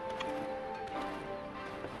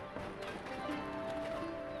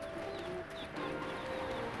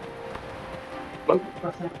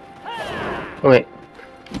 Wait.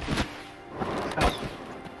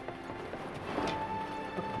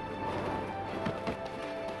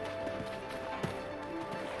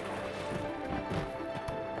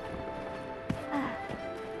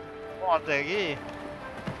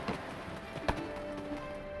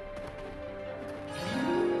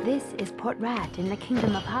 This is Port Rat in the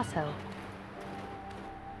Kingdom of Hasso.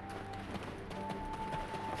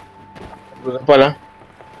 Apa lah?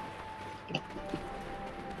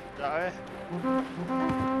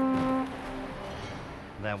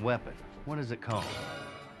 That weapon, what is it called?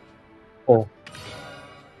 Oh.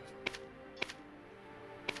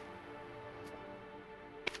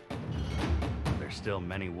 There's still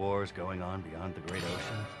many wars going on beyond the Great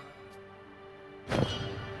Ocean.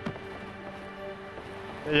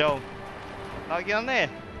 Yo, lagi ni?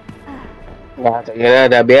 Tak kira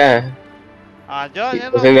dah biar. Jom je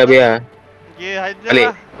Pasal dah biar. Pergi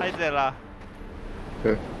Haider lah.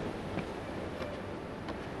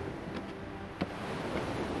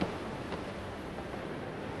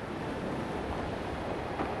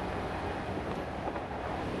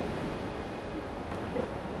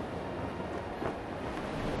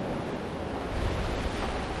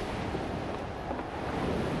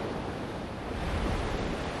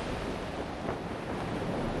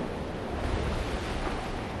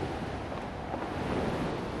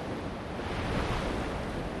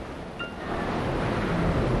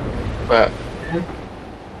 Apa?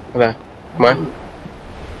 Apa? Mana?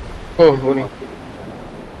 Oh, ni.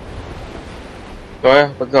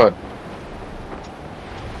 Mana? Pegang.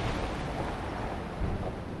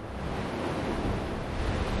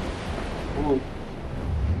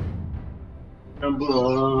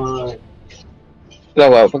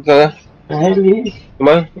 Lawak pegang lah.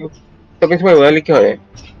 Mana? Tapi semua balik kau ni.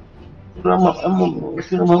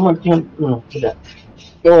 Selamat macam tidak.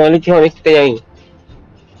 Kau balik kau ni kita yang ni.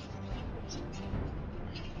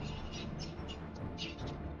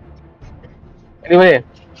 Di mana?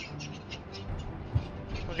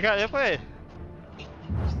 Kau cakap siapa eh?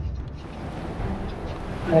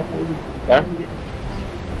 Ha?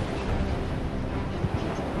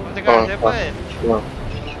 Kau cakap siapa eh?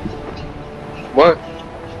 Buat?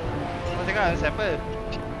 Kau cakap siapa?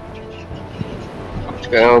 Aku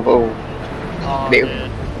cakap dengan apa? Dek.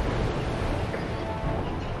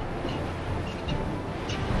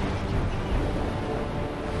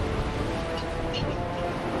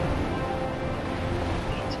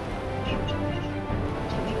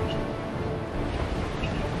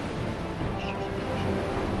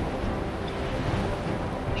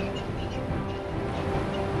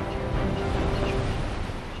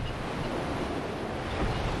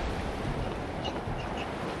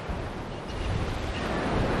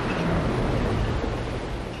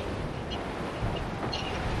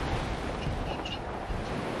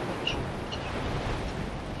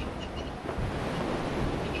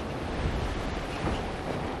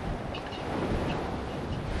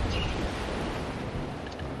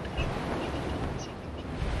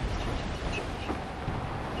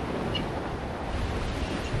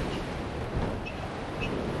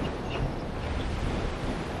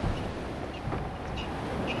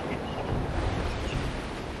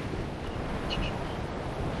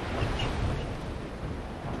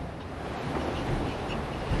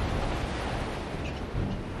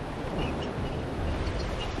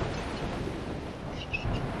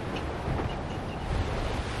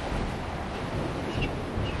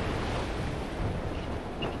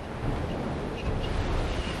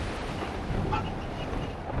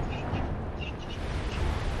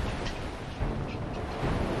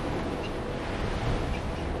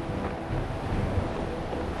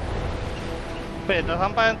 Dah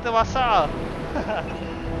sampai yang terbasar.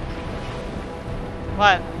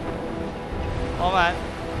 Mat. Oh, Mat.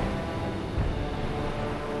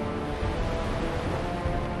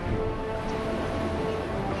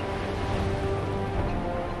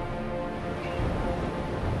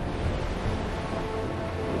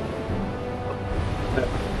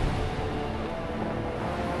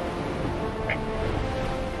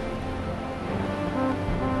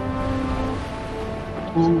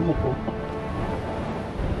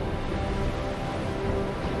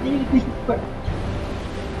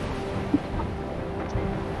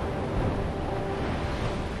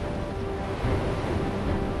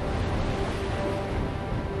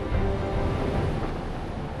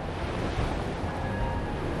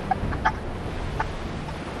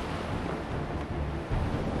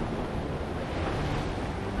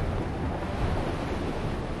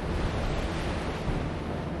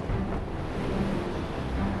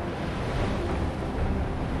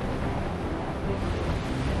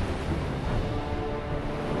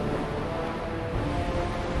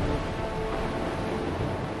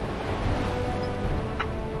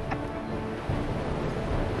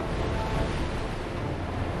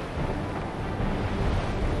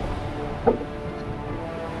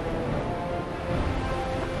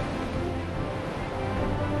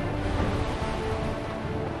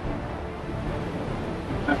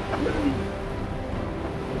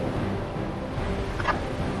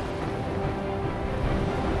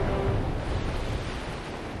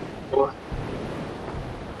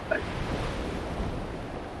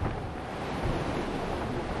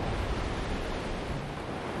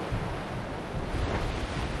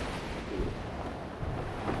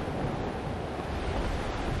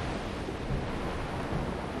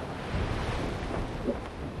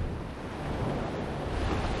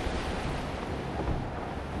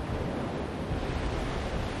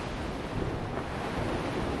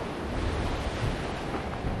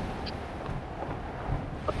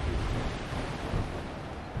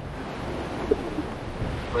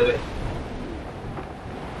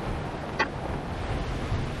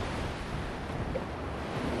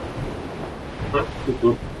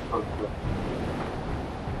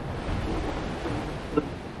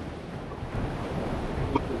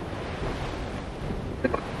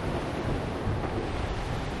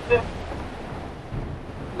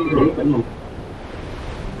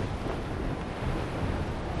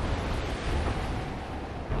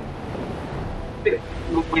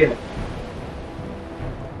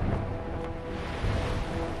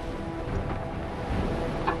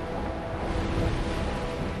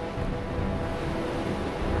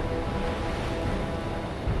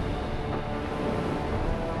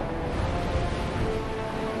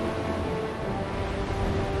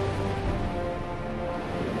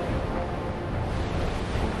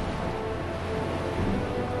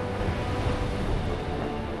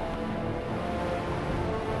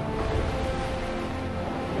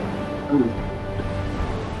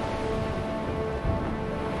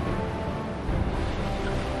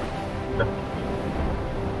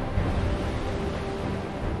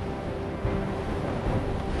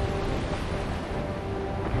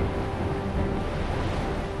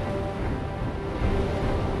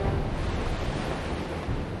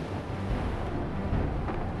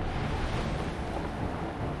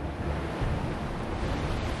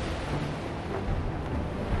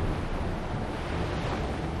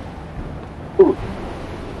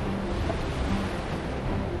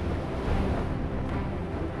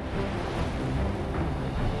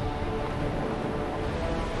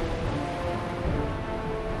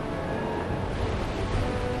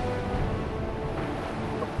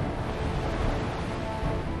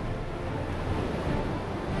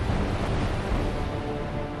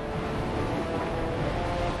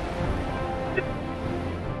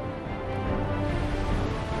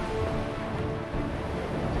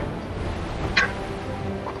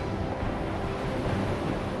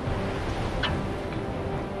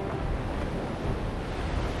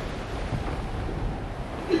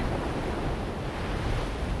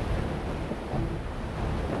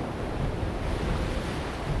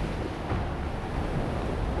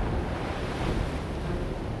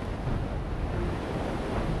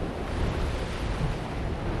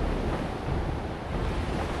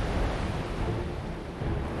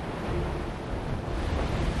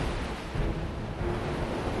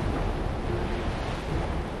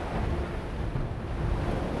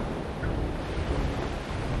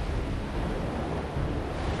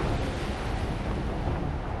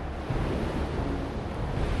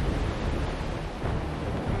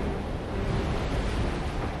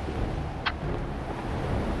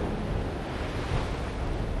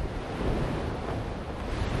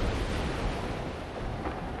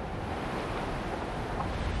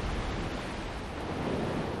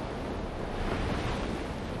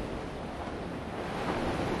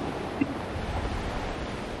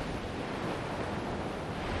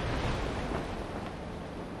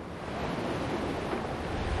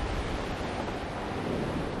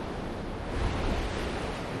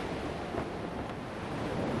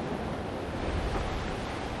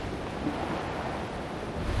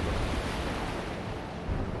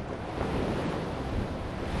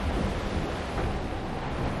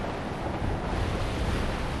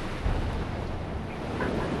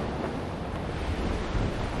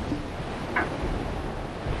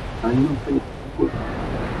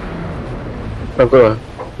 Apa?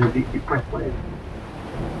 Jadi kipas pun.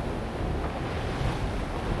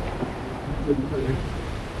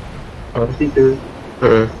 Kita.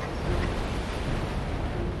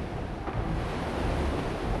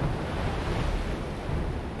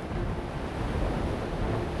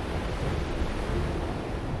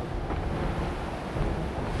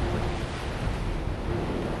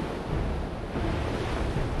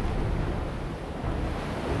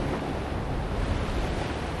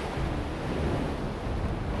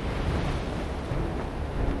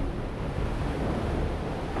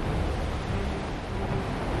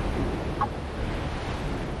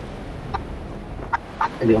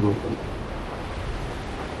 Ada apa?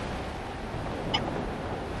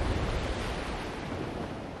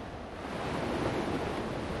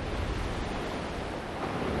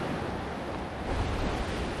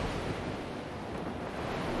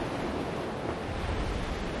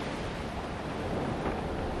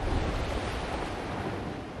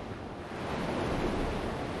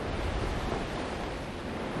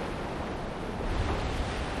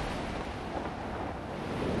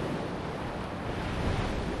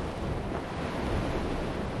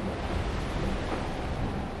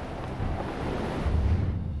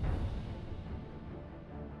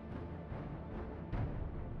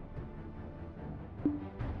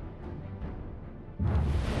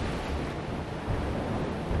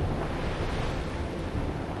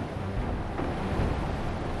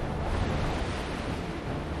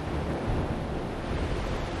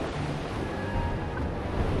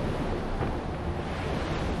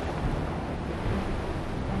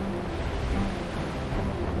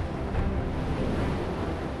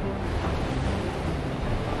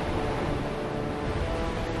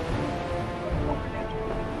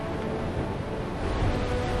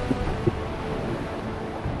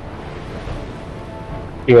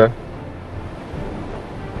 Iya.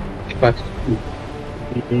 Pas.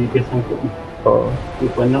 Dia sangkut ni. Oh. Dia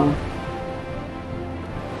panah.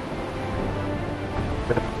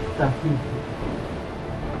 Tak ni.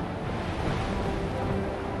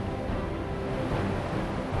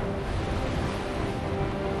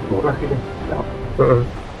 Murah kita.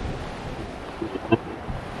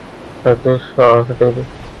 Satu lagi.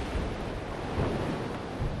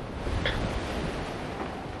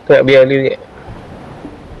 Tak biar dia.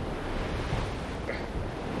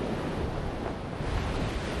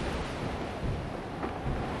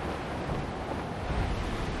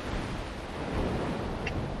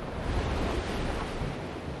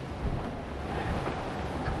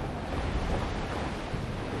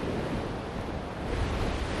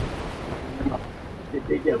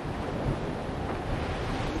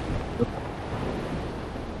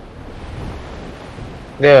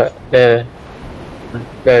 Dah.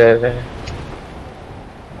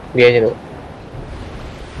 Dia je tu.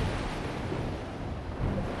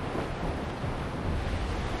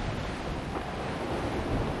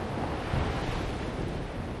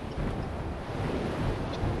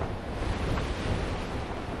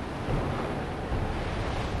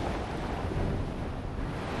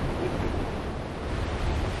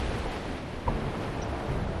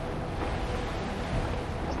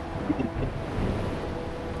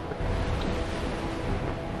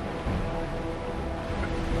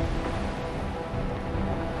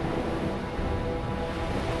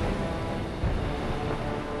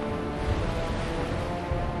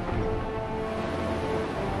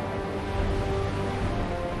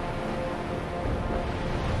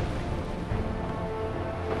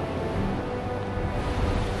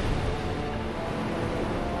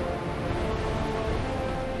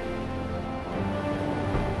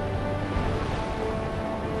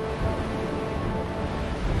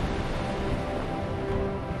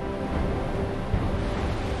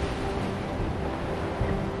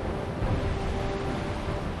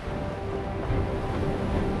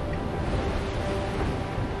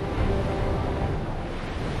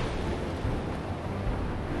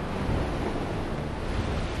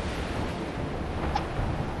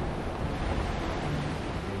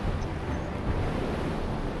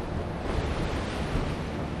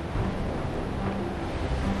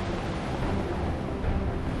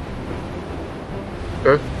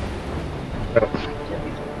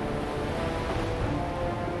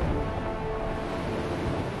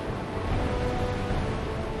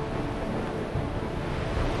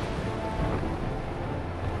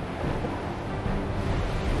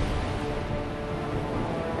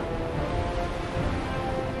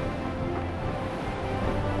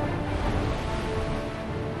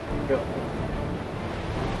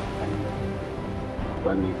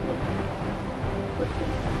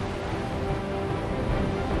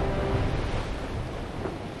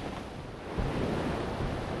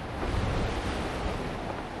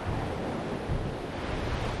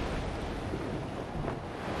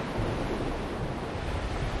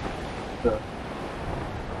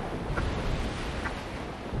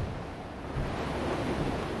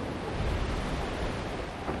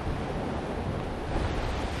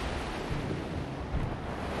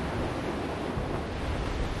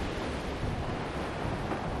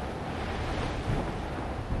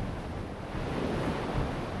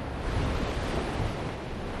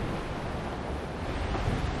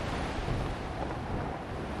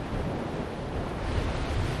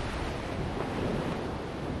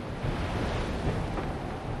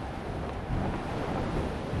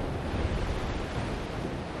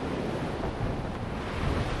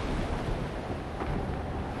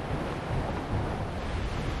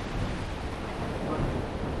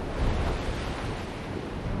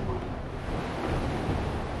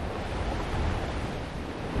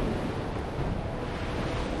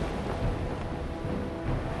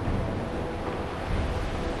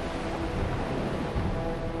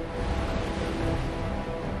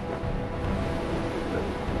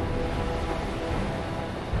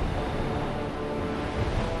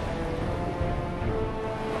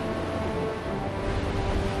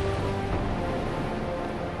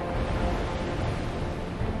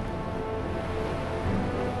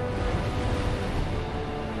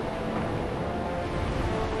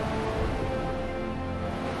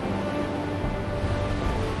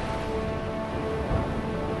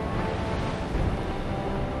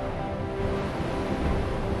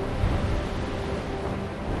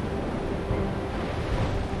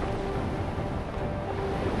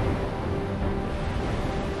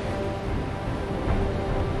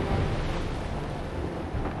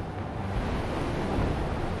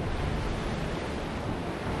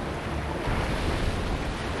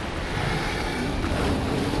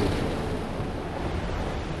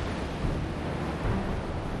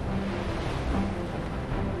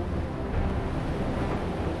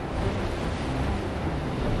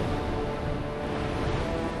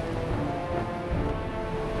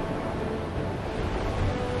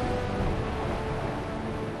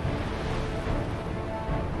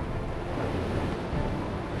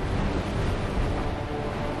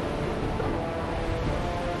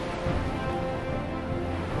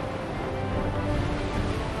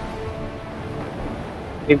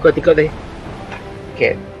 Ni buka TikTok tadi.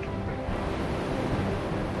 Cat.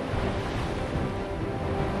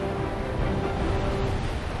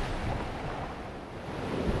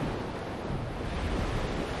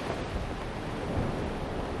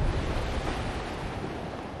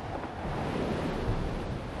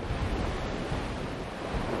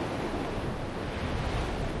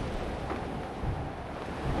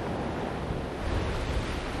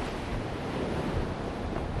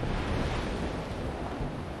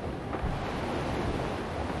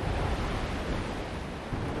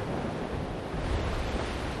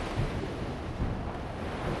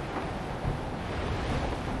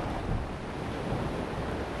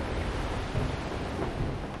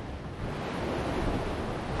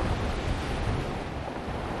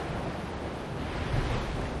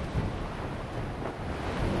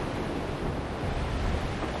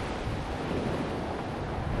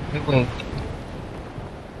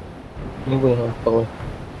 Ini boleh apa?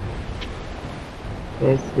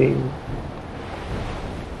 Let's see.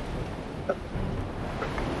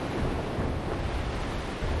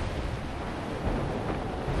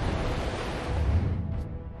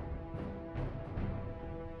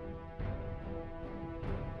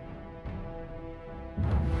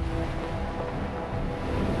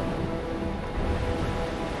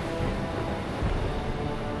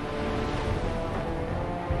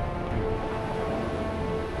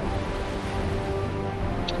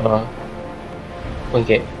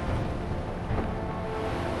 Okay.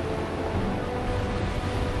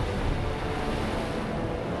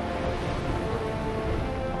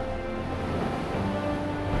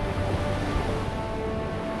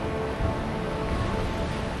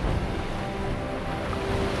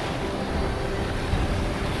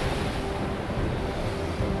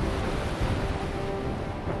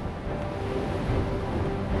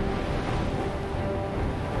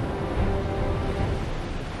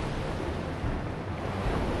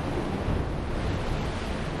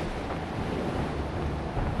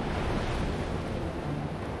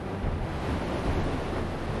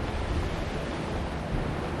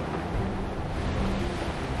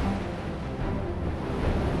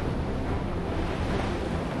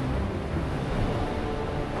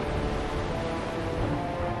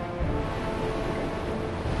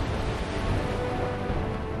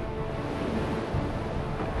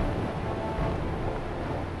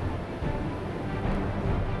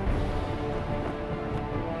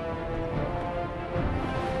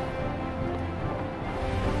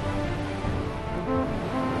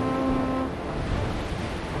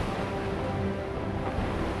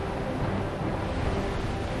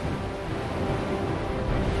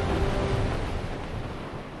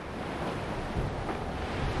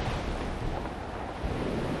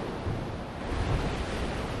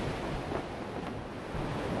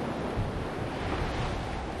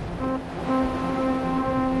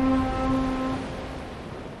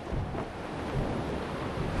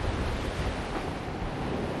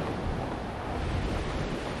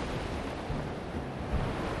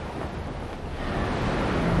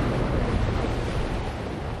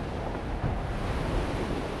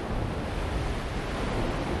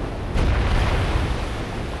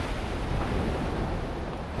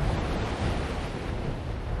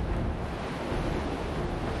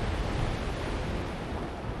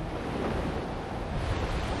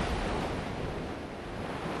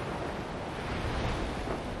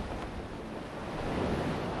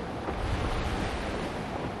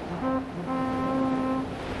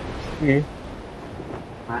 Okay.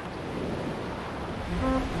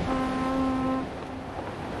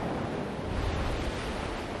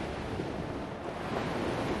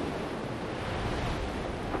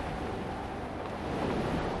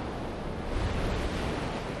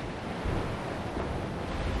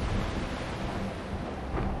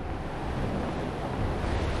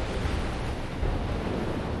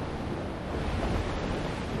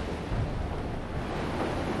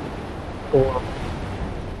 Oh.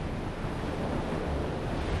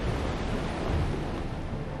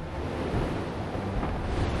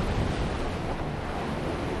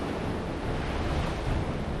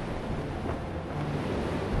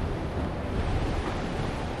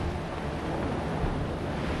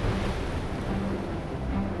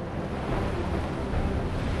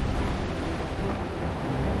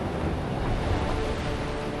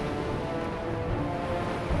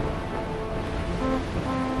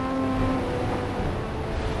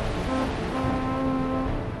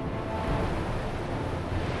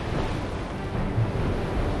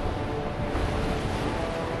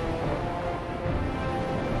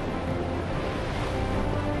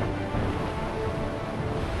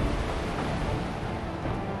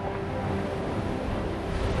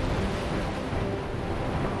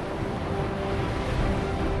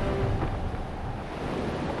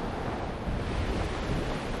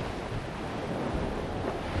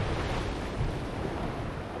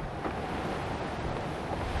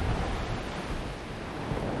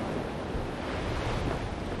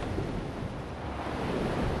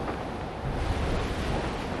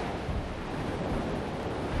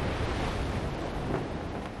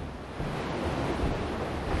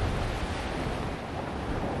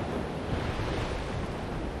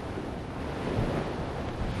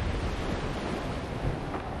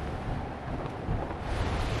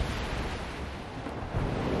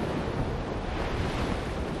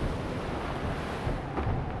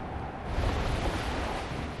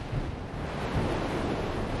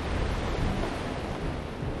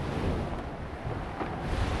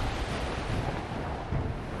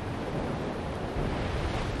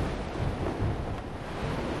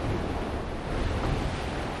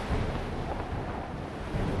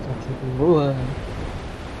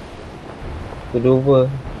 Pullover.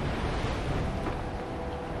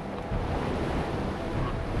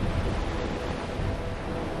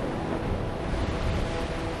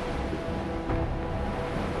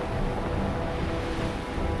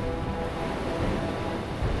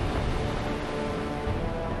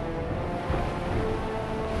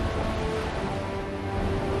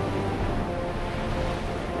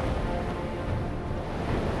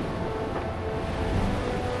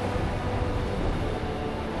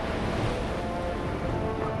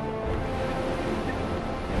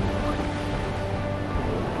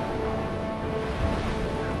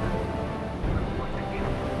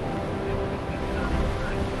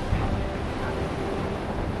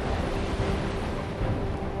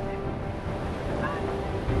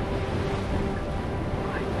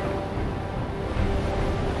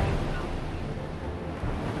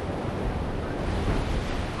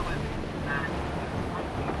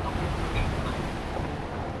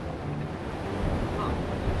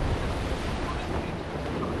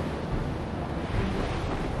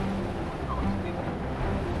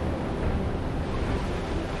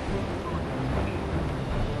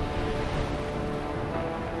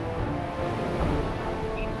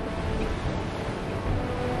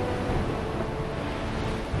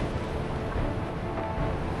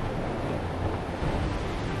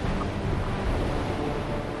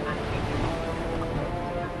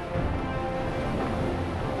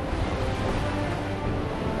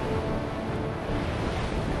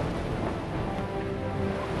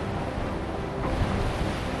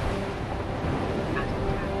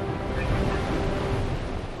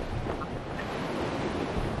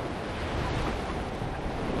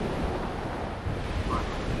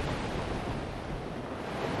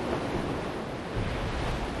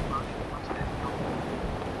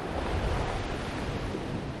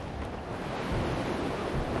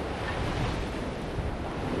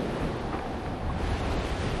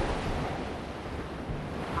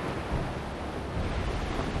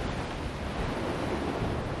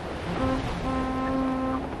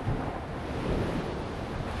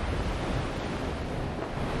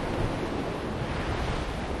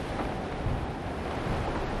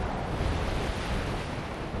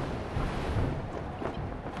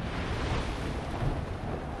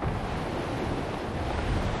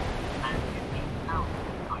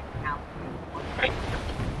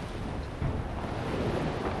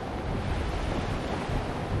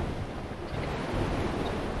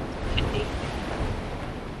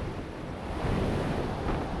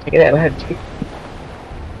 Cái này là hình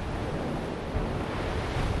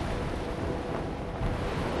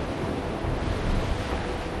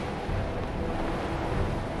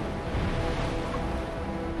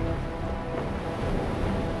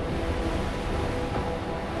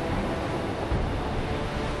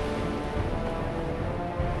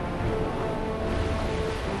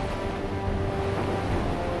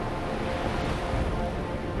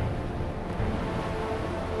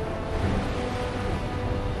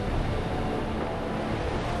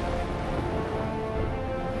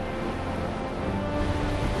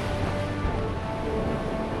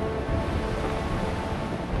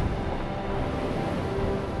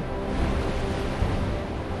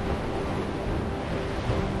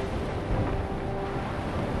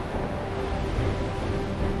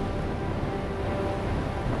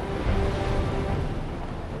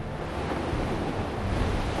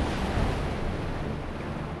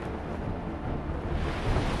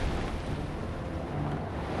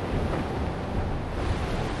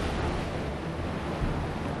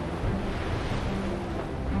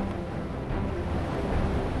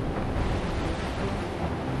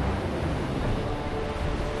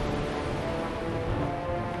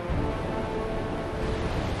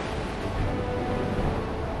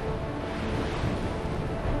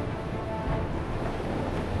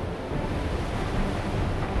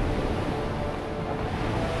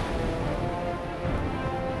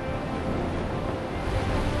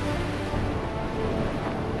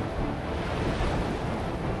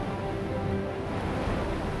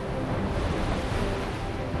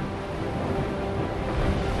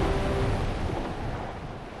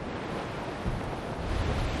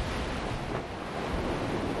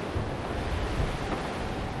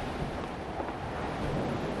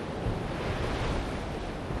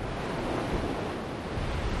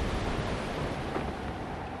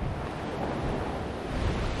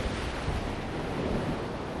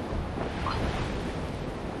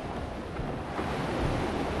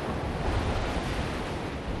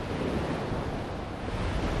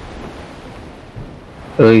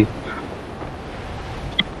ơi.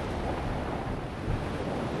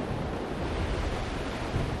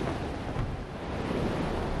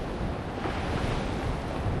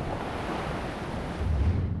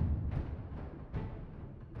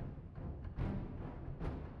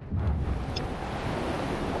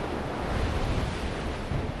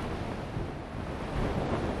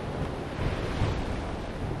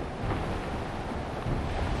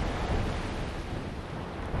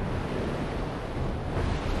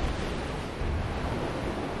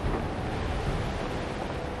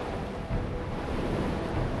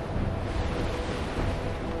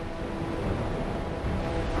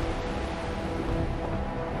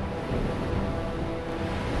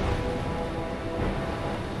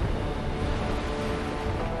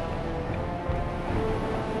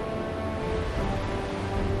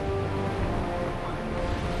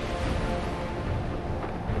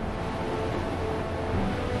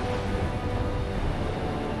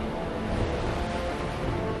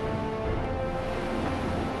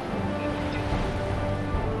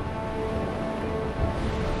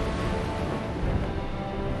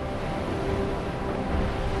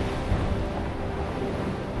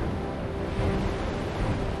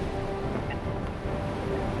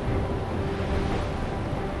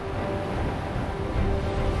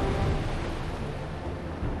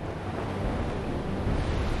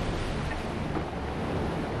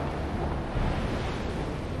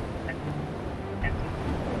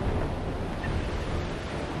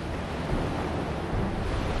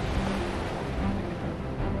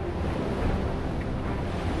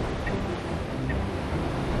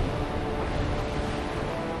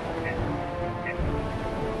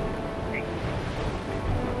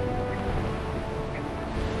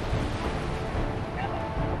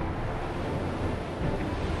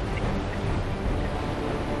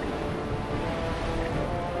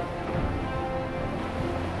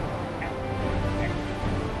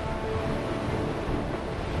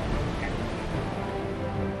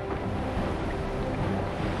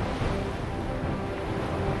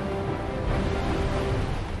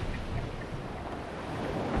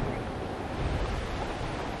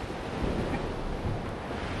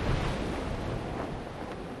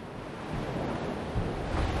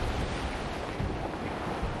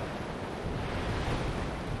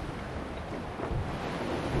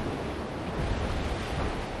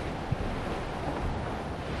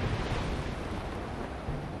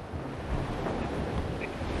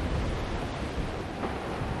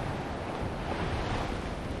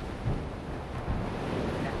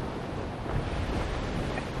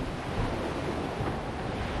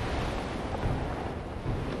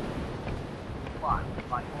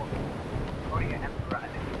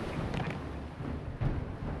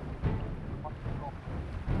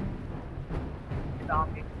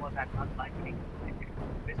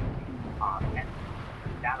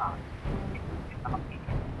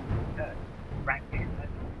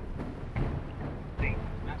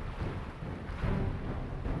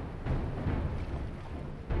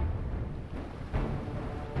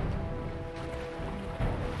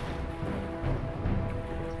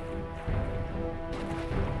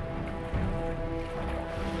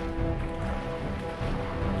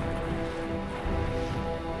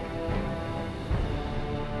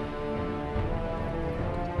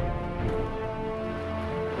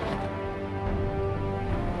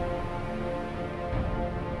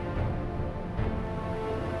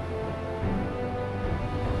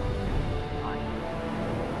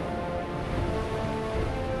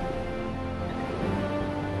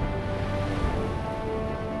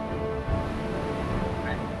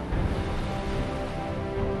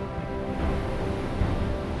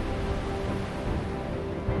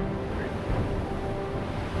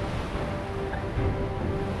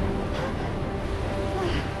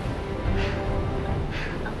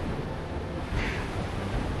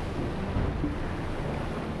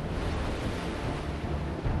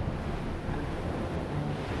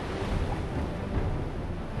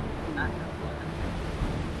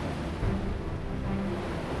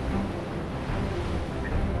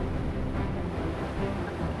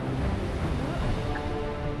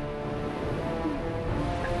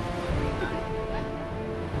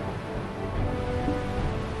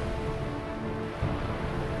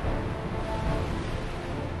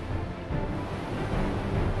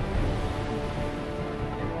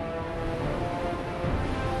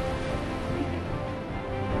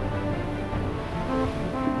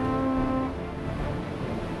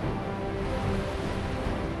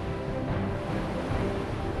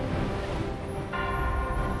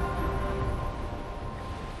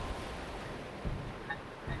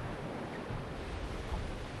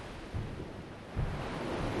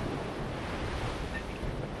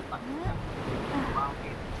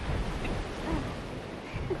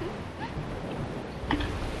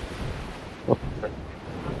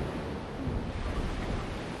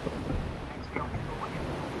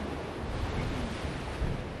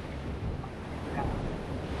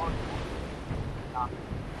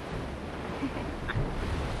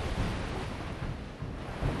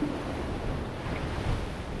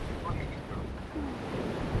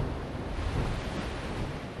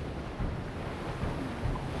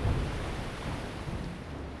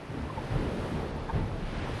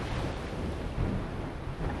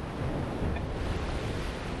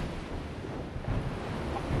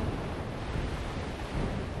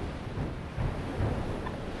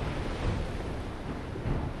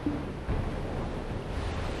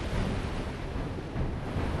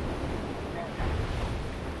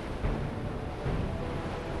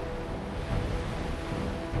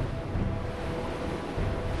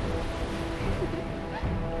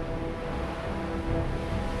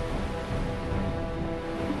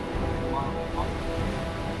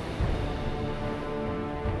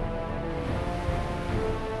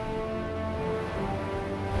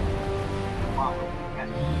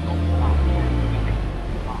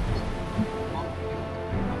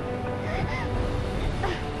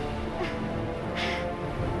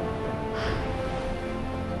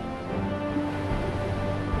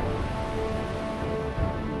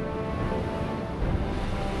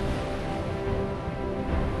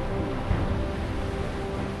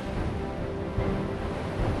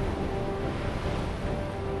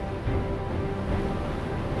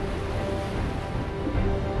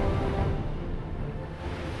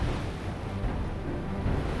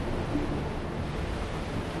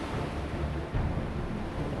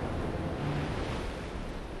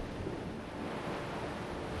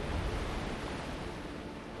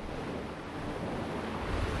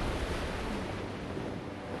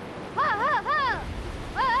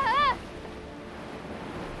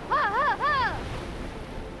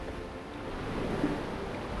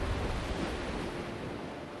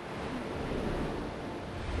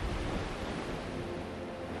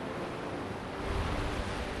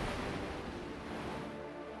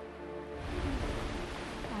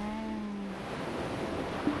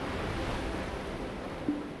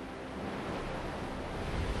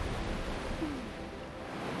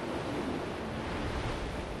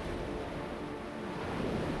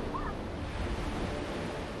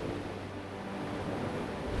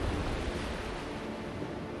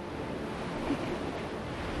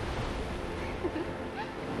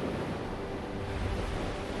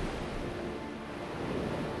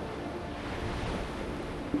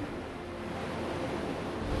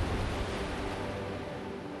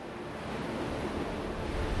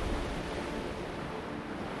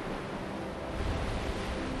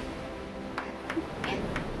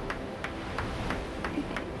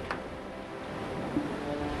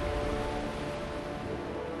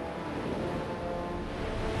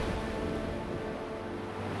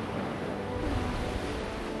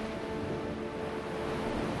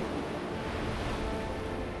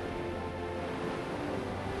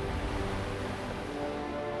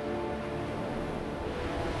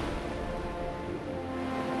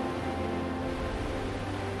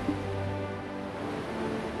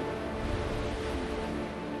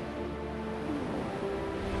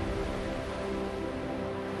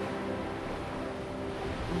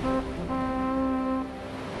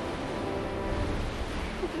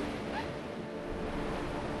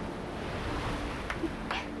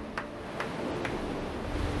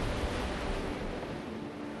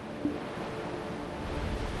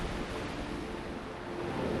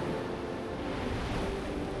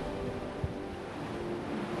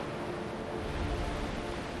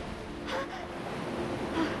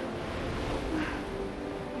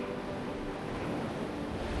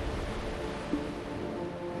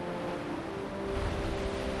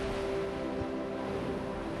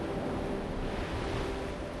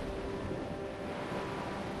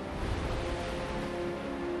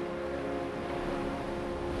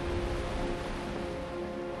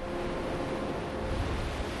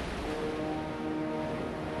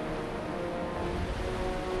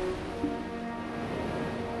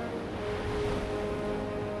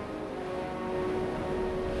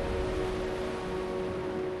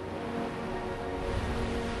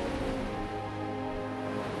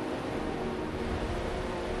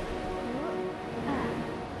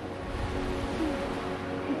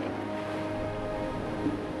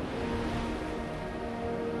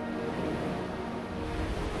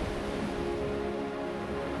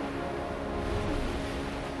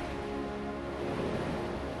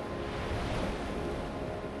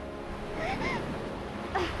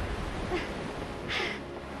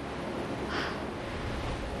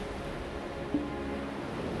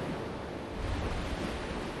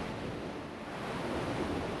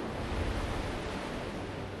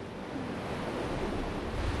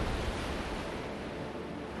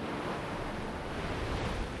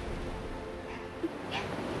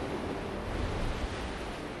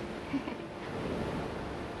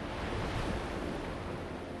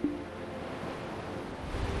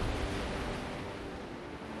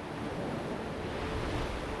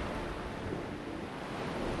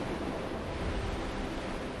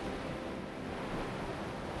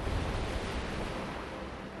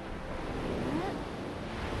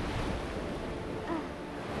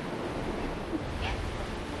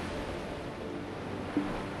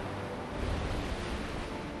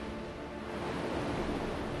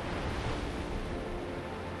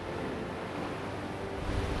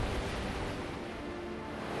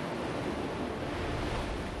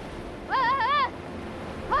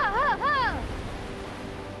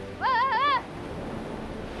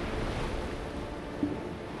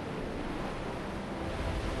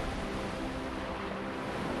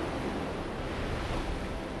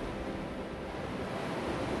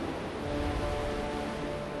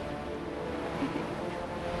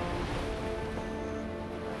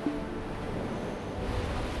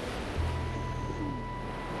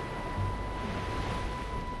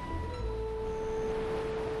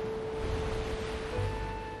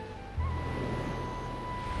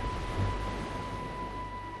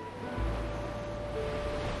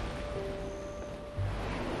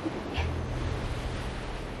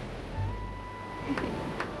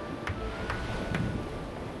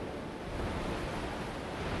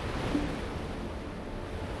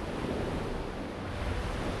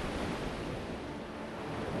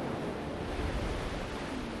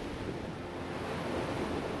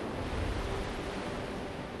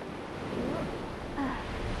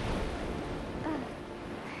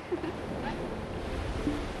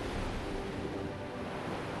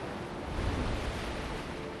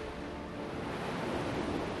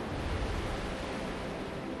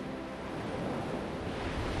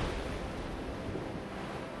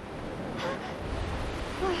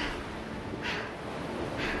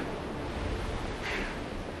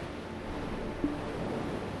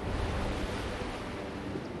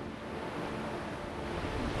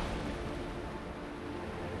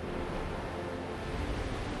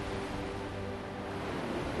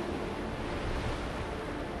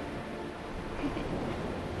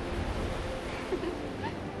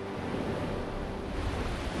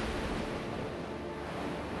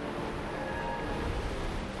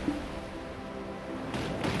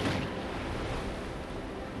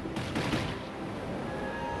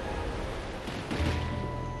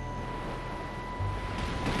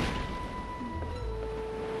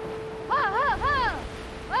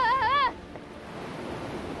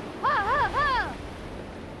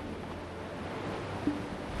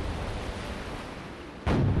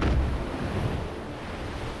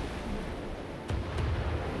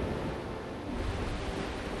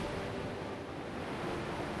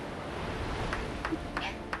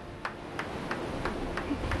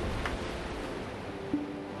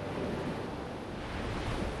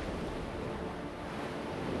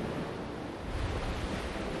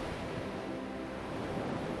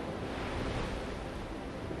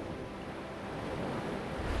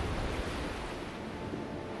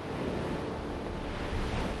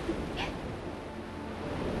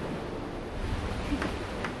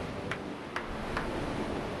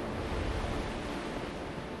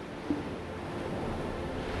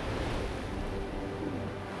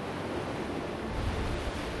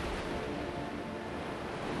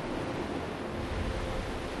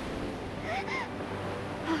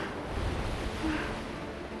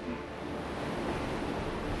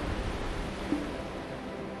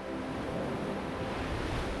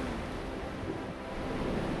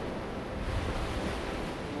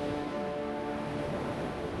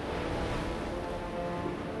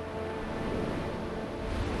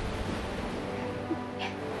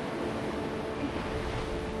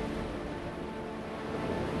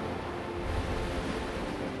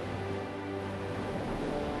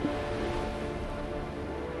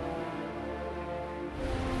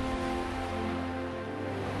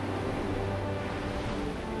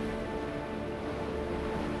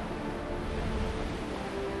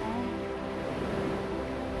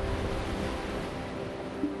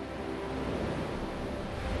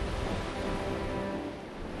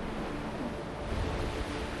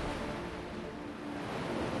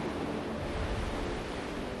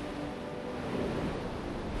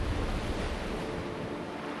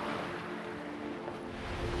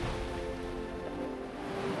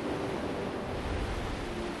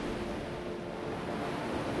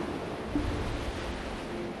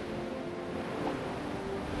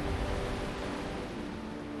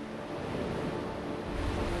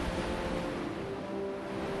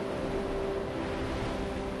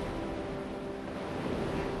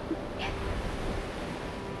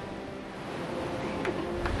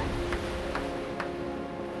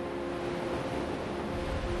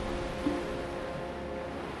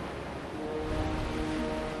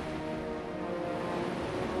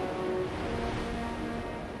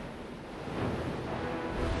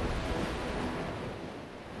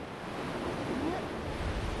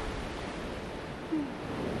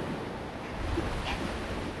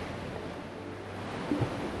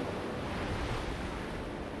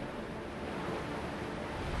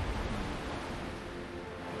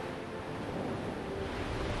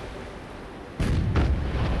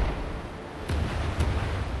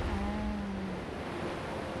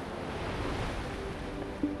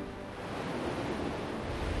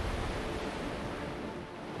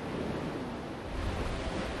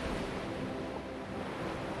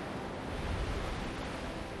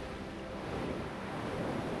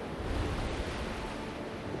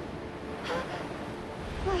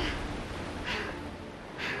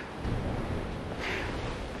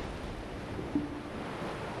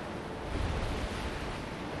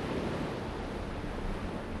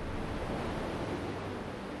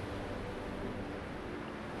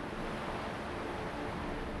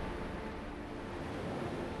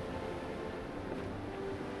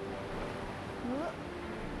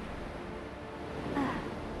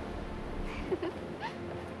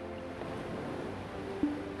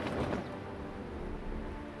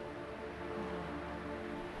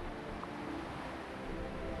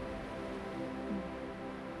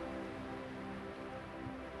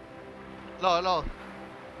 Lo.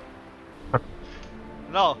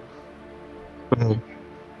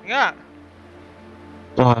 Enggak.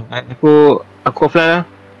 Oh, aku offline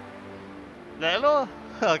lah. Lo.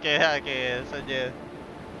 Okey, saja.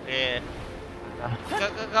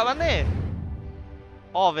 Kat mana?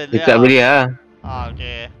 Oh, Velia. Dekat Velia.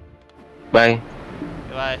 Okey. Bye.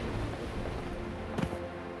 Bye.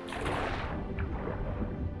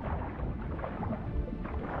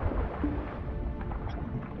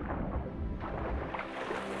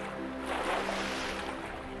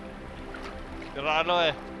 Gerak lo